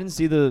Timberlake, I didn't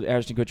see the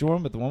Ashton Kutcher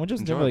one, but the one with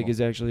Justin Timberlake Enjoyable.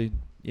 is actually,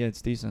 yeah,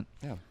 it's decent.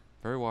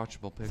 Very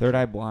watchable picture. Third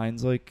Eye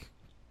Blind's like,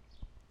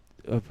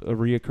 a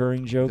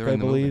reoccurring joke, They're I in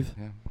the movie, believe.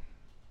 Yeah.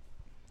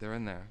 They're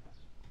in there.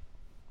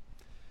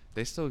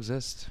 They still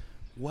exist.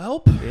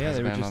 Welp. Yeah,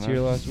 they were Band just on here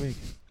Earth. last week.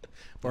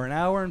 We're an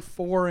hour and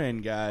 4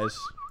 in, guys.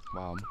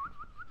 Wow.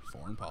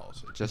 Foreign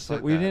policy. Just So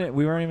like we that. didn't.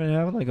 We weren't even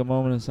having like a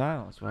moment of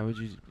silence. Why would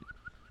you?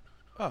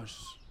 Oh, just,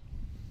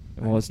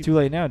 Well, it's too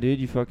late now, dude.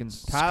 You fucking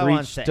Tyler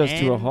wants screeched to us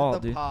to a end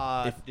halt, the dude.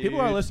 pod, if people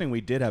are dude. listening,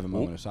 we did have a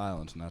moment of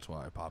silence, and that's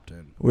why I popped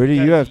in. Where do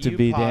you Because have to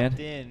be, popped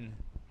Dan?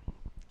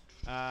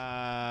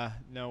 In.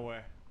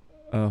 Nowhere.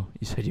 Oh,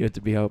 you said you had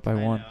to be out by I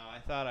 1. know. I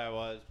thought I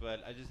was,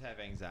 but I just have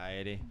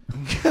anxiety.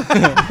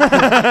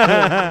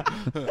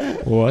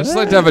 What? I just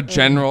like to have a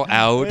general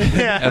out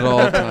Yeah. at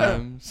all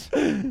times.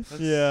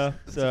 Yeah.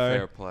 That's a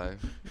fair play.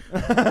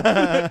 Dude,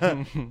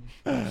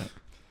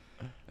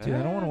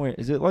 I don't want to wear.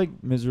 Is it like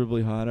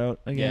miserably hot out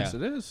again? Yeah. Yes,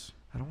 it is.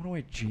 I don't want to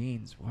wear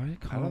jeans. Why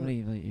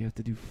comedy? Like you have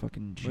to do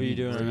fucking jeans. What are you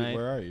doing tonight?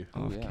 Where are you?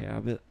 Off Ooh, yeah.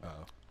 Cabot.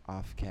 Oh.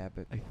 Off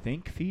Cabot. I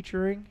think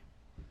featuring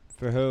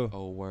For who?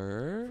 Oh,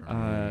 word?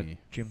 For me.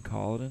 Jim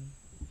Colladon.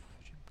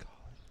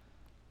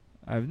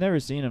 I've never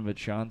seen him, but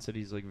Sean said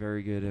he's like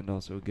very good and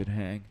also a good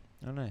hang.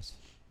 Oh, nice.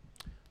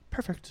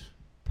 Perfect.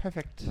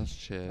 Perfect. That's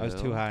chill. I was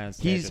too high on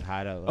stage He's- with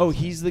Hideout. Oh, last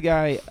he's the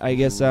guy. I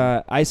guess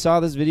I saw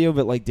this video,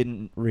 but like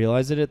didn't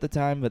realize it at the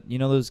time. But you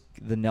know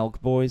the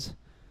Nelk boys?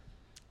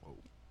 night.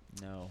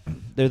 No.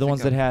 They're the I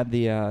ones think that had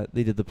the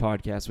they did the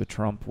podcast with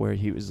Trump where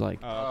he was like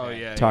Oh,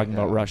 okay. yeah. talking yeah.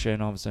 about Russia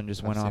and all of a sudden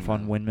just I've went seen off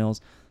on that.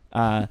 windmills.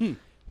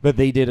 But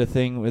they did a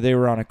thing where they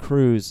were on a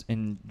cruise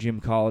and Jim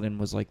Colladon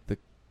was like the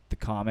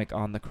comic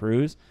on the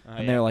cruise, Oh, and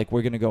yeah. they're like,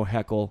 we're gonna go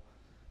heckle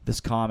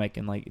this comic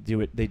and like do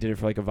it. They did it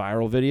for like a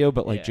viral video,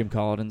 but like Yeah. Jim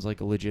Colladon's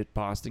like a legit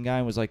Boston guy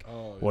and was like,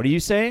 Oh, "What are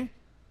you saying?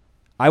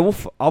 I'll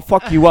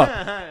fuck you up.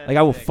 Like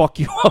I will fuck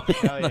you up."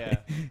 Oh, yeah.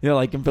 You know,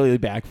 like completely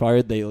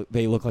backfired. They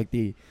look like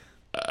they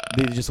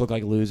just look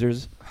like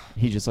losers.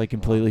 He just like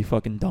completely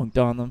fucking dunked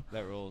on them.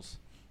 That rules.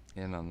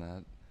 In on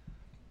that.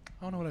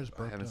 I don't know what I just I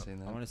burped haven't up.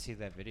 seen I that. want to see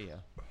that video.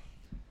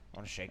 I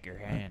want to shake your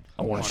hand.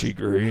 I want to shake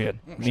your hand.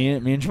 Me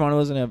and Shimano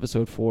was in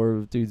episode 4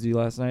 of Dudesy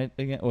last night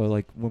again. Or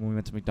like when we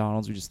went to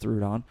McDonald's, we just threw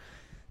it on.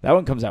 That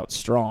one comes out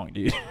strong,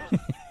 dude.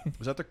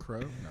 Was that the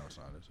crow? No, it's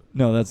not, is it?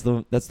 No, that's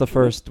the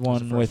first That's the one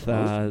first with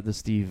one. the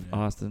Steve Yeah.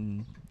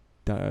 Austin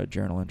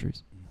journal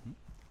entries.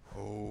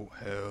 Oh,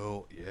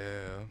 hell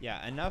yeah.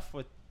 Yeah, enough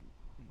with.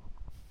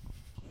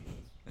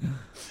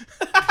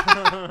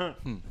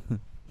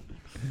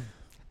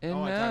 And I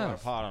want to talk now. about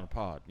a pod on a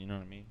pod. You know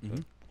what I mean?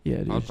 Mhm. Yeah,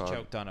 dude. Pod. Just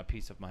choked on a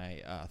piece of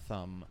my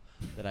thumb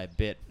that I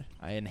bit.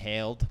 I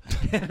inhaled.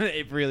 and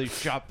it really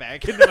shot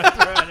back into my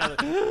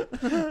throat.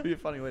 That'd be a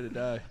funny way to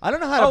die. I don't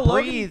know how to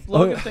Logan, breathe.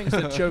 Logan Oh. thinks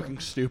that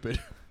choking's stupid.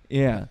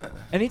 Yeah.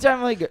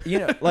 Anytime, like, you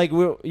know, like,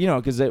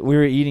 because we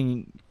were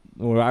eating,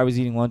 or I was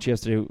eating lunch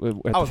yesterday at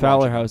I the was Fowler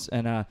watching. house,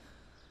 and,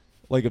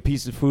 like, a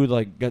piece of food,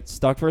 like, got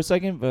stuck for a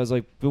second, but I was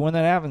like, but when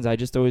that happens, I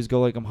just always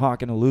go, like, I'm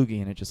hawking a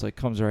loogie, and it just, like,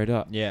 comes right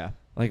up. Yeah.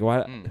 Like,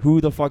 why? Mm.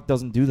 Who the fuck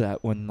doesn't do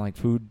that when, like,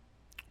 food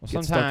Well,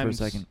 gets stuck for a sometimes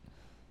second?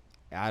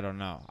 I don't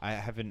know. I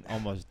haven't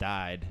almost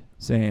died,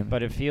 Same.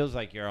 but it feels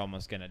like you're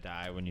almost gonna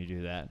die when you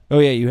do that. oh,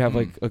 yeah, you have, Mm.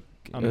 like, A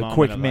a moment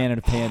quick of, minute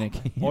of panic.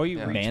 Or you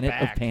Yeah. reach Minute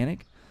back. of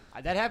panic?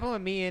 That happened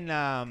with me and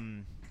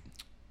the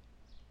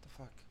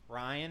fuck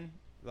Ryan,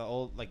 the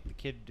old the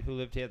kid who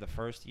lived here the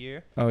first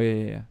year. Oh,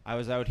 yeah. I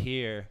was out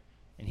here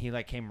and he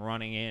came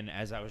running in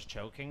as I was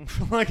choking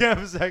for like half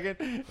a second,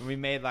 and we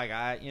made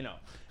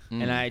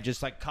and I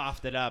just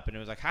coughed it up, and it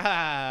was like ha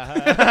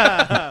ha ha.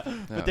 ha. Yeah.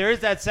 But there is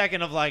that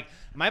second of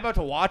am I about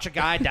to watch a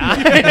guy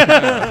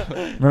die?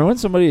 Remember when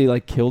somebody,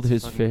 like, killed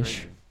his Fucking fish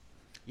crazy.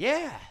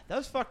 Yeah, that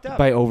was fucked up.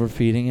 by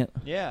overfeeding it?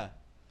 Yeah,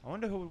 I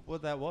wonder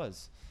what that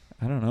was.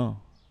 I don't know.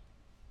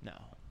 No,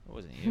 it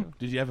wasn't you.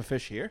 Did you have a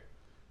fish here?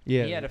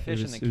 Yeah, He had a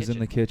fish in the it was in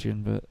the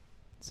kitchen, but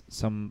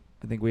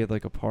I think we had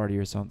like a party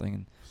or something,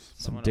 and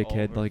some Someone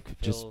dickhead like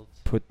just overfilled.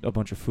 put a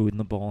bunch of food in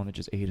the bowl and it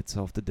just ate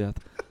itself to death.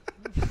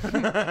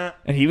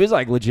 And he was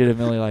like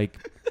legitimately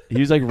he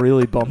was like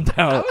really bummed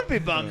I out. would be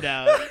bummed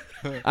out.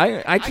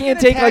 I can can't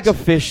take like a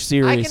attach- fish I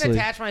seriously. can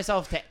attach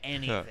myself to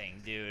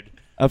anything, dude.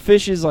 A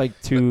fish is like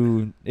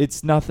too.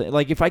 It's nothing.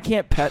 Like if I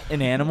can't pet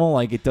an animal,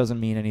 like it doesn't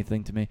mean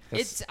anything to me.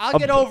 I'll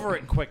get over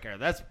it quicker.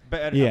 That's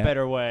a Yeah.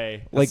 better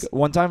way. Like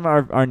one time,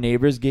 our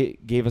neighbors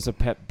gave us a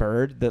pet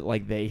bird that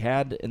like they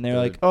had, and they're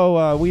like, Good.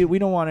 "Oh, we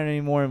don't want it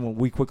anymore." And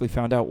we quickly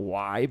found out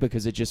why,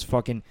 because it just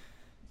fucking,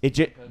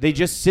 they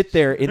just sit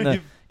there in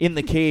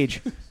the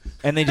cage,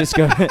 and they just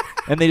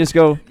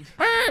go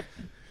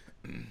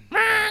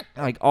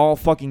like all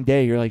fucking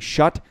day. You're like,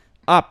 shut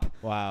up.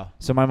 Wow.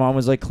 So my mom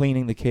was like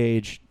cleaning the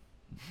cage,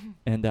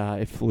 and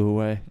it flew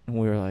away, and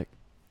we were like,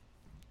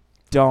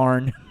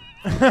 darn.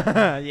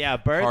 Yeah,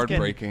 birds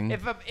Heartbreaking.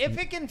 can. If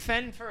it can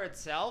fend for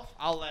itself,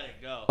 I'll let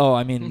it go. Oh,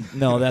 I mean,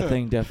 no, that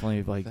thing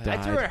definitely like I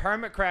died. threw a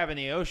hermit crab in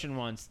the ocean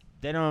once.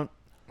 They don't.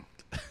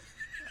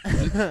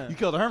 You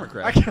killed a hermit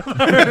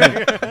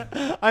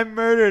crab. I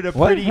murdered a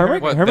What? pretty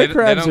Hermit, What, hermit they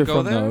crabs don't are go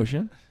from the there?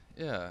 ocean.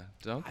 Yeah,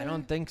 don't I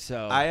don't think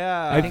so.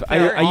 I think I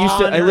they're used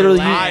to. on I their literally.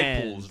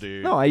 land. Tide pools,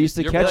 dude. No, I used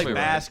to You're They catch like probably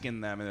them. right. bask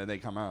in them and then they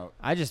come out.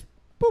 I just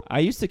I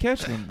used to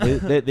catch them.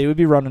 They would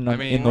be running I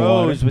mean, in the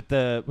water. Rose with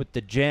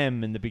the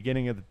gem in the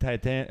beginning of the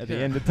Titanic, at the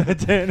end of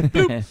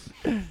Titanic.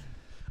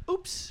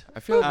 Oops. I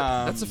feel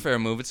that's a fair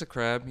move. It's a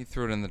crab. He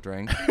threw it in the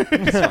drink.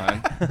 It's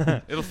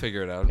fine. It'll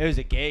figure it out. It was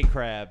a gay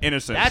crab.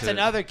 Innocent. That's Shit.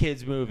 another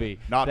kid's movie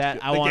Not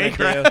that I the want gay to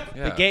crab? do.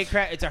 Yeah. The gay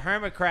crab. It's a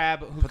hermit crab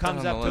who Put that comes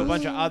on the up to a list.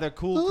 bunch of other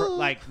cool,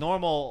 like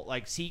normal,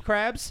 like sea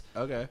crabs,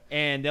 Okay.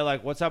 and they're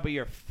like, "What's up with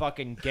your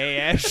fucking gay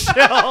ass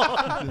shell?"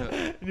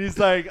 And he's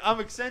like, "I'm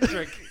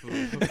eccentric."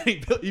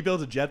 he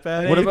builds a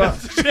jetpack. What about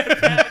what He has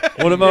about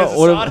a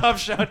what about sawed-off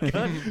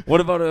shotgun. what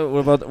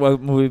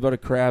about movie about a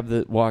crab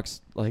that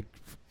walks like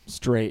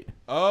straight?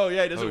 Oh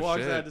yeah, he doesn't Oh, walk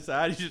shit. side to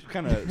side. He just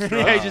kind of.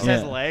 Yeah, he just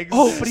has Yeah. legs.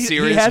 Oh, but he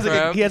Serious has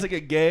crab? he has like a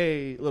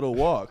gay little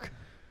walk.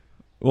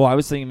 Well, I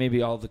was thinking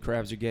maybe all the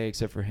crabs are gay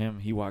except for him.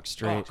 He walks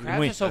straight.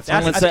 crabs are so and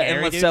fucking let's scary,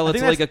 and let's dude. sell I it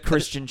think to like a that's-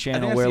 Christian that's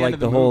channel the where end like of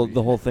the the whole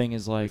movie. thing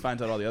is He like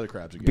finds out all the other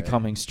crabs are gay.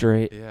 becoming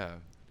straight. Yeah,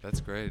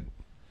 that's great.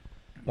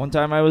 One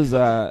time I was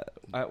I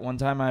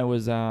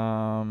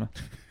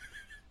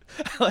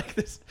like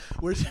this.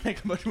 We're just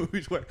making a bunch of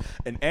movies where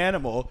an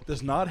animal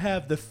does not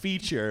have the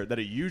feature that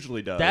it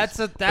usually does. That's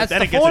but the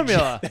then it gets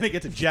formula. then it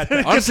gets a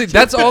jetpack. Honestly,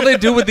 that's all they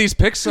do with these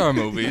Pixar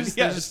movies.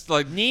 Yeah. They just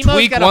like Nemo's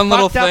tweak got a one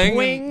little fucked up thing.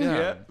 wing.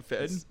 Yeah.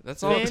 Fin.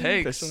 That's all it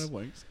Fin. Fish takes. don't have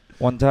wings.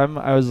 one time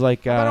I was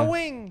like How about a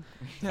wing?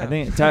 I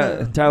think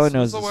Tyler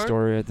knows This'll the work.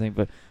 story, I think,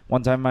 but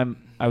one time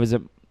I was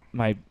at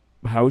my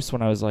house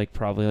when I was like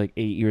probably like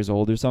 8 years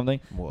old or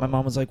something. My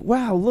mom was like,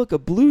 "Wow, look, a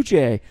blue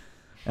jay."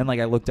 And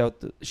like I looked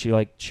out, she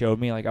like showed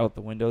me like out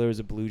the window there was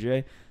a blue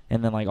jay,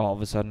 and then like all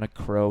of a sudden a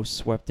crow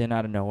swept in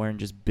out of nowhere and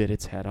just bit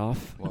its head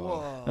off.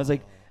 Whoa. I was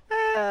like,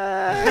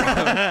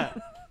 "Ah."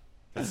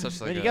 That's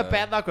such like Man, you a, got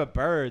bad luck with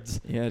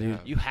birds. Yeah, dude.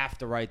 You have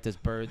to write this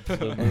bird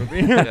flu movie.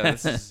 Yeah,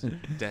 this is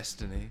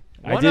destiny.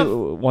 I One did.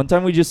 of- One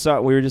time we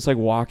were just like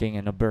walking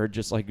and a bird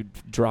just like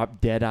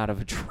dropped dead out of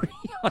a tree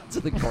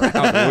onto the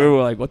ground. We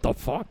were like, "What the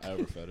fuck?" I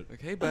overfed it.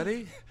 Like, hey, buddy.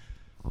 You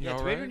Yeah, it's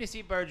all weird right? when you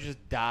see birds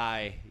just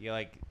die. You're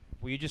like,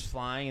 were you just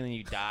flying and then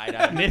you died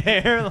out of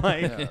midair?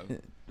 Like, Yeah.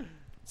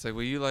 It's like,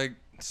 will you like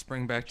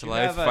spring back to you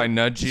life have if I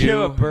nudge did you? you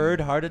have a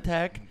bird heart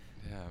attack?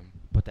 Yeah,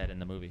 Put that in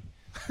the movie.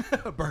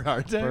 Bird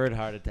heart attack. Bird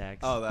heart attacks.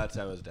 Oh, that's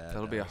how his dad.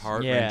 that'll be a dies.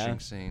 heart Yeah. wrenching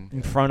scene.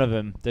 In front of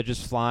him, they're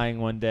just flying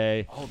one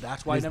day. Oh,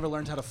 that's why His- he never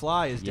learns how to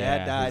fly. His Yeah,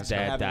 dad died his from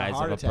dad having dies a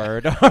heart of a attack.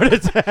 bird heart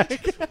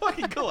attack.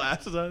 Fucking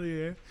collapses out of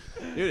the air.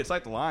 Dude, it's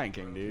like the Lion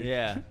King, dude.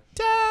 Yeah.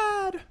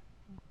 Dad.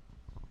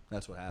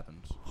 That's what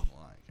happens in the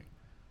Lion King.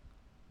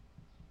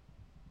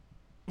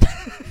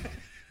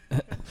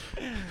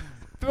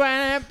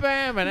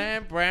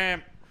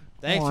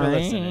 Thanks for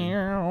listening.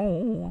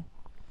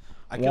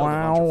 I killed a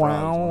bunch of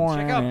frogs once.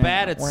 Check out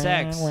Bad at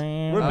Sex.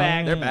 We're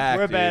back. They're back,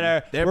 We're dude.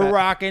 better. They're we're back.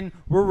 rocking.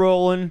 We're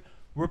rolling.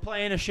 We're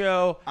playing a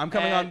show. I'm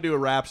coming at, on to do a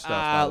rap stuff.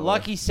 by the way.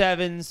 Lucky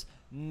Sevens.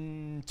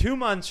 2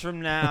 months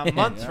from now.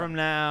 Months Yeah. from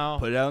now.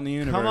 Put it out in the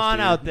universe. Come on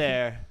dude. out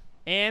there.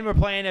 And we're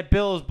playing at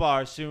Bill's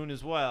Bar soon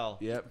as well.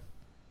 Yep.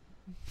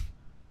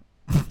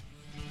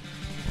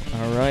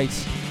 All right.